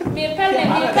ni pandai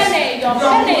yang pandai tu.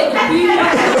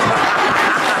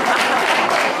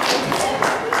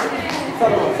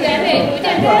 Siapa ni tu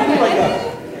jangan.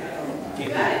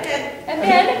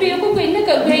 Ada biar aku kena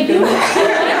kerja tu.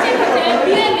 Macam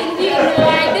biar mesti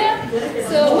luar ada.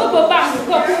 So berbang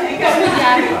kau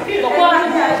jangan. Bapak.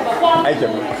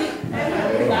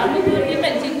 Kamu tu dia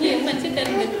macam mình chỉ cần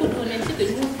được phút thôi nên chỉ cần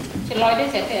nu chỉ nói đấy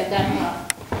sẽ kẹt gan mà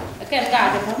kẹt gà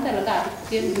thì không thể là gà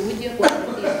tiêm đủ chưa quá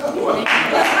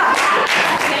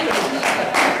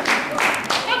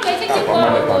các cái chỉ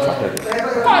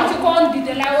con chỉ con thì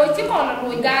để lao chỉ còn là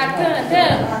nuôi gà thế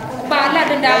bà là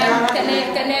đàn cái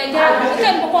này ra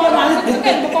cái con mà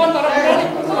cái con còn là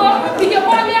bây giờ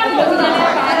con đi ăn rồi thì là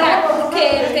bà là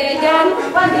kẹt gan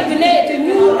thì này thì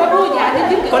nu nó nuôi gà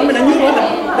thì con mình là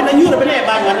như là bên này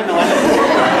ba ngàn nó nói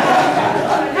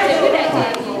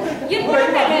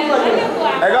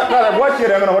Ega la buat sih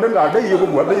dengan orang dah dia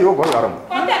buat dia buat garam.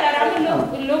 Kontak dalam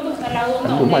lu kalau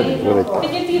orang ni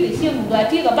jadi siang buat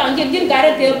dia kapang jadi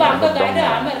garam dia bang ke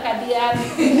garam Amerika dia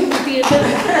dia tu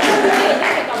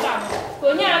dia kapang.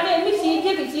 Punya apa mesti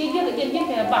dia jadi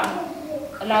dia bang.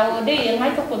 Kalau dia yang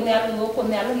mai tu punya lu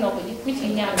nak mesti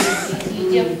nya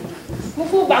dia.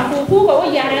 Muku bang kau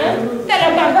ya, tapi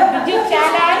bang dia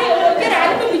cara ni orang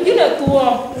kira tu dia nak tua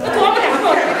mana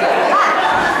kau?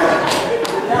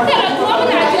 Kalau tua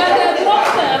mana dia tua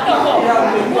kau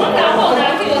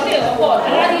nak dia kau,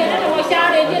 kalau dia nak orang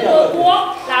cara dia tua,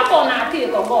 kau nak dia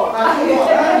kau.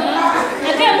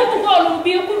 Nanti aku kau lu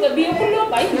biar aku lu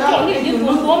baik kau ni dia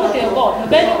tua macam kau,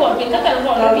 betul kau kita kalau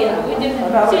kau lu biar aku je,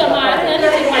 siapa mana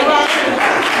nanti mai.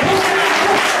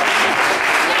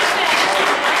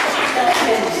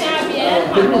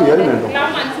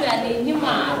 Laman chuyện này nhưng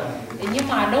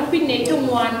mà đông pin này trong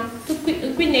ngoan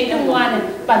pin này trong ngoan này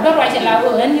bạn bắt lại là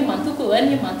ở nhưng mà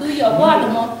tôi giờ quá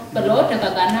đúng không bạn lối từ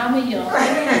cả năm bây giờ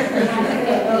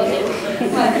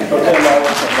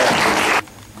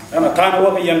em mà than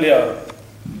quá cái dân điều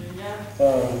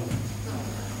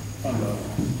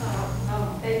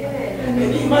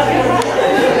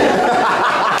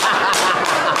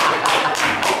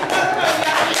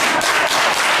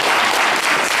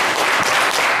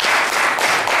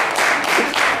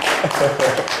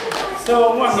so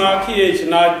ngoan ngã khi chỉ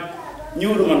là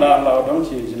nhu được mà đàn lao đóng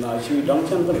chỉ là chui đóng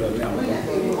chân vẫn được làm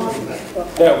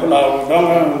đều có lao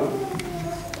đóng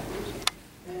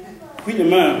quý gì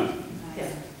mà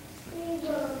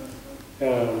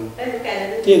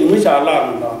tiền mới trả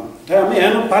làm đó thế mấy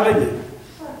anh nó phát lên gì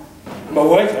bảo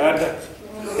với trả được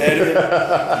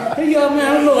thế giờ mấy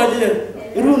anh lo gì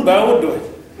run bao rồi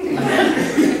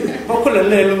เขาคนละ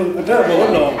เลลุงถ้าบอกว่า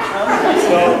หลง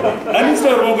อันนี้ส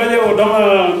รุปก็จะว่าดม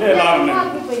เล่ลาเนี่ย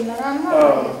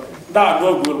ด่าก็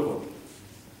กลัว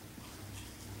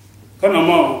ขนาด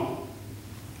มั่ง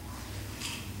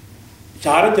ช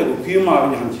าร์จจะกูขี้มา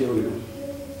อย่างเชี่ยวเลย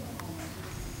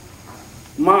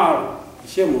มา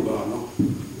เชี่ยวมุกอ่ะเนาะ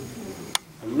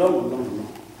ลง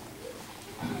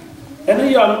อันนี้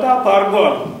ยอมตาพาร์กอ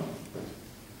น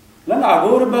แล้วอากู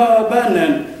รู้บ้านเนี่ย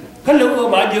เขาเรียกว่า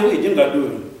บาดเจ็บอีกจังกันด้ว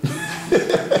ย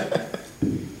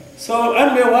so an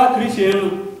me wa Christian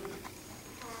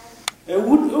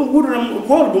would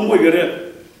call them way get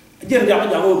again ja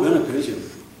o ben Christian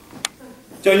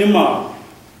cho nhưng mà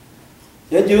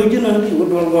ya jiu jin na ti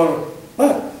would go ba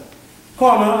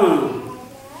Kona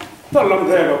talam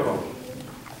there ko.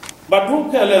 But who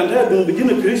can learn there do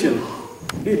begin Christian?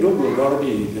 They don't go God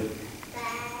be.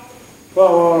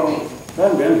 For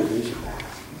then ben Christian.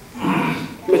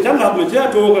 Me changa me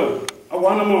cha to a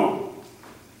wana mo.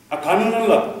 A kanan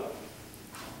la.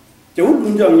 Chú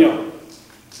cũng dần nhở.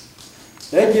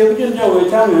 Để chiều trên nhau về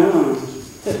cha nữa.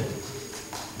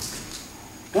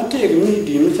 Nó thiệt mình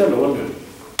đi mới sao lộn được.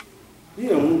 Biết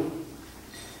không?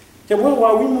 Cha bố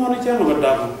qua quý mô nó cha mà gật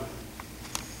đạp.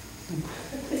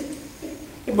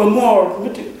 Cái bà mô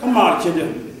có mà chết được.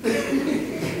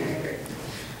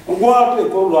 Qua thì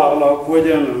cô loa là quê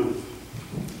chân.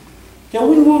 Cha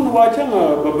quý mô nó qua cha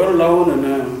mà bà bà lâu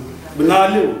nè. Bà nà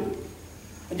liu.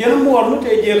 Jadi muar nu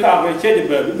te je ka ba che de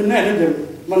ba benar ne de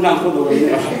manang ko do ni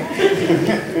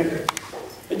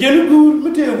jadi gu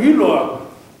mete wi lo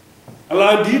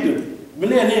ala di de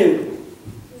benar ne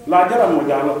la jara mo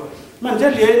jalo man je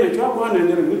le ne cho ko ne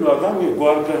ne wi lo ga mi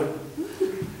gor ka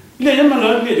le je man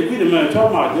ne de ku de ma cho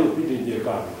ma je ku de je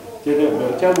ka je de ba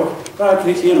cha ba ka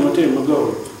tri si ne mo te mo go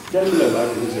je le la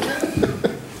ni se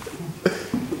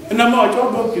na mo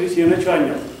cho do tri si ne cho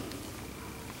nya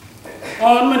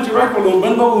mình chỉ có luôn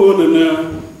bên bao nhiêu nè,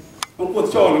 ông có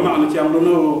cho là mà anh chàng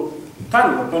luôn nó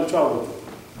tan là bên cho,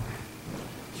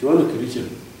 chỉ có cái gì,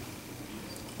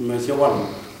 mà sẽ hoàn,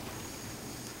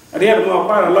 ở đây là mà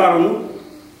phải là rồi,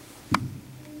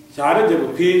 sáng giờ có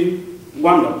khi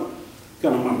hoàn rồi,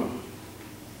 cái nào mà,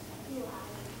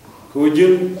 coi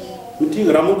chừng mình chỉ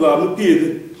làm một cái mình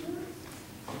tiền,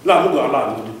 làm một cái làm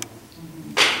gì.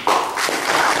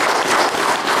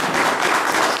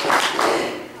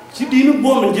 Chỉ đi nó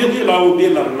bom mình chơi cái lao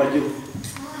biển là chơi,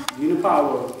 đi nó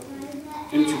power,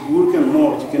 em chỉ bùa cái mỏ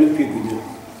chỉ cái nó phê cái gì,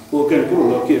 cô cái cô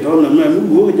là cái đó là mẹ muốn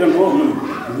bùa cái chân đó mình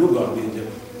bùa gạo biển chơi.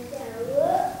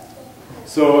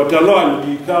 So trả lời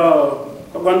đi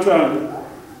các bạn chọn,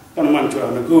 các bạn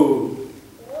chọn là cô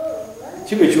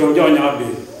chỉ phải chọn cho nhà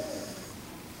biển,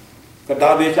 cái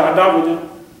đá để trả đá vậy chứ,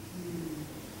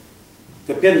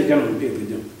 cái tiền thì cái nó phê cái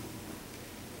gì,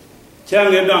 chẳng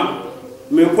lẽ đang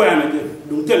me quen là gì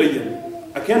đúng thế là gì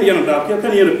à cái này nó đạp cái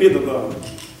này nó biết được rồi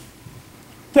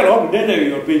thế đó đến đây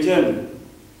rồi bên trên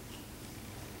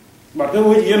mà cái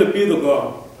gì nó biết được rồi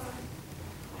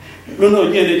luôn ở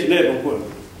trên đây chỉ để bằng quần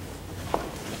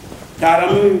cha nó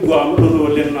mới gọi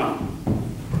nó lên nào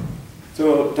so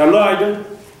trả lời đó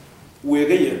về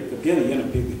cái gì cái này nó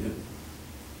biết cái gì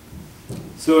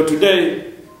so today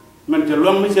mình chỉ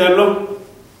luôn mới chơi luôn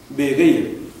về cái gì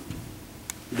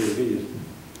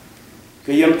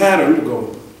cái dân parent go,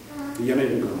 cái dân này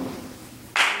go.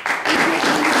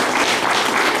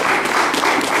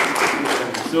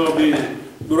 So bị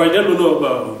đuổi ra luôn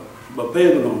bà phê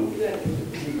rồi,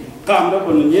 cam đó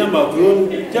còn nhớ bảo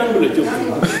luôn chân bị chụp.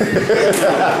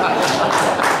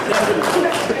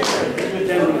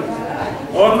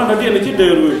 Ở mà nó đi là chỉ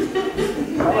đều rồi,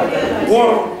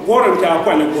 gor làm chào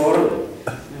quay là gor,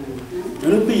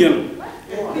 nó bị dân.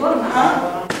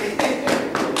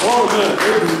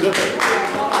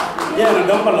 Dia nak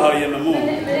dapat lah yang namu.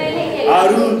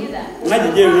 Arun, nak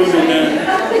jadi orang ni,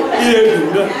 dia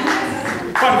juga.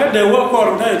 Kan kan dewa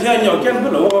kor, dah dia nyok kan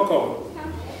pun dewa kor.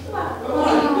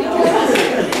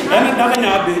 Ini dah kan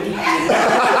nyabe.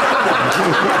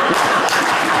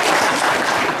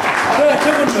 Ada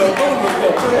siapa tu?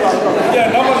 Dia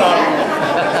dapat lah.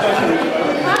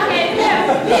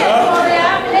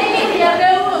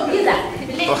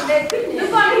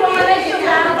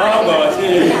 Ah, bah, si.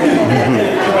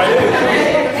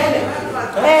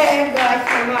 Em gọi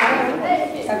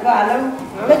mà gọi lắm,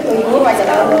 cái chuyện của bà giờ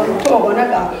là chỗ của nó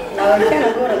gọi, là cái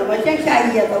là cô là bà chắc sai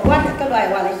gì rồi quá cái loài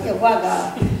gọi là chiều qua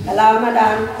gọi là mà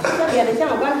đàn, bây giờ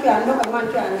chắc là quan chuyện nó còn quan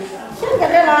chuyện, chắc cái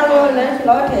đấy là rồi lấy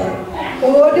lối thế,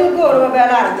 cô đưa cô rồi về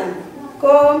lại chứ,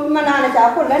 cô mà đàn là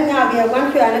cháu cô lên nhà về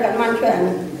quan chuyện này còn quan chuyện,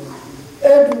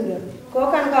 đúng được,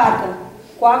 cô căn gạt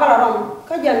quá cái là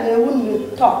cái dân người hun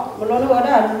thọ, mà nó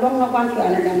nói là nó quan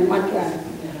chuyện này còn quan chuyện,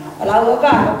 là cô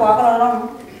cả quá cái là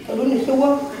cái đúng là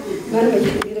xua, nên mình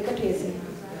chỉ được cái thế gì,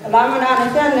 là mà đàn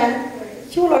là chân này,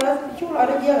 chú là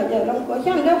cái gì là giờ lắm, có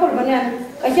chân đó còn bên này,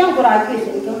 cái chân của đại cái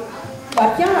gì cơ,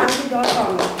 và chân là cái đó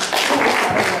còn,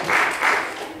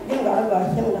 nhưng đó là cái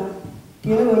chân đó,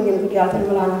 thì nó nhìn cái điều thân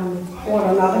mà làm, hoặc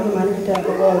là nó cái gì mà nó chỉ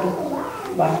có gọi được,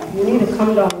 và you need to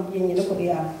come down, nhìn nó có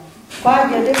điều. Qua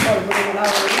giờ đấy còn mình làm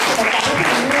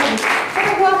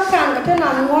cái quá càng cái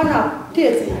nào ngon nào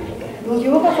thiệt đúng chứ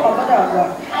có khó bắt đầu rồi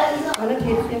mà nó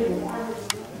thiệt thiệt rồi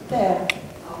thế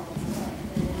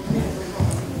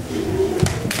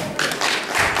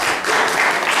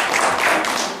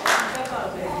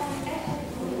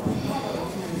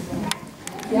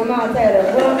nhưng mà thế rồi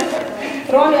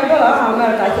rồi nhà bữa ở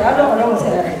mà cả chả đâu đâu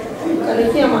ni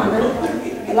kia mana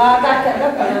la ka ka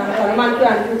ka man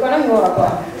kan chu kana yo ra ko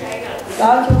la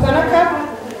chu kana ka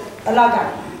la ka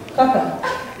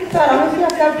cara masih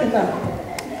akan kita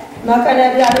maka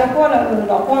dia ada pola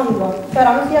lakukan cara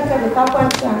masih akan kapan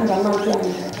kan zaman kan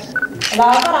la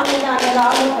orang ni ada la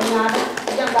orang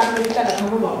jangan kita dah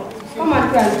tahu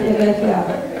kematian dia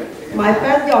siapa mai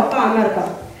pet job ka Amerika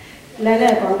lele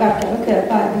kon gat ke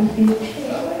ka di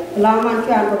la man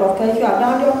kan ko ke siapa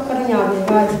dah dia kerja ni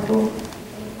baik tu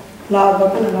la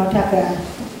bukan la tak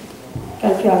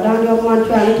kan siapa dah dia man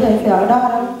kan ni siapa dah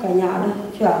kerja dah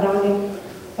siapa dah dia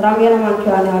ramai man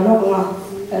kan alok ngah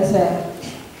ese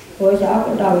ko ja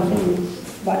ko daw ci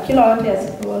ba ci lo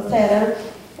tes ko sere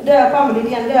de pam di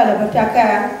yan de la ba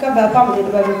takka ka ba pam di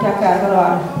ba takka ko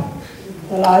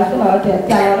la ci lo te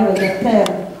ta la ba te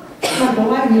man do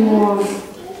ma ni mo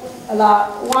la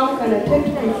wan kana tek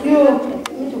yu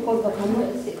mi to ko ka mo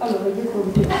si ka lo ji ko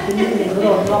ti ni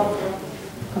ro ro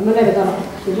ka me le ga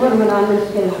ci do ma na ni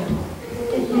ci la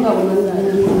ci do ma na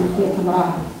ni ci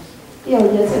kamera Iya,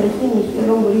 jadi sini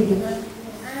orang beri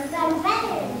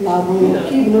lagu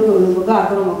cip nunggu gak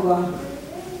kalau mau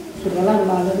segala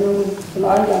lalu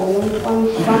selalu jalan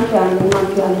panjang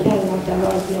macam macam macam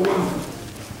macam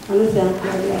anu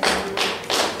yang